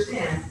also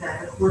understand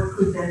that the court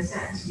could then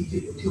sentence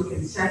you to a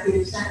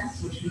consecutive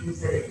sentence, which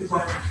means that it could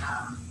run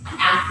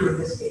after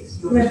this case?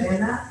 Do you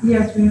understand that?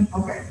 Yes, ma'am.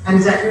 Okay. And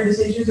is that your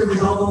decision to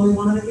resolve only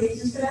one of the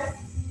cases today?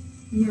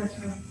 Yes,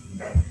 ma'am.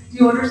 Okay. Do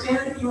you understand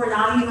that if you are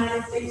not a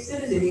United States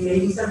citizen, you may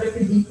be subject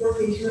to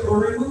deportation or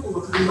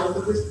removal as a result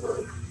of this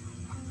plea?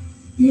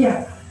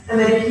 Yeah. And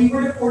that if you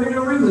were deported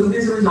or removed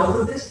as a result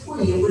of this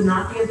plea, it would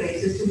not be a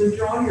basis to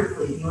withdraw your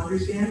plea. Do you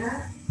understand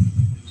that?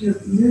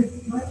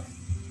 What?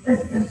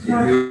 That's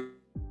not.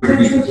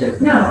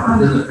 It No,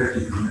 doesn't affect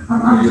you.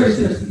 I'm You're a just-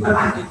 citizen.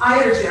 I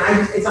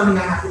understand. It's something I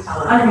have to tell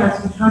her.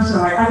 I'm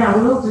sorry, I got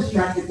a little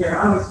distracted there,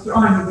 I was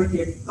on with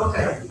you.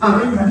 Okay.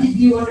 Do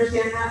you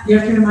understand that?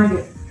 Yes, ma'am, I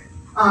did.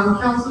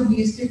 Counsel, do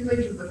you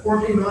stipulate that the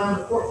court may rely on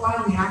the court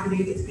file and the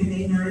affidavits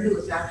contained therein to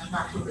establish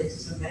factual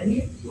basis of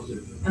venue?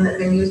 And that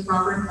venue is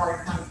proper in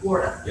Collier County,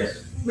 Florida?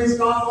 Yes. Ms.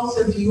 Goff,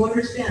 also, do you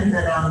understand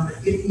that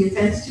if the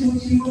offense to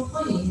which you were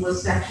pleading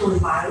was sexually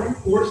violent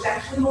or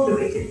sexually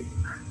motivated,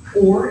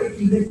 or if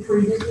you had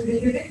previously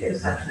been convicted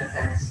of such an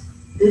offense,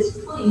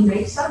 this plea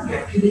may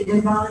subject you to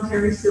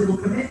involuntary civil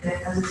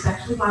commitment as a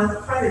sexually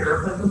violent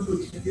predator upon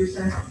completion of your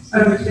sentence? Do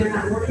you understand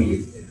that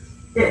wording?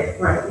 If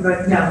right,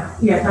 but no,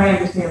 yes, I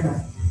understand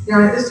that.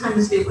 Now, at this time,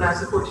 the state would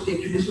ask the court to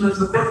take judicial notice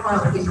of the court file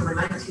on case number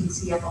 19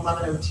 CF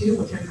 1102,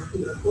 which has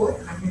concluded the court.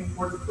 I'm hearing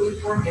for the plea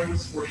form and the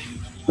score sheet.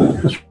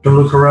 Mr.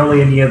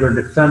 Lucarelli, any other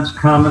defense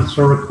comments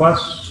or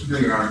requests? No,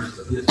 Your Honor,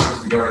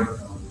 just regarding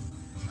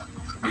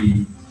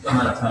the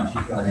amount of time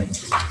she got in.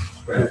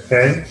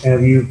 Okay,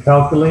 have you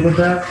calculated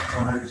that?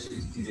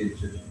 162 days,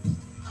 Judge.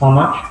 How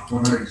much?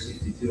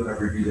 162, I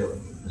reviewed that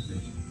with the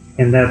decision.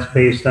 And that's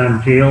based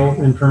on jail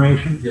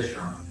information? Yes,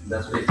 Your Honor.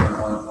 That's based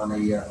on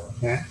a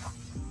Okay.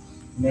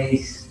 May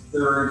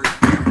 3rd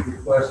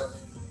request.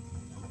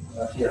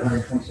 She had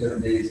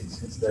 127 days, and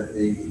since that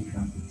day, the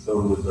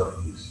total was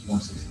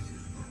 162.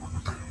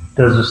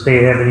 Does the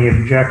state have any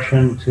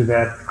objection to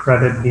that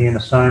credit being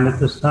assigned at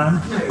this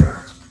time? No, Your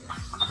Honor.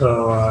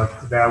 So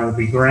that will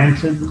be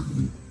granted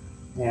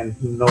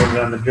and noted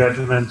on the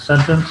judgment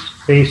sentence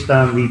based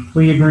on the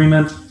plea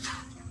agreement,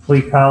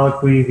 plea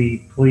colloquy, the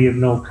plea of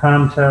no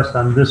contest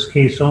on this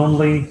case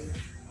only,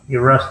 the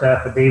arrest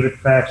affidavit,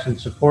 facts in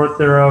support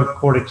thereof.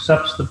 Court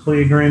accepts the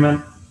plea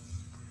agreement.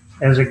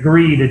 As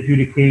agreed,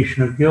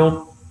 adjudication of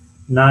guilt,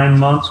 9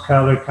 months,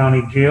 Collier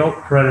County Jail,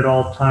 credit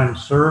all time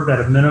served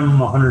at a minimum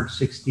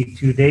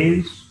 162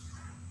 days,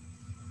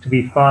 to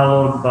be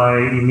followed by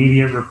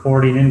immediate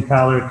reporting in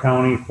Collier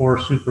County for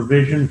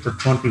supervision for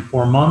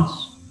 24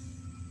 months.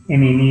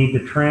 Any need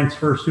to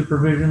transfer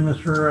supervision,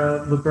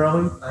 Mr.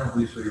 Lucarelli? I don't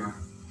believe so, Your Honor.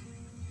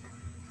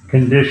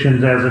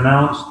 Conditions as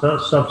announced,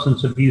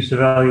 substance abuse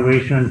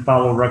evaluation and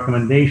follow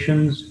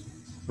recommendations,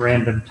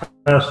 random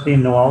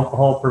testing, no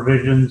alcohol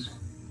provisions,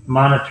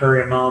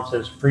 monetary amounts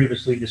as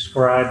previously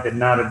described and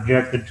not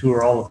objected to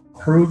are all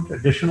approved.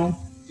 Additional?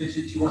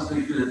 She wants to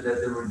make sure that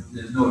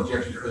there's no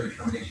objection to early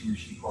termination if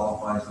she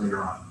qualifies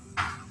later on.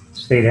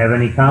 State have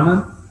any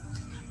comment?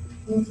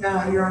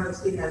 Your Honor, the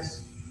state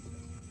has.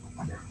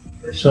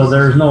 So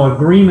there's no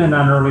agreement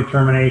on early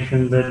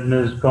termination, but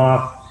Ms.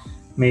 Goff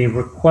may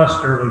request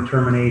early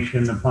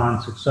termination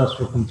upon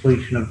successful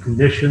completion of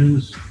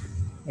conditions,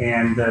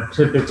 and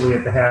typically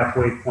at the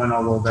halfway point,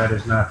 although that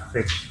is not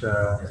fixed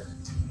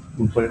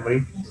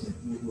completely.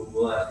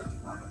 We'll ask her.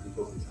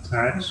 All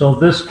right, so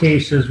this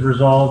case is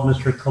resolved.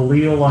 Mr.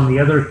 Khalil, on the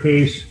other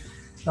case,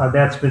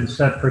 that's been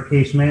set for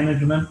case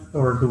management,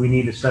 or do we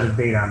need to set a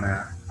date on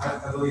that?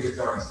 I believe it's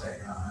already set,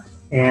 Your Honor.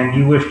 And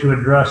you wish to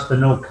address the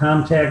no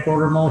contact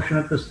order motion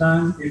at this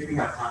time? If we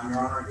have time, Your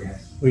Honor,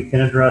 yes. We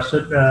can address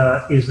it.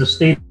 Is the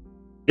state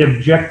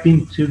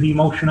objecting to the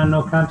motion on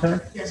no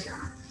contact? Yes, Your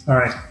Honor. All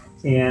right,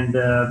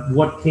 and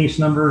what case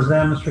number is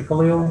that, Mr.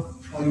 Khalil?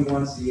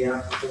 21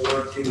 CF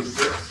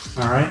 426.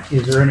 All right,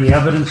 is there any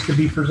evidence to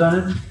be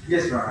presented?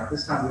 Yes, Your Honor.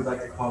 This time we'd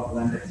like to call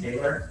Glenda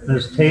Taylor.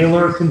 Ms.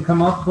 Taylor can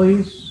come up,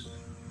 please.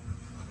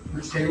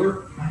 Ms.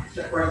 Taylor,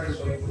 step right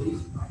this way, please.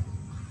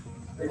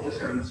 Right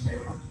this way, Ms.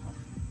 Taylor.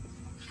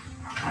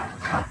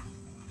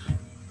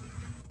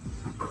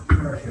 All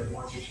right, good.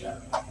 Watch your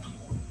step.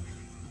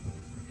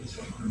 This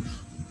way, please.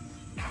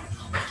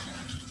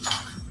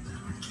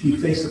 If you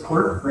face the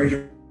court, raise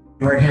your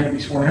right hand to be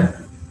sworn in.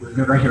 We're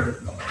good right here.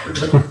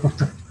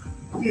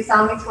 Do you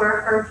solemnly swear or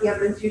affirm the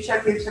evidence you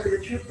shall give shall be the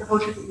truth, the whole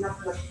truth, and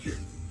nothing but the truth?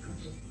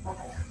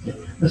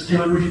 Ms.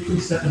 Taylor, would you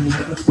please step in the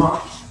witness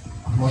box?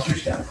 Watch your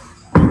step.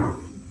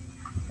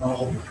 I'll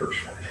hold your first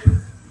one.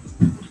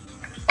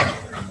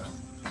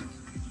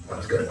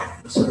 That's good.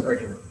 Let's sit right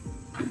here.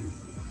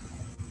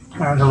 All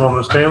right, hello,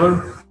 Ms.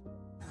 Taylor.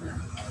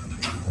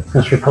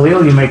 Mr.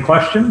 Khalil, you may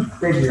question.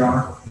 Thank you, Your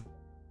Honor.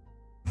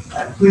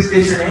 Please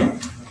state your name.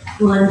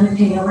 Glenda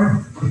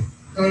Taylor,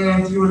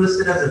 And you were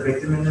listed as a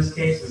victim in this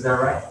case, is that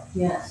right?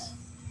 yes.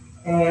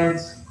 And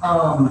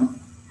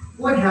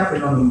what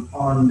happened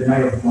on the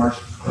night of March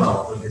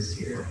 12th of this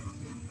year?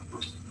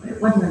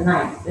 It wasn't a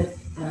night, but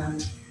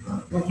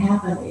what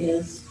happened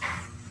is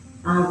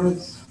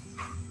Rhonda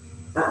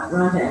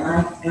and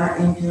I got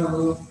into a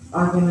little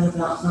argument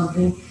about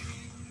something,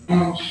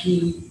 and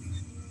she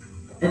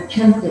didn't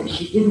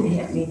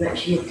hit me, but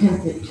she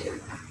attempted to.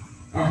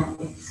 And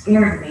it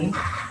scared me,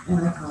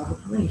 and I called the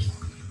police.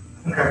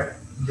 Okay.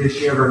 Did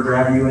she ever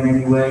grab you in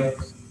any way?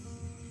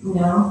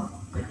 No,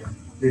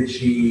 Did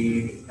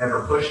she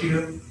ever push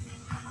you?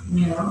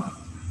 no,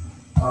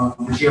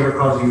 Did she ever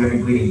cause you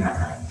any bleeding that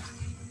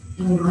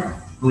night?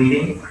 what?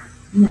 Bleeding?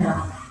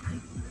 No,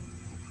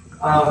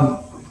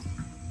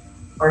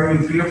 Are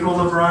you fearful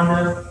of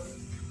Rhonda?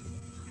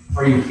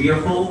 Are you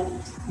fearful?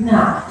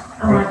 no,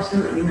 oh,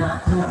 absolutely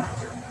not, no,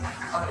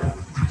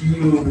 Do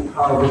you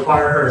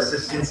require her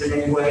assistance in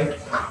any way?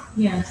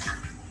 yes.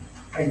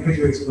 And could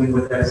you explain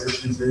what that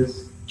assistance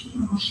is?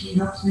 Well, she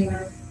helps me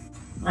with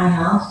my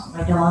house,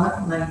 my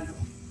dog,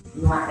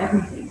 my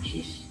everything.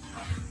 She's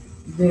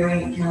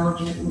very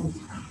intelligent and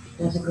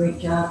does a great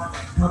job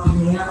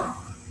helping me out.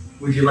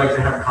 Would you like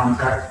to have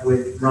contact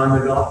with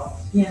Rhonda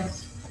Goff?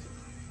 Yes,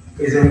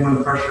 Is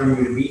anyone pressuring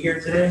you to be here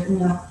today?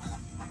 no,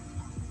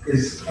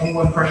 Is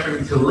anyone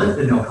pressuring you to lift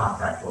the no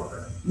contact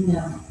order?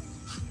 no,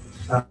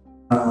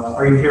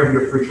 Are you here of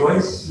your free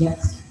choice?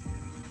 yes,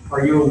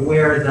 Are you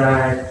aware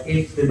that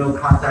if the no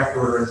contact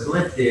order is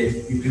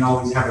lifted, you can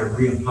always have it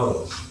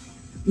reimposed?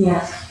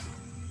 yes,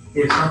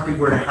 if something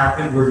were to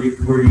happen, would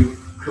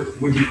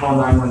you call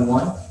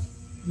 911?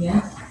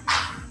 Yes.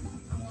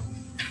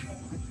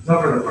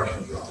 No further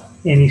questions, Your Honor.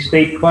 Any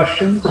state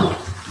questions?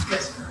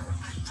 Yes, sir.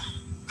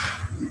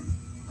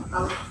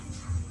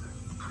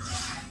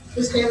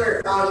 Ms.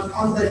 Taylor,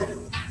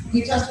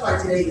 you testified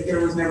today that there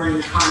was never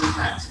any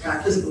contact,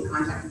 physical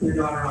contact with your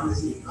daughter on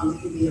the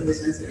evening of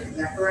this incident. Is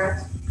that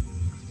correct?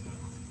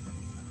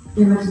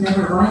 There was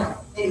never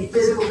what? Any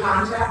physical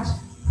contact?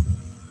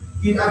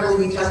 I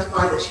believe you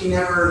testified that she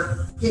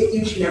never hit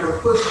you, she never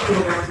pushed you,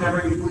 and there was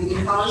never any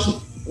bleeding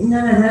caused?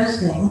 None of those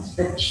things,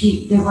 but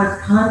there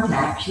was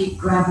contact. She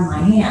grabbed my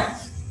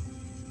hands.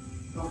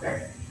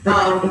 Okay.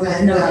 But there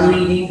was no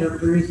bleeding or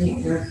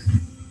bruising.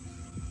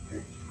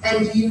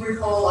 And do you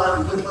recall,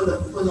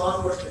 when law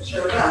enforcement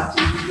showed up,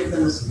 do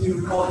you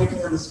recall giving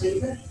them a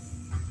statement?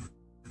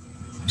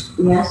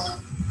 Yes.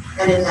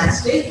 And in that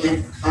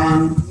statement,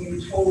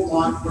 you told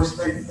law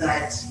enforcement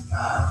that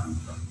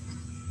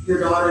your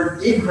daughter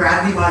did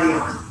grab you by the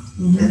arm.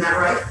 Mm-hmm. Isn't that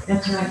right?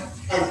 That's right.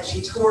 And that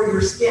she tore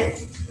your skin.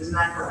 Isn't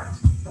that correct?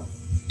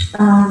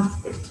 A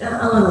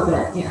little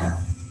bit, yeah.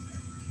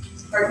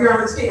 All right, Your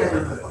Honor, the state has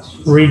no further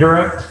questions.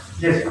 Redirect?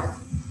 Yes, Your Honor.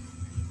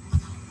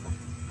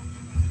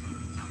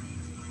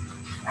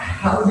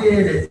 How were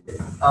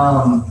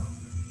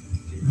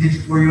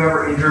you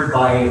ever injured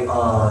by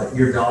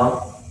your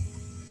dog?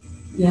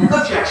 Yes.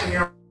 Objection,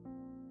 Your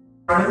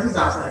Honor. This is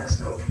outside the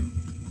scope.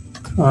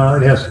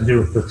 It has to do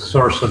with the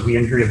source of the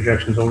injury.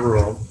 Objections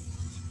overruled.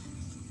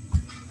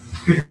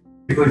 Could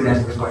you please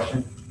answer this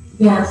question?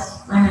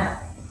 Yes, I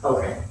have.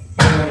 Okay.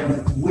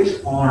 And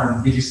which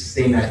arm did you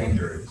sustain that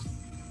injury?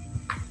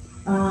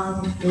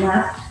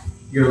 Left.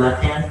 Your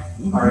left hand?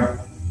 Mm-hmm. All right.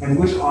 And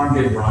which arm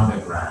did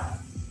Rhonda grab?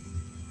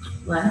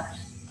 Left.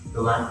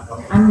 The left?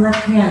 Okay. I'm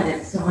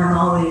left-handed, so I'm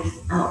always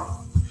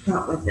out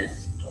front with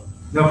this.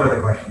 No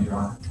further questions, Your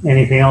Honor.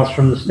 Anything else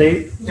from the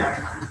state? No,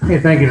 Your Honor. Okay,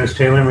 thank you, Ms.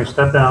 Taylor. We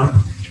step down.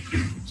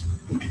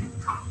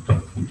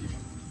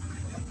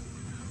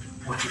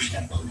 What's your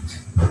step, please?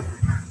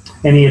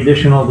 Any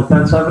additional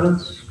defense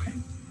evidence?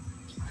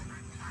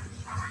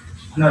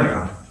 No, Your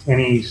Honor.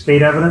 Any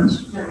state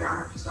evidence? No, Your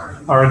Honor. Sorry.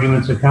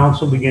 Arguments of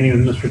counsel,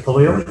 beginning with Mr.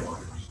 Toledo.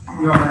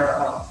 Your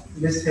Honor,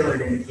 Ms.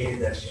 Taylor indicated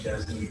that she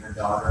does need her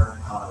daughter.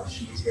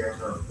 She's here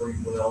for free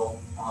will.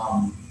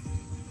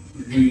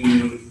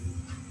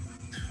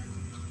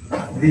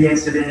 The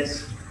incident,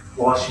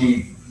 while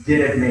she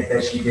did admit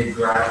that she did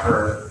grab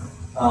her,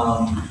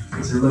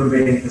 it's a little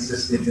bit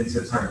inconsistent in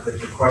terms of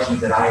the questions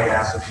that I had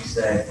asked her. She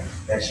said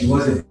that she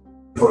wasn't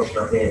pushed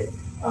or hit.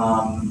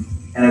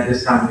 And at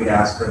this time, we'd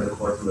ask her, the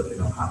court, to lift the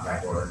no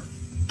contact order.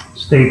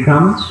 State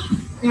comments?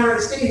 Your Honor,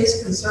 the state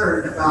is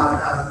concerned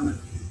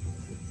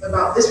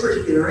about this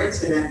particular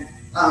incident,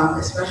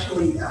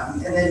 especially,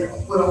 and then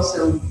would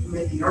also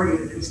make the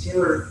argument that Ms.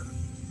 Taylor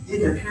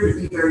didn't appear to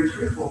be very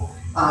truthful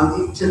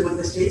with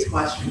the state's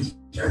questions,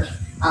 Judge.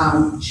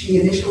 She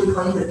initially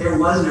claimed that there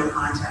was no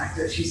contact.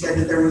 That she said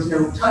that there was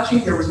no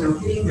touching, there was no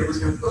hitting, there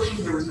was no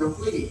pushing, there was no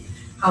bleeding.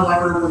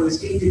 However, when the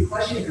state did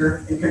question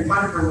her and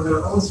confronted her with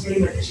her own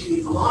statement that she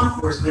gave to law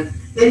enforcement,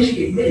 then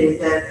she admitted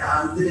that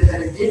the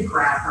defendant did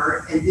grab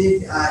her and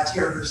did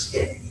tear her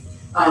skin.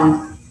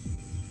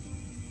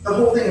 The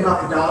whole thing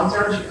about the dog,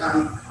 Judge,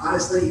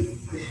 honestly,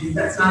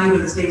 that's not even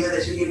the statement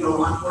that she gave to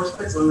law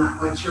enforcement, so I'm not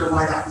quite sure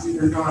why that was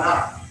even brought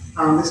up.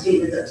 The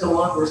statement that to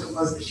law enforcement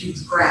was that she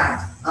was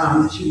grabbed,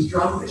 that she was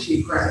drunk, that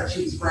she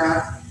was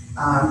grabbed,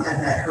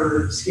 and that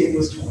her skin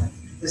was torn.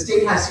 The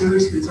state has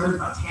serious concerns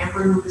about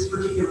tampering with this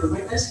particular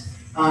witness.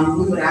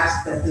 We would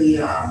ask that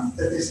that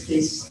this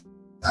case,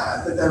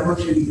 that the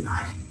motion be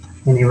denied.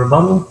 Any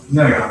rebuttal?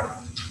 No, Your Honor.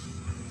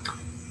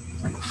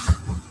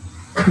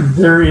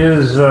 There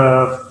is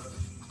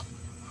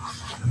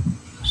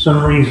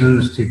some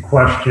reasons to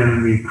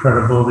question the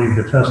credibility of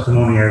the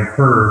testimony I've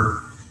heard.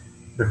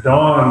 The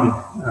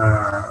dog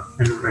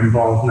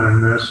involvement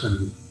in this,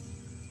 and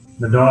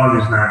the dog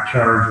is not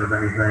charged with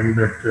anything,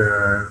 but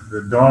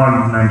the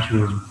dog you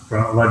mentioned was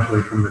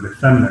allegedly from the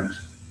defendant.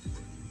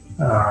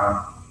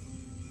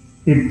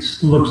 It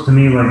looks to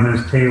me like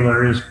Ms.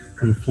 Taylor is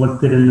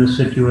conflicted in this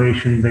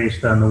situation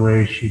based on the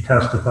way she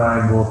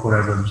testified, both what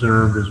I've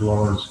observed as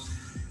well as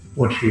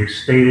what she has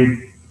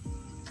stated.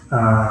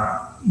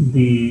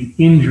 The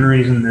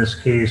injuries in this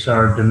case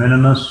are de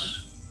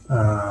minimis.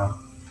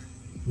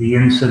 The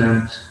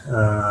incident,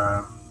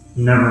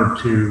 never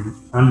to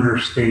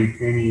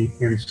understate any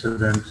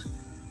incident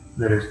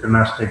that is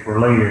domestic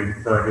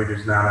related, but it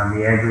is not on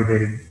the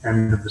aggravated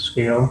end of the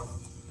scale.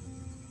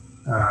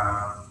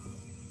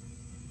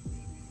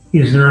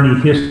 Is there any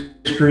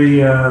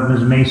history,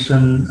 Ms.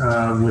 Mason,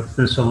 with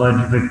this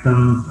alleged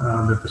victim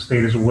that the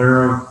state is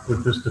aware of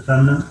with this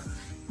defendant?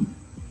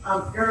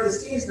 Your Honor, the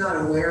state is not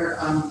aware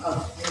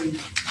of any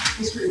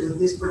history with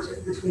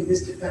between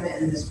this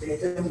defendant and this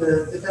victim.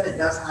 The defendant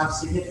does have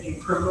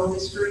significant criminal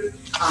history.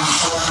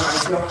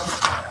 However,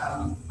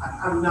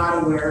 I'm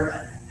not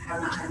aware,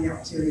 have not had the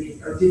opportunity,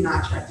 or did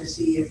not check to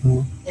see if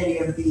any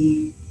of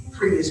the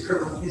previous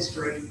criminal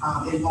history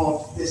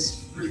involved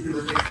this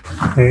particular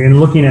victim. Okay, and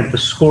looking at the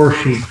score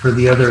sheet for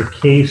the other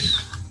case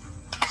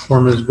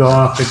for Ms.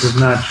 Goff, it does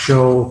not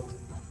show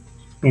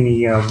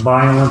any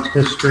violent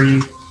history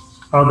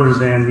other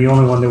than the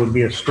only one that would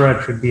be a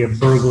stretch would be a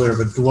burglary of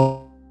a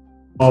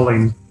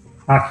dwelling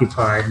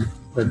occupied,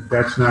 but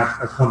that's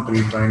not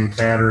accompanied by any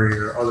battery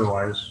or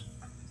otherwise.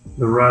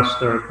 The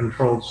rest are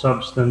controlled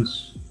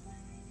substance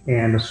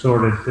and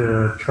assorted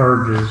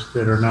charges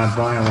that are not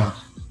violent.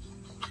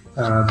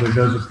 There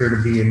does appear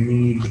to be a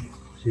need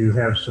to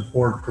have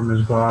support from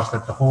Ms. Goff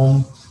at the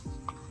home,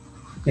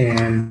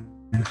 and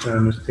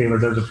Ms. Taylor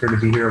does appear to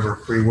be here of her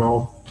free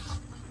will.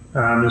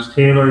 Ms.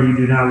 Taylor, you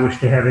do not wish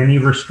to have any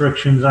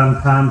restrictions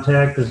on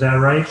contact, is that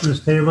right,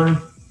 Ms. Taylor?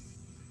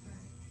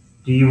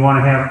 Do you want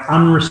to have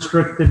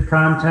unrestricted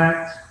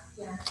contact?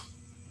 Yes.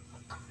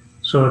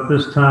 So at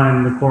this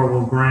time, the court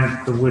will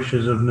grant the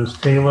wishes of Ms.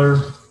 Taylor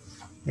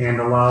and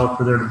allow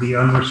for there to be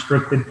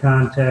unrestricted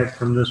contact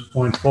from this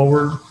point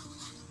forward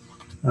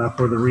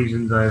for the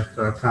reasons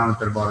I've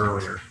commented about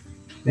earlier.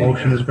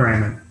 Motion is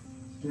granted.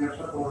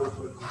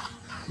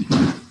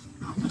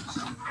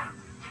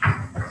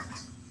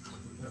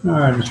 All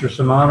right, Mr.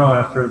 Samato,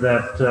 after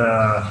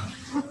that,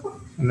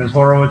 Ms.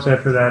 Horowitz,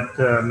 after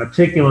that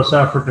meticulous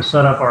effort to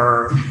set up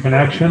our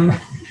connection,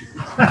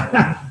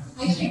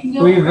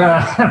 we've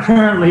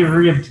apparently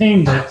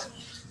reobtained it.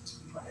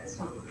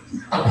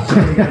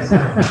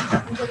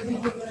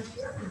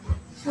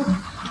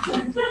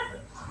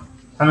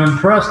 I'm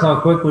impressed how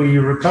quickly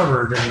you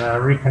recovered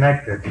and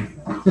reconnected.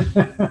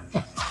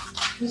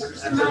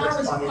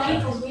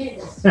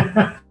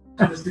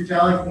 Mr.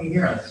 Jolly, can you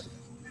hear us?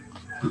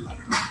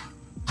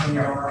 We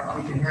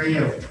can hear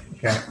you.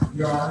 Okay.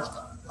 Your Honor,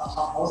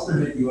 I'll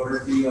submit the order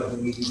to you of the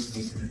meeting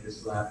commission that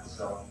just left,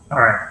 so. All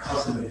right. I'll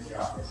submit it to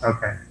your office.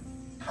 Okay.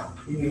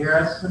 Can you hear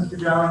us, Mr.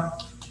 Jolly?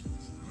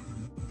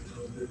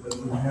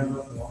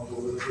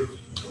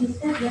 He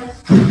said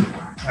yes.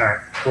 All right.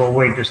 We'll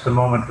wait just a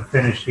moment to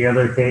finish the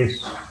other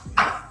case.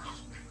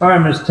 All right,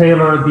 Ms.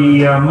 Taylor,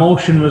 the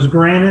motion was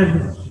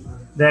granted.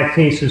 That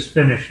case is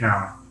finished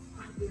now.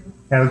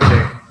 Have a good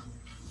day.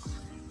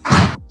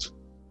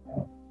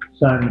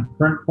 Sign the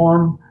print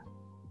form.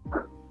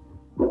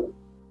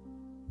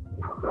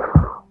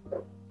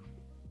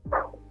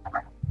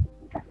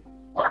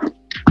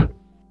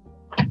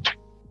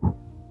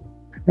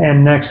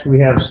 And next we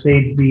have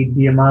State v.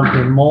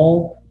 Diamante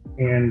Mole,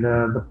 and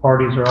the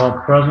parties are all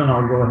present.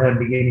 I'll go ahead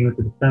beginning with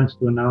the defense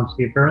to announce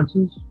the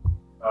appearances.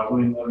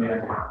 And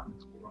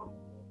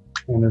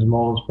Ms.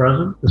 Mole is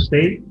present. The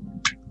state?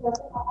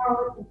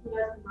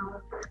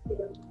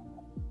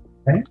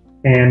 Okay.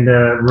 And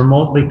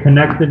remotely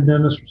connected,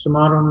 Mr.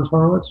 Samato and Ms.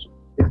 Horowitz?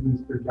 Is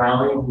Mr.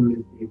 Jolly, who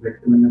is the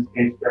victim in this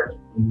case, Judge,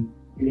 he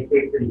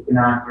indicates that he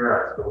cannot hear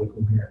us, but we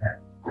can hear him.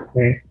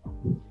 Okay.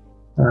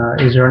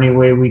 Is there any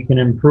way we can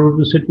improve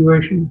the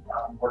situation?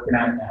 I'm working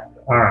on that.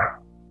 All right.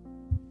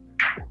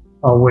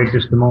 I'll wait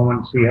just a moment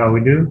and see how we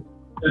do.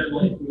 Judge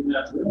Lynch, we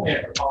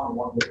can't follow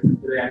one witness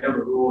today. I know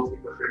the rules, he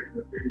was reading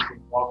the previously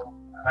welcome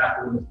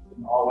after witness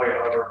in the hallway,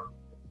 however,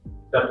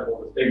 acceptable.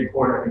 The state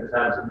court, I think, has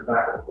had us in the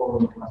back of the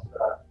courtroom, must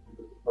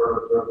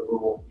defer the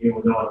rule, even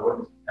with no other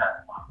witnesses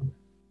at the time.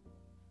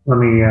 Let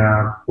me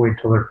wait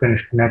till they're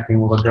finished connecting.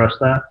 We'll address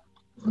that.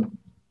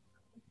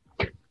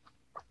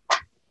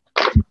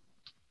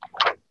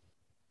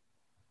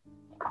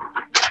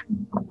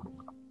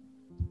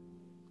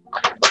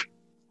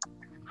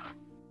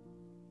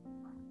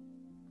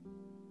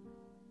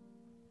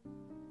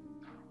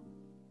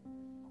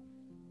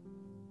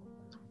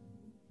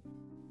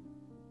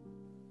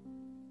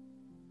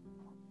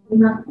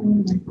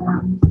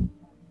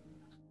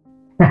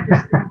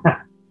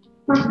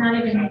 Not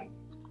even.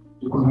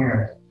 You can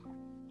hear us.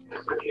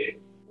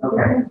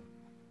 Okay.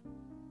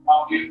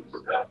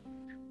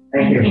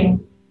 Thank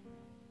you.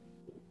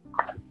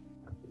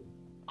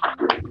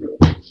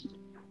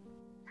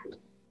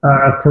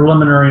 A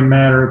preliminary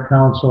matter,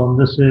 counsel, and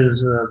this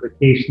is the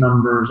case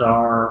numbers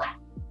are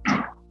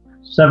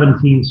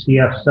 17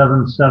 CF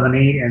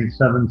 778 and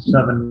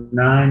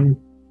 779.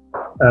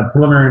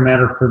 Preliminary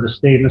matter for the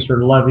state.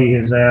 Mr. Levy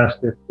has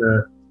asked if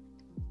the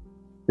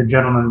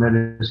gentleman that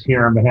is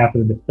here on behalf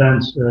of the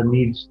defense can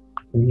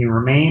he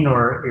remain,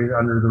 or is,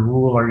 under the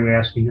rule, are you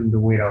asking him to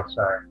wait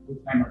outside?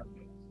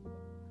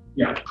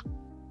 Yeah.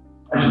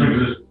 I just think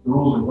there's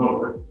rules in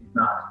both, but he's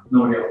not.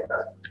 Nobody else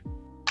does.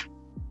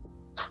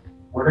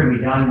 We're going to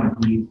be done when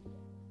he's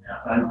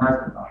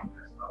unpleasant on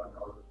this.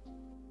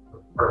 The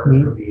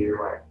purpose would be either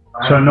way.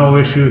 So no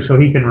issue, so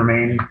he can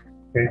remain.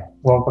 Okay,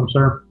 welcome,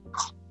 sir.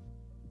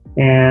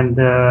 And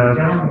The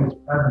gentleman is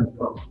present,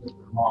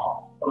 Mr.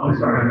 Mall. Oh, I'm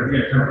sorry.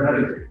 Yeah, that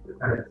is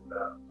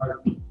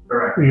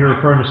correct. you're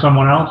referring to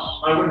someone else?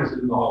 My witness is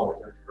in the hallway.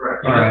 That's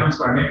correct. All Yeah, right. I'm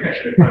sorry. Maybe I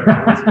should have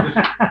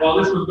clarified. While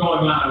this was going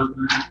on, I was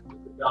going to ask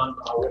Mr. John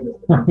for our witness.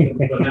 But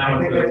now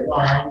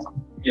it's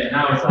yeah,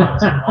 now it's on.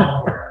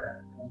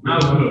 Now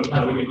it's moved.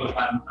 Now we can go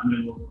back and I'm in a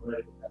little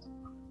ready.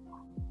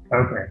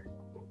 Okay.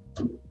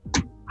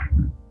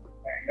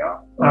 There you go.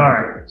 All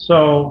right.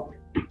 So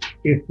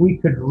if we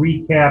could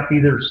recap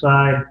either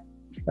side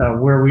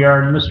where we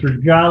are.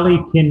 Mr. Jolly,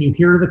 can you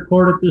hear the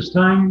court at this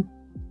time?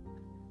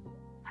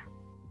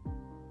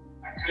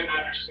 I couldn't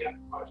understand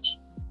the question.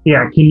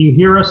 Yeah, can you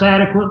hear us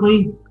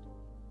adequately?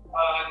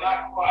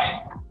 Not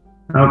quite.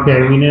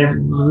 Okay, we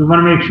want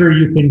to make sure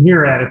you can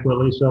hear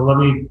adequately, so let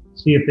me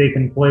see if they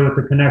can play with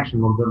the connection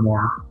a little bit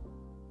more.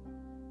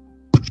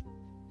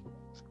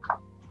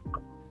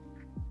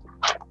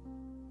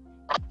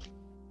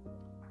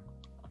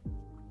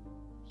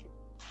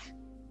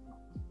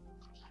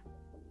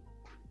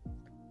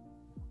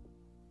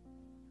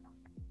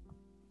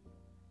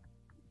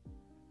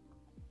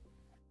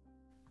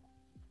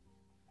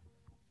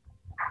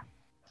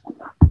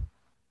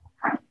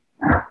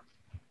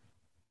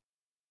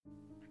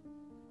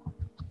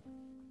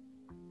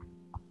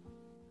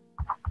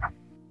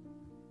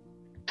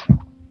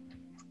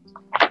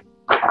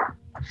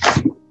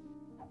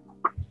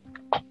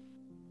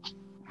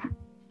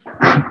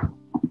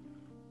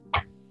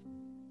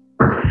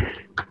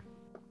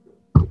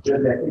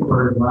 Judge, I think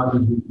we're as loud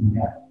as we can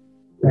get.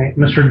 Right.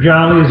 Mr.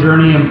 Jolly, is there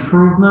any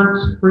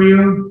improvements for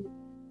you?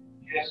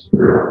 Yes.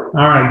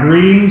 All right,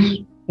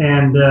 greetings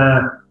and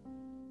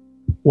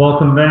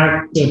welcome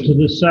back to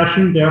this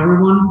session to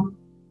everyone.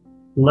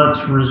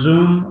 Let's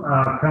resume.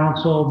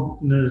 Counsel,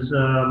 Ms.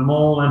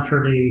 Mole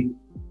entered a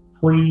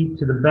plea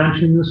to the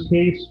bench in this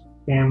case,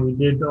 and we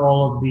did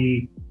all of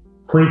the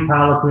plea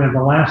colloquy on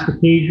the last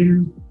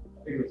occasion.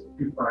 I think it was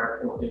 2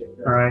 prior 4 days.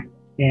 All right,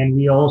 and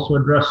we also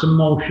addressed some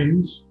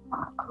motions.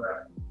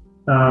 Correct.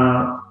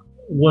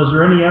 Was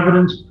there any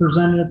evidence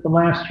presented at the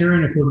last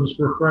hearing? If you'll just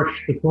refresh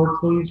the court,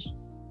 please.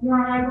 Your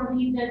Honor, I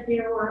believe that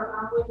there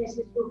were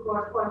witnesses who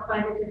were caught by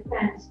the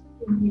defense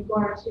in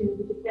regard to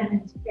the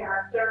defendant's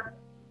character,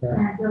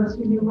 and those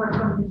who knew her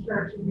from the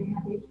church and they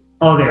had the.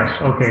 Oh,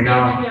 yes, okay,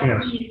 now,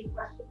 yes.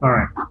 All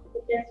right,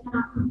 But that's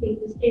not complete,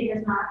 the state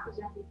has not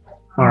presented that.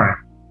 all right,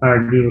 I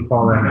do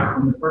recall that now.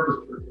 And the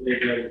purpose for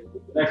today, the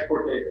next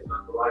court date is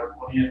on July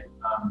 20th.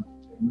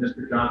 And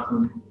Mr.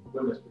 Johnson,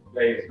 witness for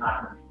today, is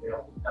not going to be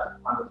able to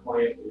testify on the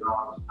 20th. We don't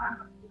have time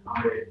to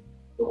accommodate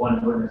the one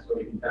witness so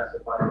he can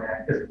testify.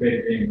 I anticipated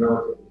being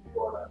relatively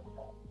short.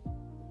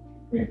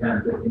 Between 10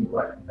 and 15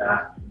 questions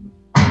asked.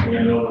 And I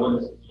know the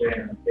witness is today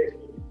in the case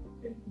will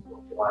continue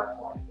until July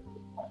 20th.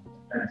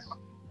 Defense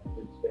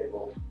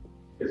will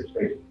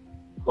anticipate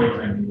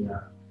closing the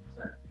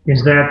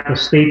Is that the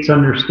state's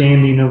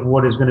understanding of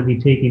what is going to be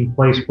taking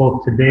place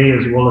both today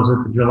as well as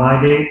at the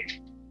July date?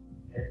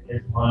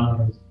 As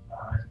long as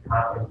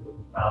copies of the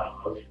valid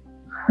motion.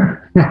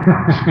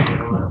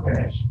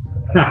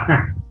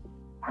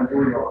 I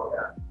believe all of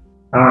that.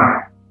 All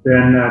right,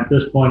 then at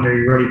this point, are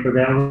you ready for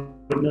that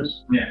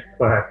witness? Yeah.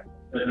 Go ahead.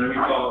 But then we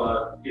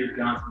call Peter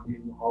Johnson, he's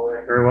in the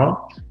hallway. Very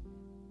well.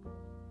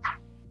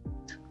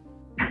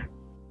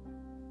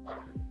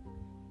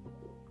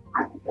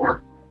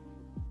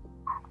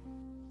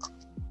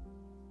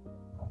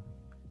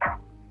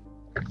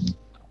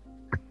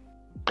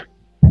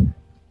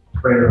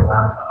 Prayer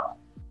laptop.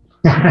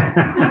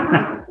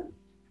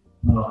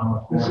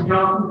 Mr.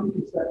 Johnson, you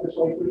can step this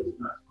way, please.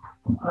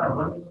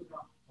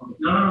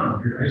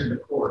 No, you're in the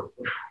court.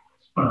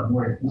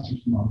 Wait, this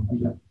is small.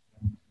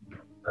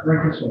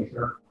 Right this way,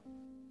 sir.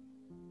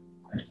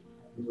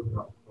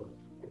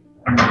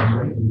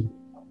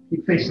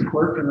 You face the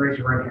clerk and raise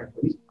your right hand,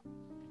 please.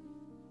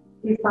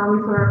 Please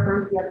solemnly swear or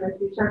affirm the evidence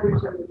you shall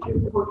give shall be the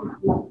truth, the whole truth,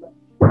 and nothing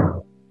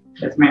but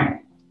Yes, ma'am.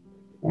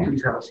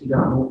 Please have a seat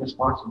on the witness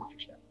box and what you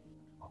said.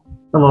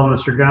 Hello,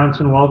 Mr.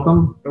 Johnson,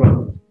 welcome.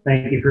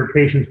 Thank you for your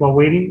patience while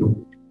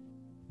waiting.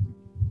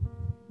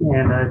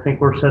 And I think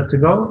we're set to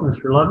go.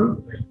 Mr.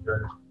 Levy? Thank you,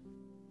 Judge.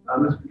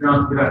 Mr.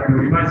 Johnson, good afternoon.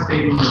 Would you mind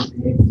stating the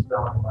name and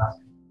spelling the last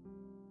name?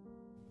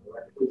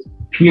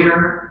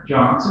 Peter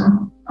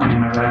Johnson, and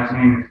my last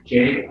name is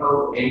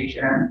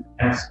Johnsson.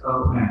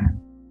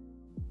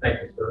 Thank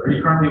you, sir. Are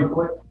you currently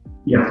employed?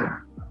 Yes,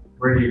 sir.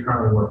 Where do you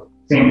currently work?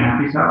 St.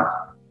 Matthew's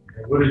House,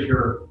 Okay. What is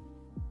your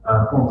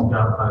formal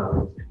job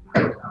title?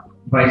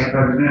 Vice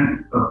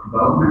President of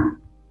Development.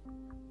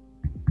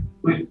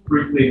 Please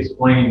briefly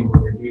explain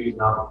what your duties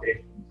and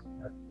obligations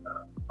as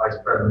Vice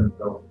President of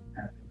Development.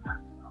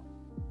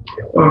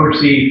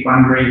 Oversee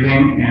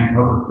fundraising and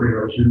public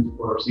relations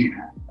for St.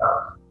 Matthew's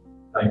House.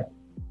 Thank you.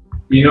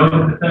 Do you know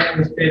the defendant in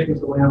this case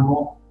was Elaine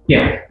Mole?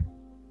 Yes.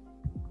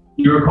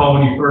 Do you recall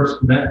when you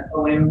first met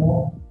Elaine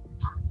Mole?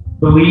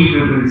 Believe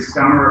it was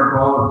summer or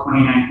fall of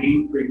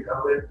 2019,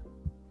 pre-COVID.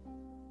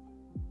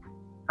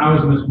 How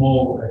was Ms.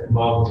 Mole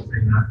involved with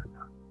St. Matthew's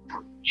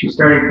House? She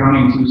started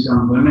coming to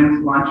some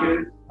women's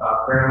lunches,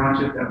 prayer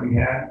lunches that we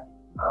had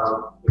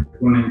with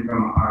women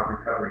from our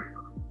recovery.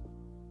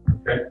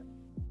 Okay.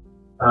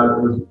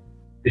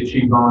 Did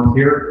she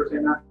volunteer for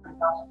St. Matthew's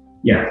House?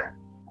 Yes.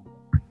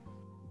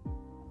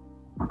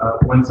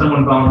 When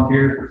someone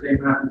volunteers for St.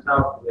 Matthew's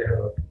House, they have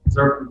a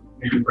certain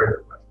maybe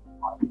prayer request.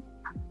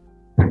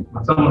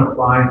 When someone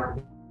applies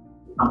to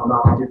become a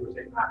volunteer for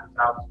St. Matthew's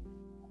House,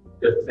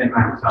 does the St.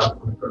 Matthew's House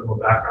do a criminal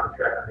background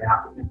check on the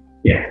applicant?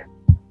 Yes.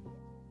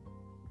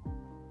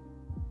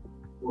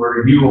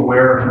 were you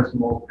aware of Ms.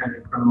 Mold's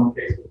pending criminal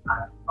cases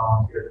and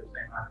volunteered at the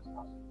same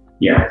time?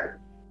 Yes.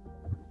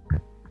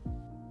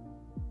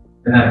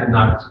 And that did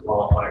not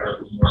disqualify her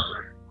from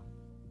work,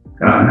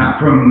 Not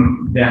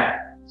from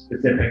that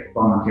specific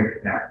volunteer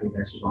capacity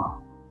that she's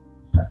on.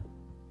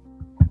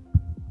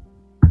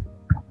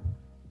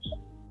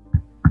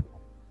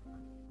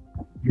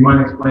 Do you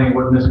mind explaining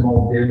what Ms.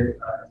 Mold did as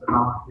a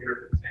volunteer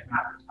at the same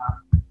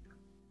time?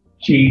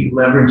 She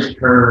leveraged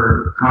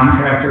her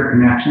contractor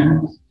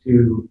connections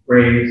to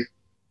raise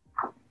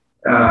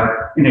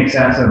in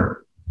excess of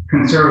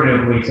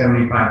conservatively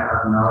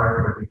 $75,000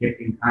 worth of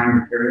gifting kind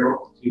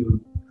materials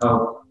to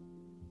help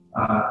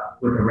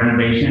with the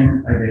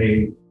renovation of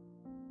a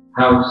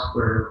house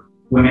where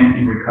women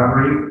in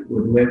recovery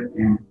would live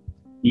and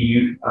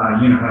be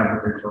unified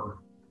with their children.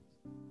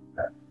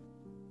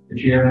 Did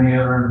she have any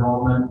other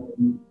involvement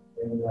in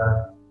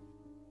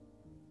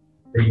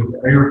are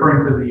you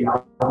referring to the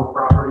LIABLE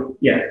property?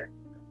 Yes.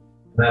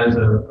 That is a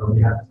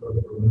rehab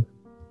facility for women?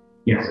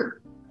 Yes, sir.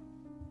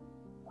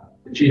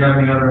 Did she have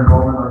any other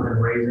involvement other than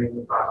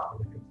raising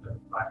approximately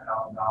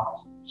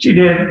 $75,000? She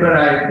did, but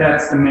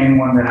that's the main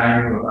one that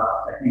I knew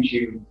about. I think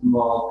she was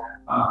involved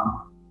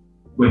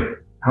with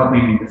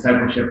helping in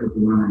discipleship with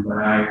the women, but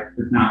I'm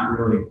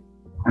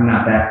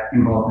not that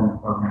involved in the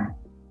program.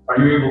 Are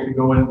you able to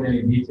go into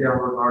any detail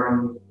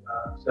regarding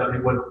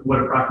what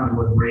approximately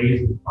was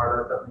raised as part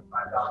of that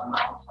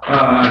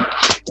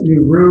 $75,000?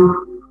 New roof,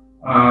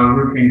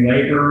 roofing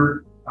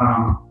labor,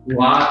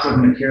 lots of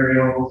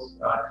materials,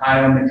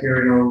 tile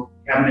materials,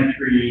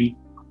 cabinetry,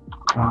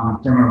 from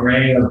an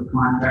array of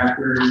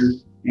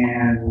contractors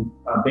and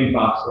big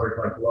box stores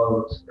like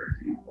Lowe's, for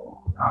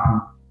example.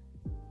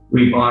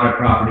 We bought a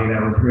property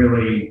that was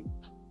really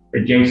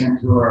adjacent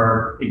to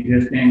our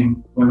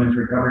existing women's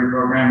recovery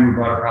program. We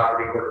bought a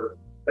property where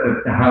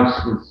the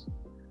house was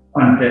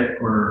unfit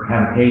for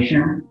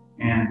habitation,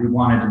 and we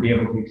wanted to be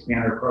able to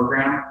expand our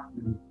program.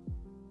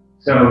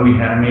 So we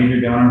had a major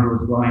donor who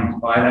was willing to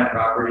buy that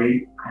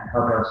property and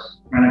help us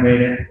renovate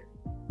it.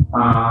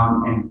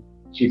 And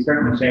she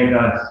certainly saved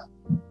us,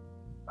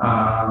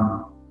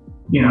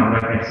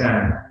 like I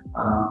said,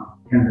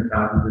 tens of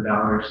thousands of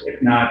dollars,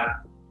 if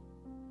not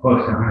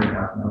close to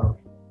 $100,000.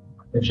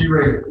 And she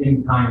raised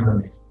in-kind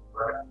donations,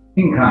 correct?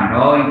 In-kind,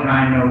 all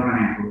in-kind, no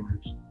financial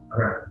donation.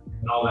 Correct.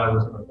 And all that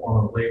was in the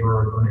form of labor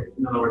or donation.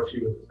 In other words, she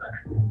was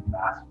essentially an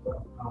ambassador,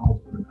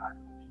 almost an ambassador.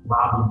 She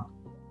lobbied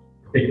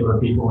particular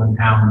people in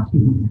town to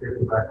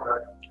contribute that,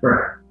 correct?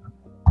 Correct.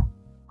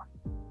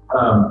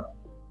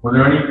 Were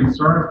there any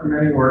concerns from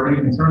or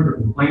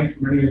complaints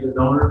from any of the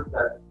donors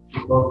that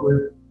you spoke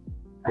with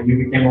that you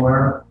became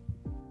aware of?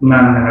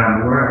 None that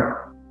I'm aware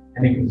of.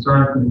 Any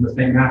concerns from the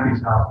St.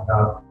 Matthew's House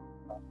about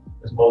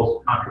Ms.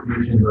 Mold's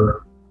contributions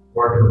or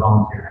work as a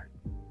volunteer?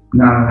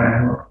 None that I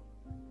know of.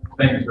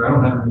 Thank you, sir. I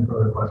don't have any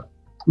further questions.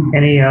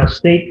 Any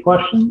state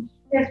questions?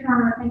 Yes, Your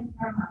Honor, thank you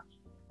very much.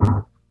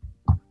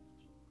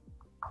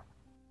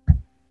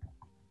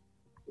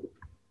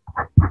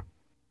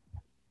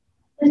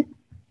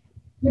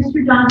 Mr.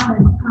 Johnson,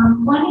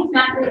 when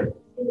exactly is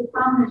the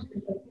promise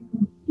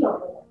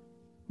concealed?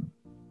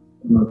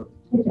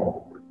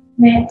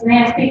 May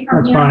I speak from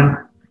That's here? fine.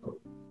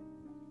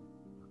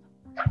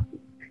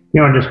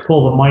 You want to just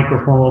pull the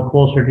microphone a little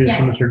closer just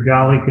so Mr.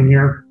 Jolly can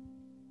hear?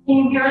 Can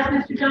you hear us,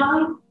 Mr.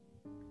 Jolly?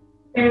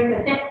 Very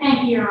good. Thank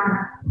you, Your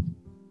Honor.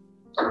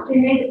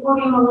 You made the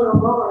podium a little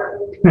lower.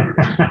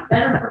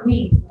 Better for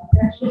me.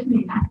 That's just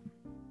me.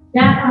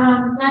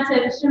 That's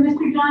it. So,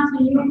 Mr.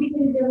 Johnson, you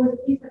indicated there was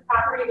a piece of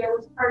property that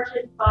was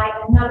purchased by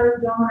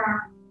another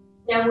donor.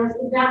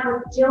 Is that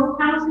what Jill's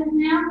house is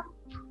now?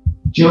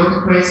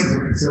 Jill's Place is a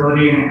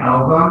facility in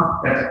Alva.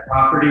 That's a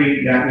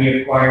property that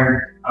we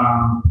acquired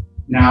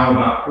now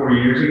about 4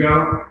 years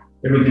ago.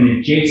 There was an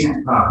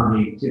adjacent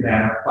property to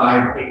that, a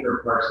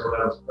 5-acre parcel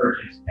that was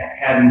purchased that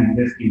had an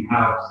existing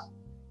house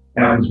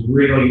that was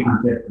really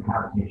unfit for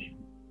habitation.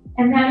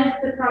 And that is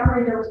the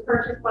property that was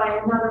purchased by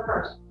another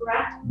person,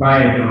 correct?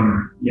 By a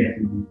donor, yes.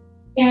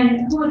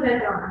 And who is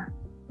that donor?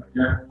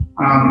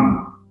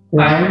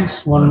 Grounds,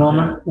 one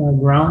moment,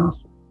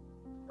 grounds,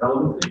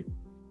 Relevancy?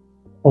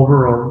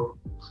 overall.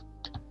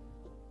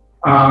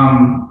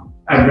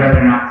 I'd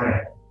rather not say.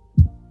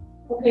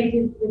 Okay,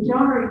 did the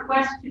donor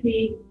request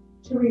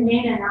to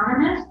remain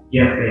anonymous?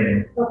 Yes, they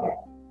did. Okay.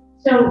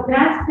 So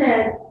that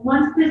said,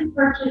 once this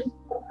purchase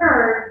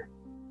occurred,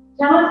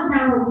 tell us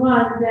how it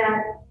was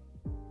that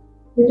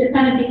the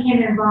defendant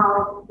became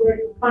involved with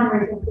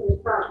fundraising for this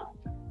project.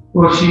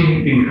 Well, she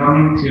had been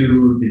coming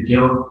to the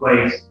Jill's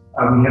Place.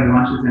 We had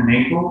lunches in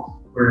Naples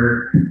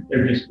where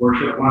they're just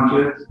worship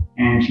lunches,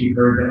 and she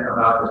heard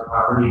about this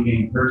property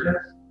being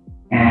purchased.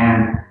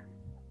 And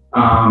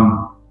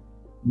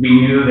we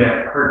knew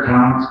that her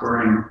talents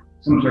were in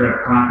some sort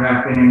of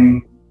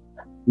contracting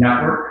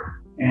network.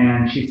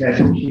 And she said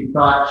she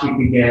thought she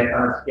could get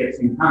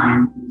some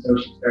time. And so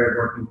she started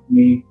working with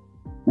me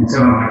and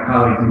some of my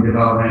colleagues in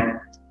development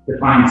to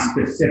find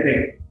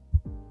specific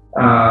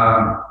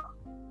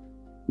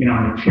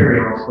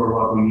materials for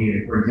what we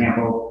needed. For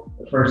example,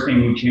 the first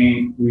thing we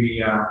changed,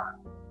 we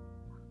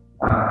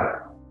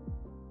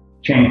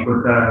changed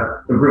with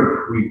the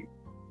roof. We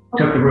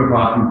took the roof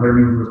off and put a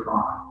new roof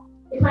on.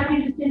 If I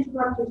can just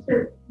interrupt you,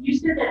 so you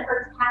said that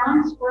her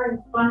talents were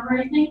in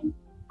fundraising.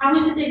 How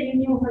is it that you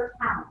knew her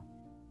talent?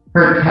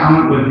 Her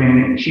talent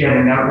was she had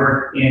a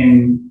network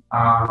in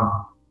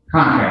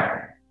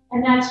contracting.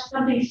 And that's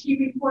something she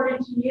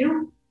reported to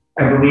you?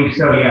 I believe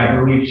so, yeah. I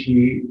believe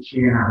she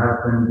and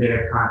her husband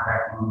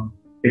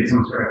did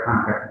some sort of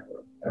contracting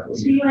work.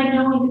 So you had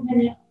no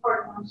independent,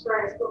 pardon, I'm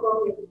sorry, I spoke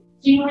over you.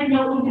 So you had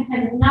no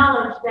independent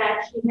knowledge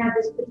that she had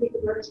this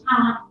particular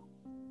talent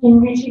in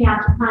reaching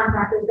out to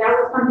contractors. That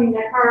was something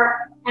that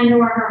her and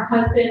or her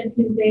husband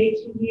conveyed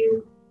to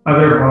you?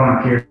 Other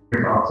volunteers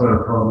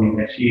also told me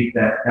that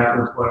that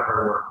was what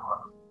her work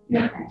was.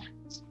 Okay.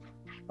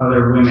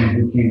 Other women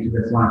who came to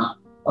this lunch,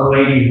 a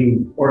lady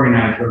who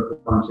organized those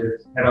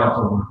lunches had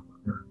also worked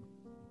with her.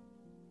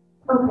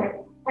 Okay,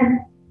 and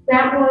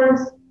that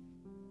was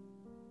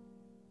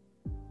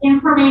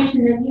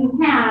information that you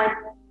had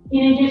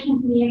in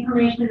addition to the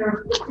information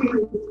or the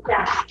previous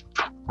steps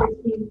that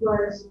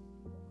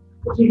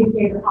you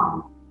gave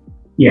upon.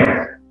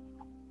 Yes.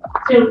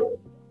 So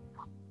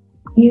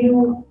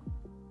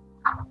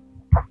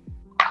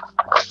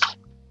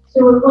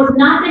it was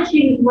not that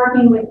she was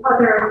working with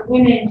other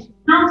women to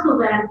counsel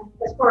them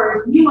as far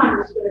as you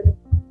understood.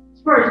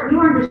 As far as you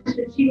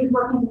understood, she was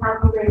working to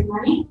help you raise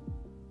money?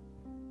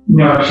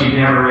 No, she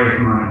never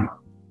raised money.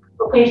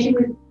 Okay, she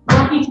was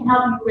working to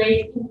help you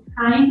raise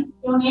in-kind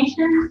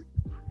donations?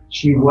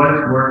 She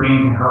was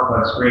working to help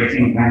us raise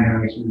in-kind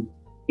donations,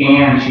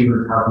 and she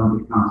was helping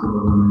to counsel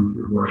the women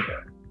through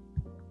worship.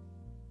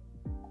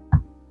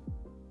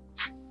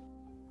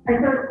 I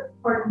heard,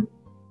 pardon.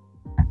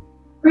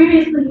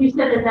 Previously, you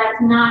said that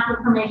that's not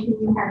information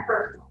you had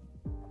personally.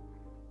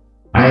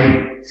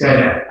 I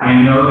said I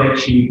know that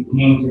she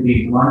came to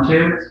these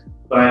lunches,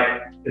 but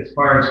as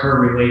far as her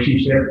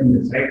relationship in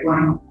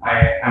discipling,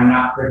 I'm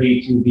not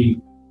privy to the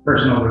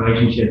personal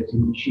relationships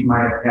she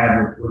might have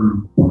had with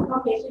women.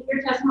 Okay, so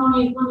your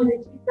testimony is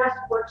limited to just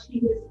what she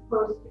was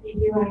supposed to be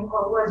doing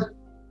or was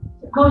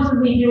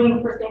supposedly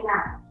doing for St.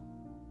 Matthew's.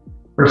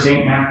 For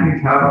St.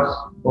 Matthew's house,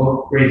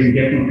 both raising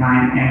gift in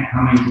kind and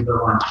coming to the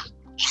lunch.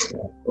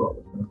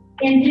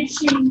 And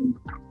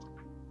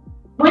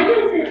when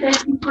is it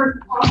that you first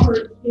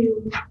offered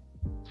to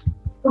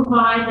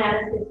provide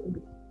that assistance?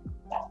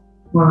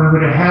 Well, it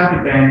would have had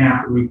to been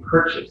after we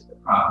purchased the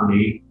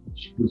property,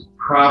 which was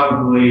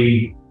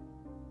probably,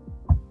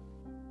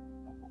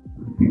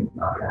 think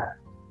about that.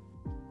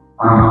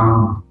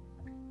 I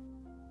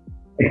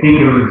think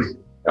it was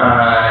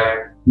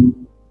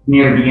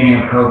near the beginning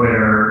of COVID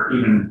or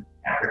even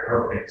after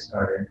COVID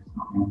started.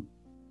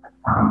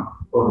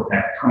 What was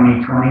that,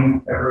 2020,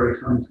 February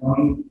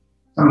 2020?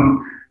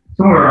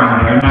 Somewhere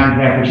around there, I'm not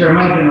exactly sure. It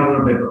might have been a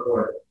little bit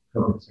before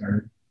COVID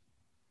started.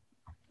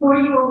 Were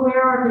you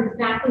aware of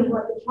exactly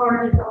what the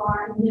charges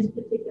are in this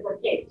particular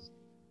case?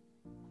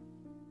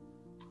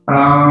 I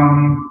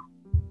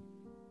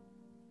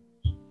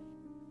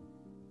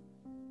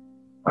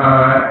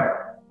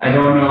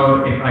don't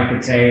know if I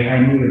could say I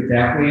knew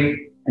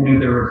exactly. I knew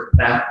there was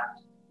theft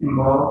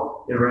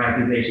involved. There were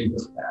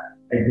accusations of theft.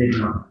 I did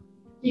know that.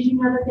 Did you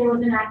know that there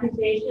was an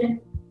accusation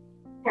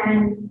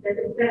and that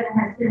the defendant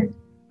has since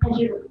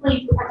entered a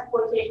plea for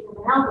exploitation of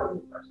an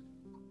elderly person?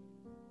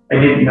 I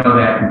didn't know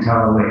that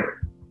until later.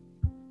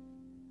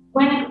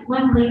 When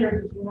later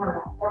did you know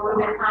that? Or was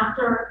it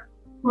after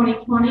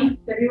 2020,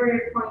 February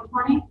of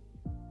 2020?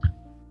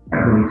 I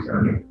believe so,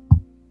 yeah.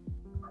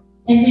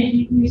 And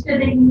you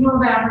said that you knew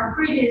about her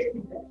previous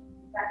conviction,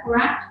 is that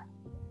correct?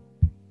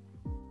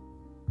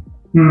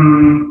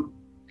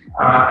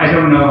 I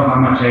don't know how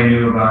much I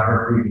knew about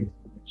her previous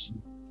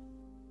conviction.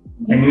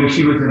 I knew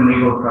she was in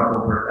legal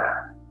trouble for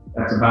that.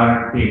 That's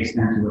about the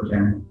extent to which I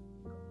knew.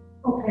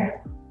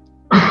 Okay.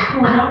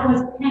 Well, that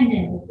was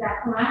pending, is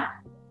that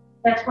correct?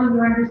 That's what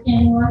your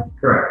understanding was?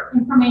 Correct.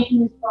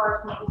 Information as far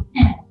as what was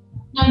pending.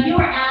 Now, you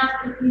were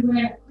asked if you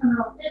ran a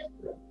criminal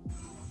history,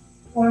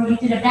 or you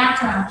did a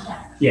background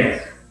check.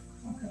 Yes.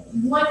 Okay.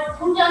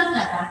 Who does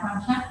that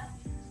background check?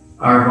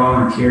 Our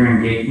volunteer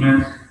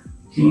engagement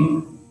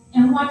team.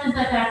 And what does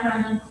that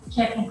background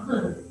check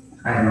include?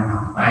 I don't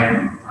know.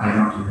 I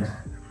don't do that.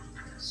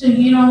 So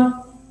you don't,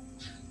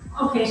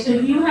 okay, so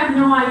you have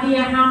no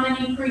idea how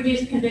many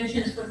previous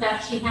convictions for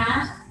theft she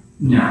has?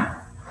 No.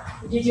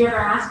 Did you ever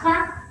ask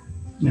her?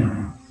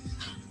 No.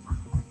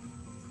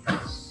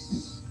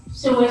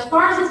 So as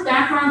far as this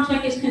background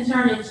check is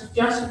concerned, it's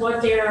just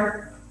what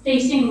they're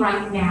facing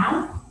right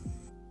now?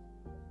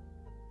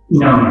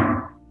 No,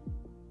 ma'am.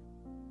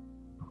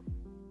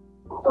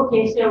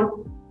 Okay,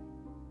 so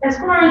as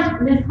far as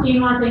Ms.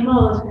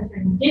 Diamante-Mola is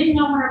concerned, you didn't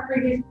know what her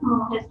previous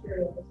criminal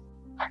history is.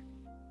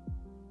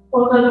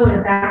 Although there was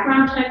a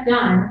background check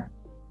done,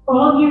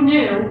 all you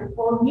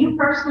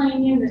personally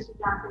knew, Mr.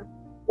 Johnson,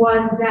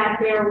 was that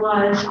there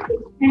was a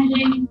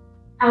pending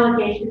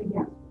allegation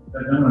against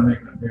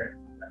her.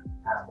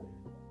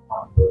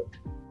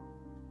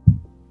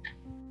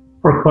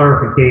 For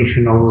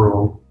clarification,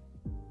 overruled.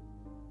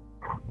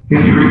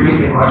 Could you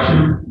repeat the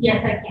question?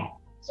 Yes, I can.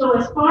 So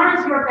as far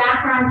as your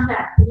background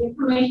check, the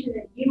information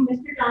that you,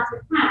 Mr. Johnson,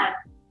 had,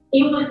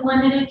 it was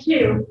limited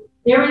to,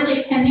 there is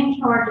a pending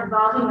charge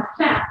involving a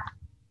theft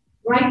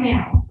right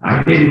now.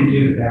 I didn't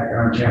do the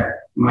background check.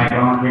 My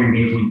volunteering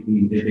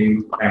agency did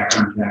a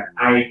background check.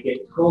 I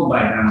get told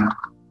by them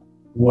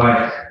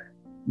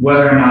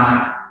whether or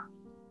not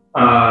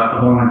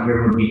a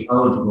volunteer would be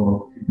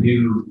eligible to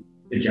do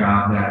the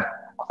job that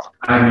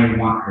I may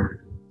want her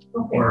to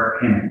do, or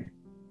him.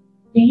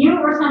 Do you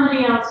or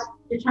somebody else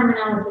determine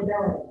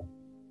eligibility?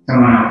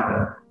 Someone else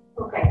does.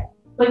 Okay,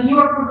 but you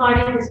are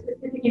providing the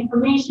specific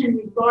information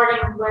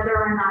regarding whether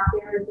or not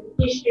there is an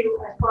issue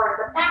as far as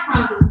the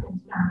background is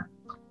concerned.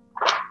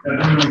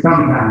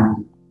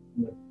 Sometimes.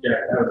 Yeah,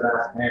 that was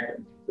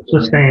asking.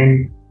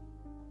 Sustained.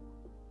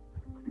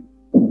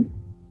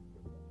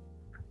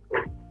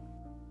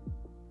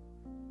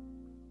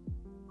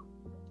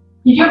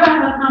 Did you ever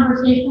have a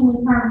conversation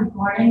with her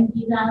regarding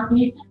these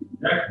allegations?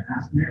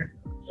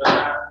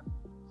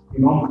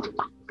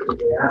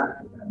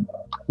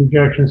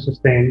 Objection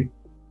sustained.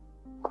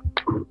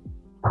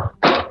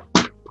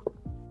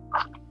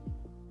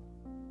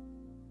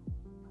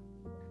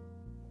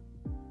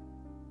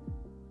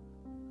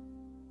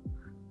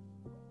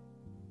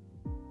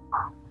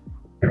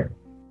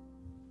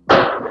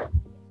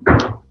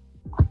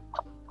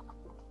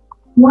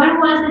 When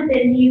was it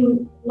that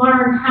you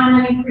learned how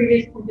many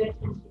previous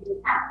convictions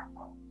you had?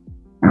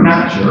 I'm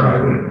not sure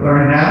I would have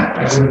learned that. I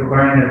would have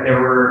learned that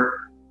there were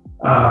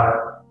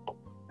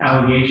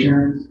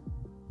allegations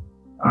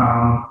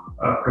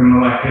of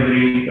criminal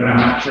activity, but I'm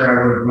not sure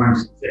I would have learned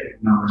specific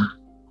numbers.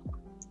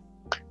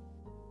 So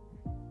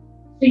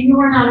you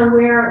are not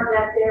aware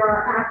that there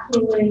are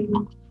actually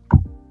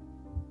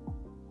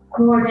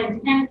more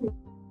than 10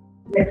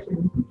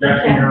 convictions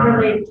that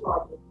related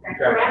charges. Is that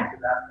correct?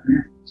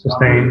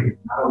 Sustained.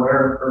 Not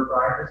aware of her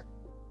priors.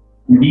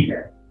 Indeed.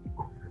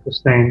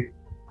 Sustained.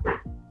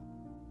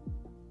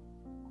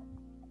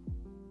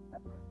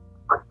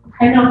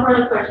 I have no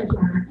further questions,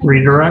 Your Honor.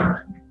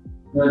 Redirect?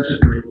 No,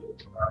 just read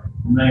it.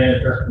 May I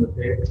address the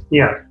case?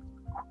 Yeah.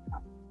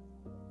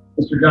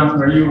 Mr.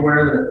 Johnson, are you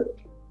aware that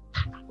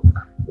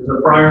there's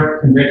a prior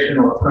conviction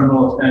or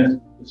criminal offense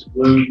to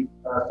exclude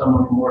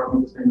someone from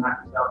working the same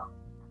act as yourself?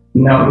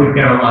 No, we've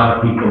got a lot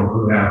of people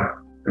who have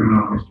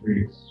criminal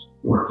histories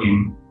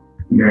working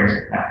in various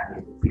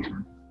capacities.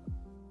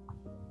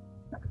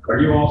 Are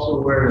you also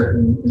aware that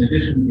in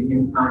addition to the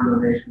in-kind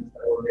donations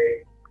that were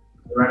made,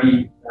 is there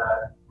any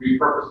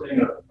repurposing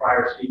of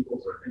prior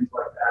sequels or things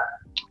like that?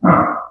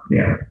 Oh,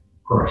 yeah, of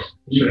course.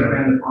 Can you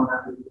expand upon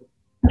that?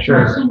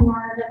 Sure. Question, Your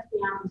Honor, that's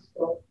beyond the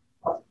scope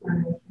of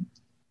explanation.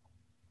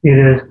 It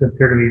is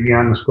appear to be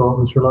beyond the scope,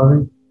 Mr.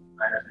 Levy.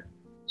 I understand.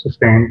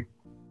 Sustained.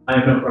 I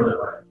have no further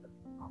questions.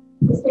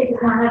 The state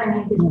does not have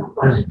any additional Is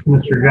questions.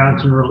 Mr.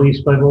 Johnson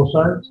released by both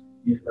sides?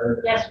 Yes,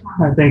 sir. Yes, Your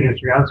Honor. Thank you,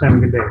 Mr. Johnson. Have a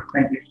good day.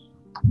 Thank you.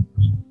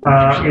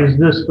 Is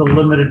this the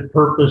limited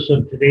purpose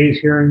of today's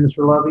hearing,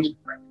 Mr. Levy?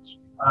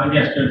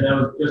 Yes, Judge, that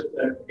was just,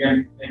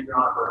 again, thank you, Your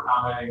Honor, for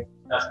accommodating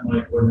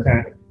testimony for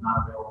witnesses that is not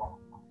available.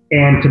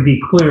 And to be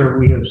clear,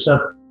 we have set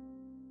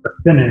the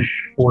finish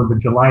for the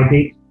July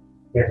date.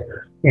 Yes, sir.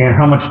 And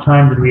how much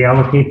time did we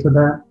allocate for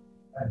that?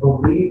 I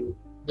believe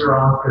Your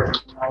Honor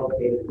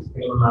allocated the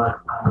same amount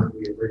of time as we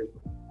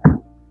originally had.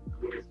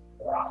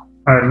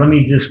 All right, let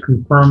me just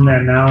confirm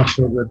that now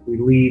so that we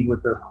leave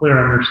with a clear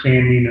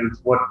understanding of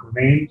what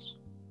remains.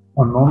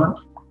 One moment.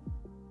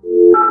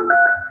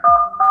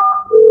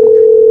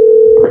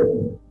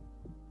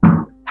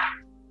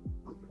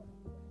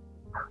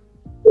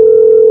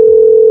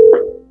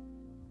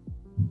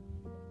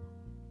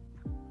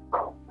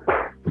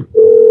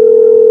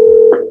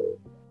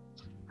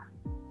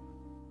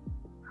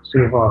 See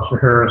if Officer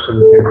Harrison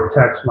can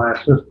text my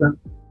assistant.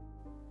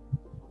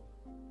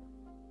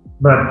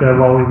 But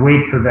while we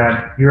wait for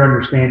that, your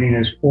understanding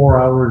is 4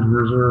 hours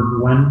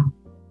reserved when?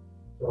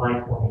 July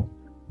 20th.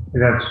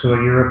 That's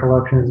what your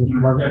recollection is,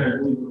 Mr. Levy? Judge, I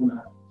believe we're going to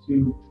have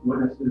 2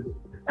 witnesses,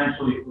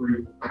 potentially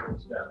 3,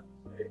 witnesses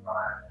today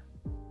prior.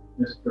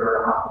 Mr.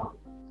 Hoffman,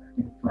 I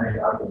think, might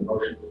have the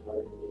motion to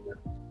whether we need to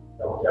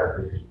double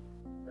jeopardy.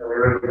 So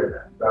we're ready for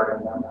that.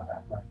 Starting on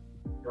that point.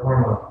 No more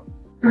motion.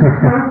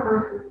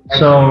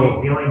 So,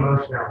 The only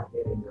motion I was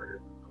getting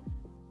was,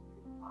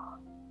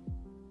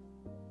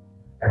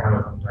 I don't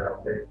know if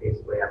I'm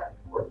basically asking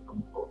for it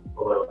from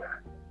below that.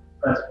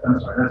 I'm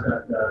sorry, that's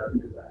not,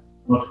 that.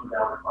 Motion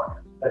without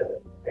requirement. That's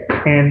it.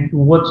 and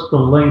what's the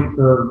length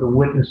of the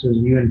witnesses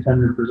you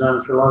intend to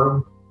present, Mr.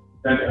 Levy?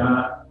 That,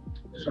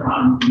 Mr.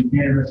 Hoffman, you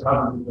can, Ms.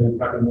 Hoffman, has been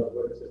talking about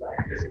witnesses I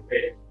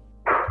anticipate.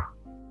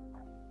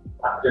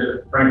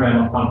 Just frankly,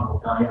 I'm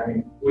uncomfortable telling you, I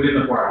mean, within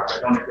the 4 hours, I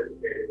don't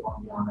anticipate it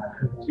going beyond that.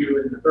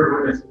 2, and the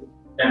third witness is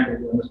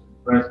potentially Mr.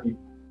 Brzezinski,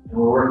 and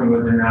we're working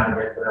with him now to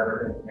get whatever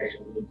information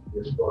we need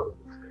to disclose.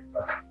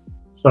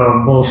 So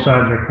both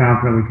sides are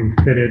confident we can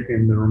fit it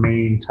in the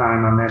remaining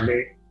time on that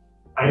date?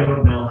 I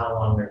don't know how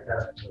long their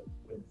testimony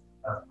will be.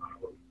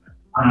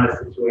 I'm in a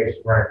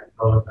situation where I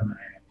propose them and I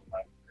have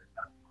like their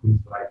testimony,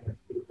 so I can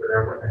speak for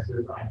their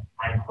witnesses.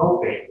 I'm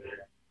hoping that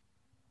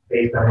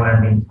based on what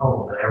I'm being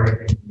told, that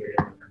everything can get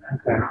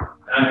interconnected. Okay.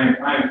 And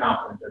I'm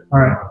confident that. All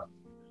right.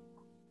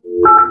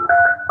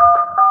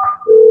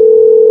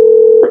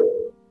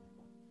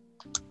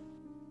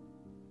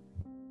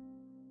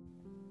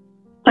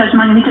 Judge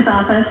Manalich's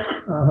office.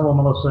 Hello,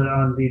 Melissa.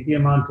 On the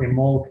Diamante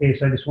Mole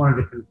case, I just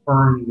wanted to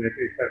confirm that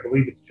I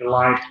believe it's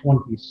July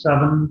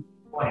 27.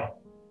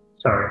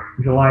 Sorry,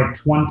 July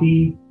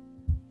 20,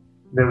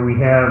 that we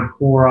have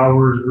 4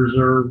 hours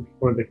reserved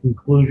for the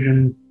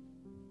conclusion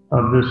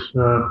of this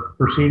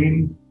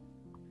proceeding.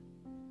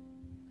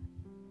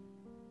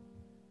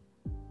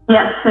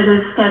 Yes, it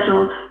is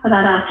scheduled for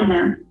that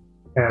afternoon.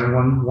 At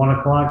 1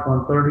 o'clock,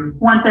 1:30?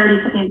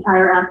 1:30 for the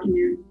entire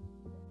afternoon.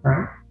 All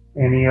right.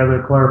 Any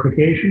other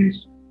clarifications?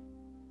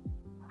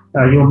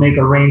 You'll make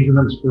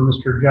arrangements for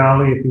Mr.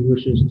 Jolly if he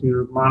wishes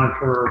to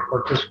monitor or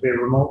participate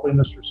remotely,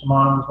 Mr.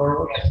 Simon and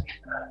Horowitz?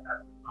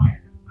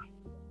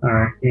 All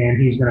right,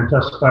 and he's going to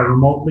testify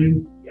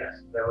remotely?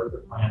 Yes, that was the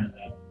plan.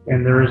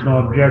 And there is no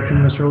objection,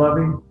 Mr.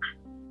 Levy?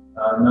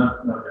 No.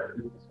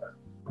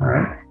 All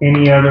right.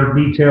 Any other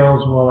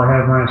details while I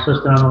have my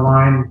assistant on the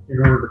line in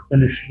order to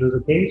finish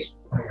the case?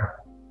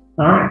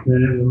 All right,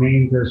 then it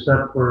remains as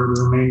set for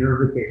the remainder of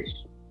the case.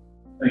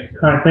 Thank you.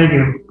 All right, thank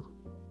you.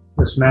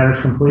 This matter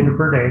is completed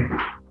per day.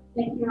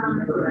 Thank you, Your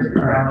Honor.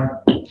 All right.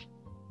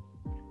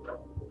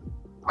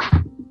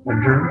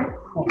 Adjourn.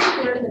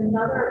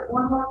 There's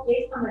one more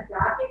case on the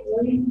docket,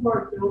 William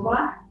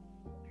Cordova.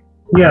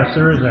 Yes,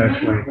 there is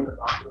actually.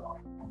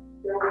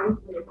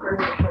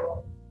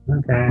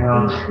 Okay,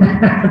 well,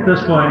 at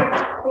this point,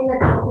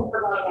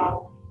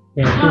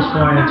 yeah, at this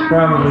point, it's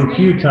probably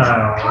futile, I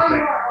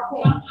think.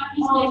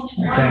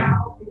 Okay.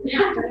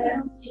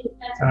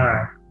 All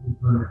right.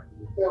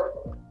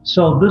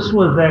 So this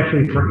was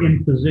actually for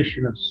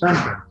imposition of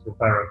sentence,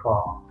 if I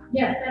recall.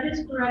 Yes, that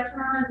is correct,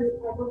 Your Honor.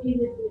 I believe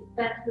that the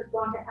defense was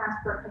going to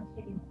ask for a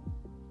continuance.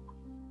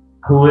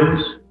 Who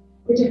is?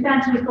 The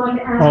defense was going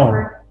to ask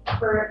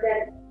for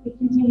that be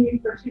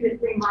continued for 2 to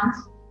 3 months.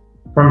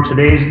 From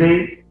today's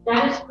date?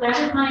 That is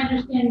my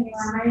understanding, Your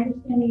Honor. My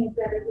understanding is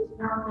that it was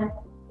known that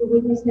the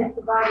witness had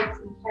provided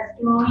some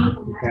testimony,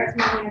 and that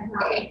testimony has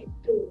not been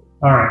concluded.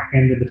 All right,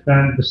 and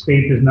the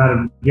state does not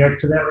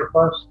object to that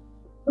request?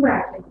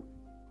 Correct.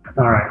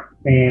 All right,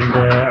 and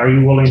are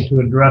you willing to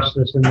address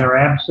this in their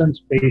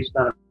absence based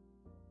on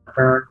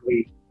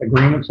apparently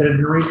agreements that have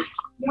been reached?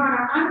 Your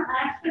Honor, I'm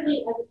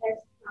actually, as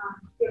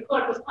your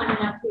clerk was kind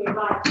enough to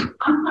advise,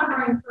 I'm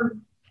covering for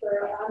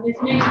Ms.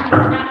 Mason.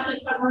 I'm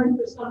actually covering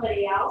for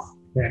somebody else,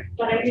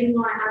 but I didn't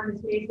want to have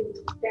Ms. Mason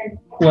spend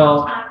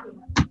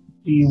time.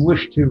 Do you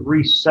wish to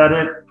reset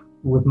it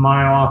with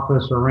my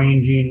office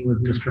arranging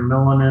with Mr.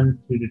 Millinan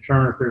to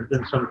determine if there's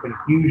been some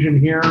confusion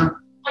here?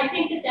 I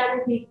think that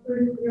would be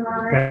prudent, Your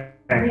Honor.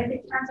 Okay. And if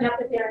it turns out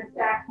that there in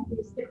fact can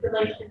be a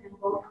stipulation, then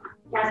we'll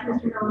ask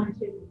Mr. Millinan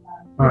to.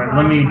 All right,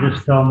 let me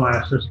just tell my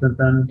assistant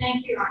then.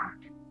 Thank you, Your Honor.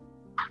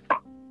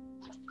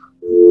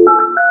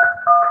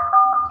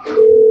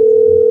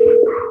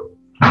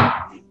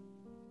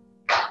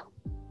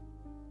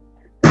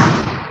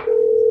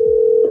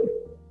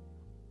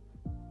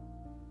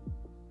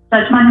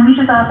 Judge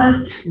Manalich's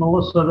office.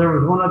 Melissa, there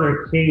was one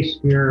other case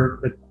here,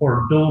 the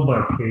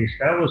Cordova case.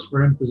 That was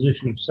for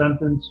imposition of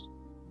sentence.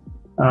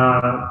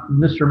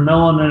 Mr.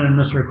 Millinan and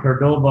Mr.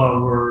 Cordova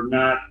were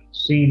not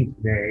seen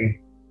today.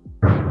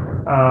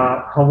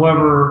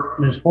 However,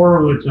 Ms.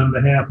 Horowitz, on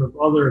behalf of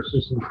other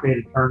assistant state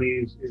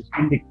attorneys, is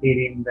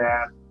indicating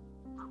that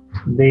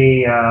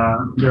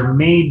there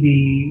may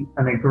be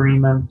an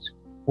agreement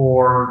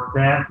for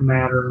that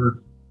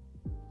matter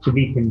to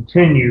be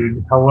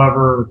continued.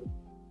 However,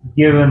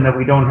 given that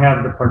we don't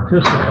have the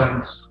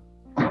participants,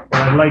 what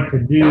I'd like to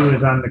do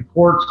is on the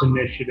court's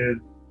initiative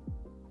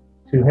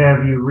to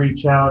have you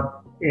reach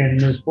out.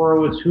 And Ms.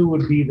 Horowitz, who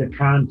would be the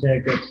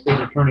contact at state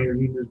attorney? Would it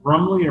be Ms.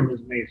 Brumley or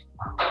Ms. Mason?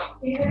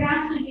 It would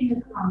actually be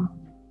Ms. Brumley.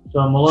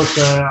 So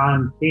Melissa,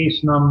 on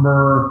case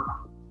number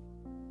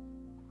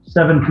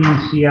 17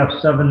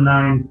 CF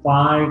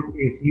 795,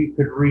 if you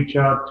could reach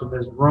out to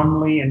Ms.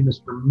 Brumley and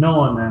Mr.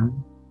 Millinan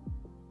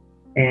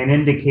and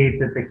indicate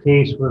that the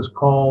case was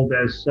called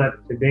as set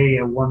today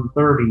at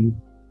 1:30,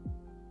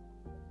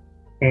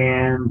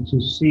 and to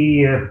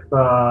see if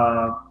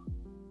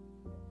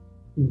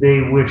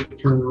they wish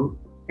to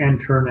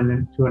enter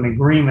into an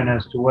agreement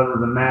as to whether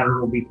the matter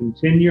will be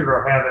continued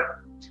or have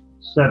it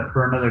set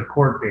for another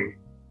court date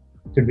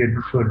to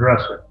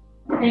address it.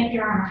 Thank you,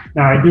 Your Honor.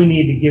 Now, I do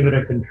need to give it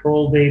a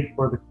control date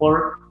for the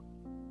clerk.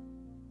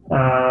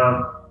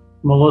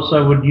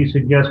 Melissa, would you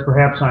suggest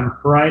perhaps on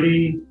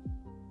Friday?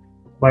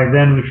 By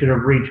then, we should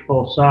have reached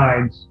both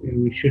sides,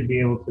 and we should be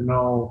able to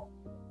know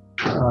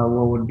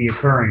what would be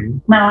occurring.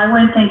 No, I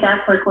wouldn't think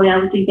that quickly. I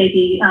would think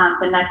maybe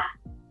the next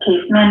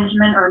case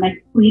management or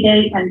next plea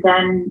date, and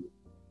then,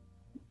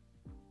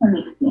 let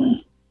me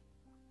see.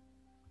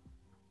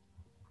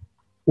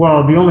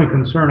 Well, the only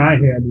concern I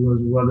had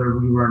was whether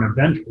we were in a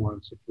bench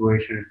warrant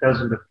situation. It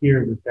doesn't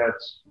appear that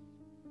that's...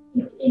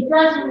 It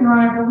doesn't, Your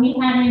Honor, but we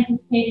had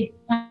anticipated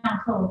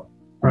counsel.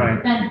 Right.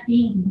 Defense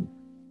being.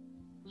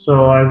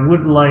 So I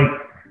would like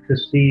to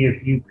see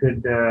if you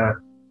could,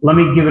 let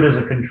me give it as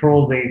a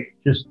control date,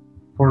 just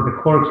for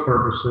the clerk's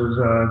purposes,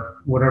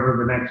 whatever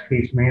the next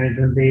case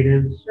management date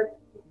is.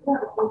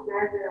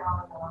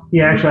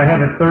 Yeah, actually, I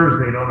have it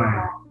Thursday, don't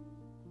I?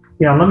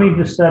 Yeah, let me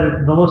just set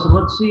it, Melissa,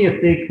 let's see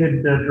if they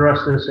could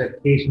address this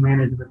at case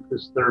management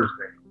this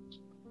Thursday.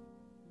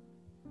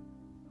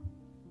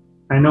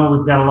 I know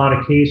we've got a lot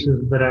of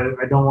cases, but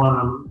I don't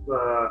want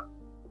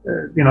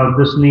to, you know,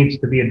 this needs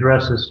to be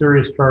addressed as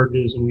serious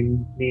charges, and we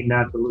need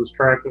not to lose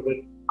track of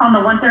it. On the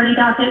 1:30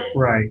 docket?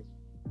 Right.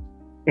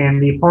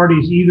 And the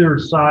parties, either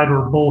side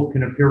or both,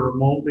 can appear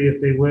remotely if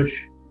they wish,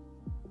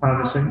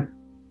 obviously.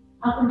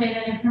 I'll convey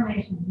that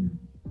information.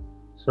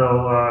 So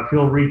if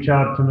you'll reach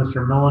out to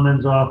Mr.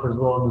 Millinen's office as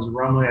well as Ms.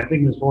 Rumley, I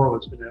think Ms.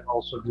 Horowitz is going to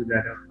also do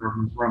that for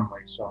Ms.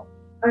 Rumley, so.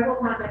 I will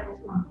contact this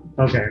one.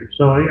 Okay,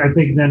 so I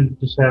think then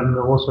just have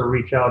Melissa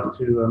reach out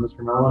to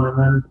Mr. Millinen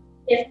then.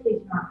 Yes,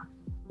 please, Your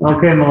Honor.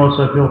 Okay,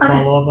 Melissa, if you'll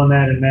follow up on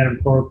that, and Madam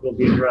Clerk will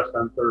be addressed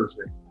on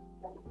Thursday.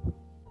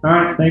 All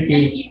right, thank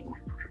you.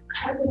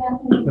 Have a good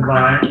afternoon.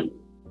 Goodbye.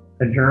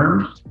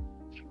 Adjourned.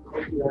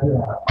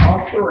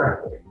 Off the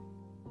record.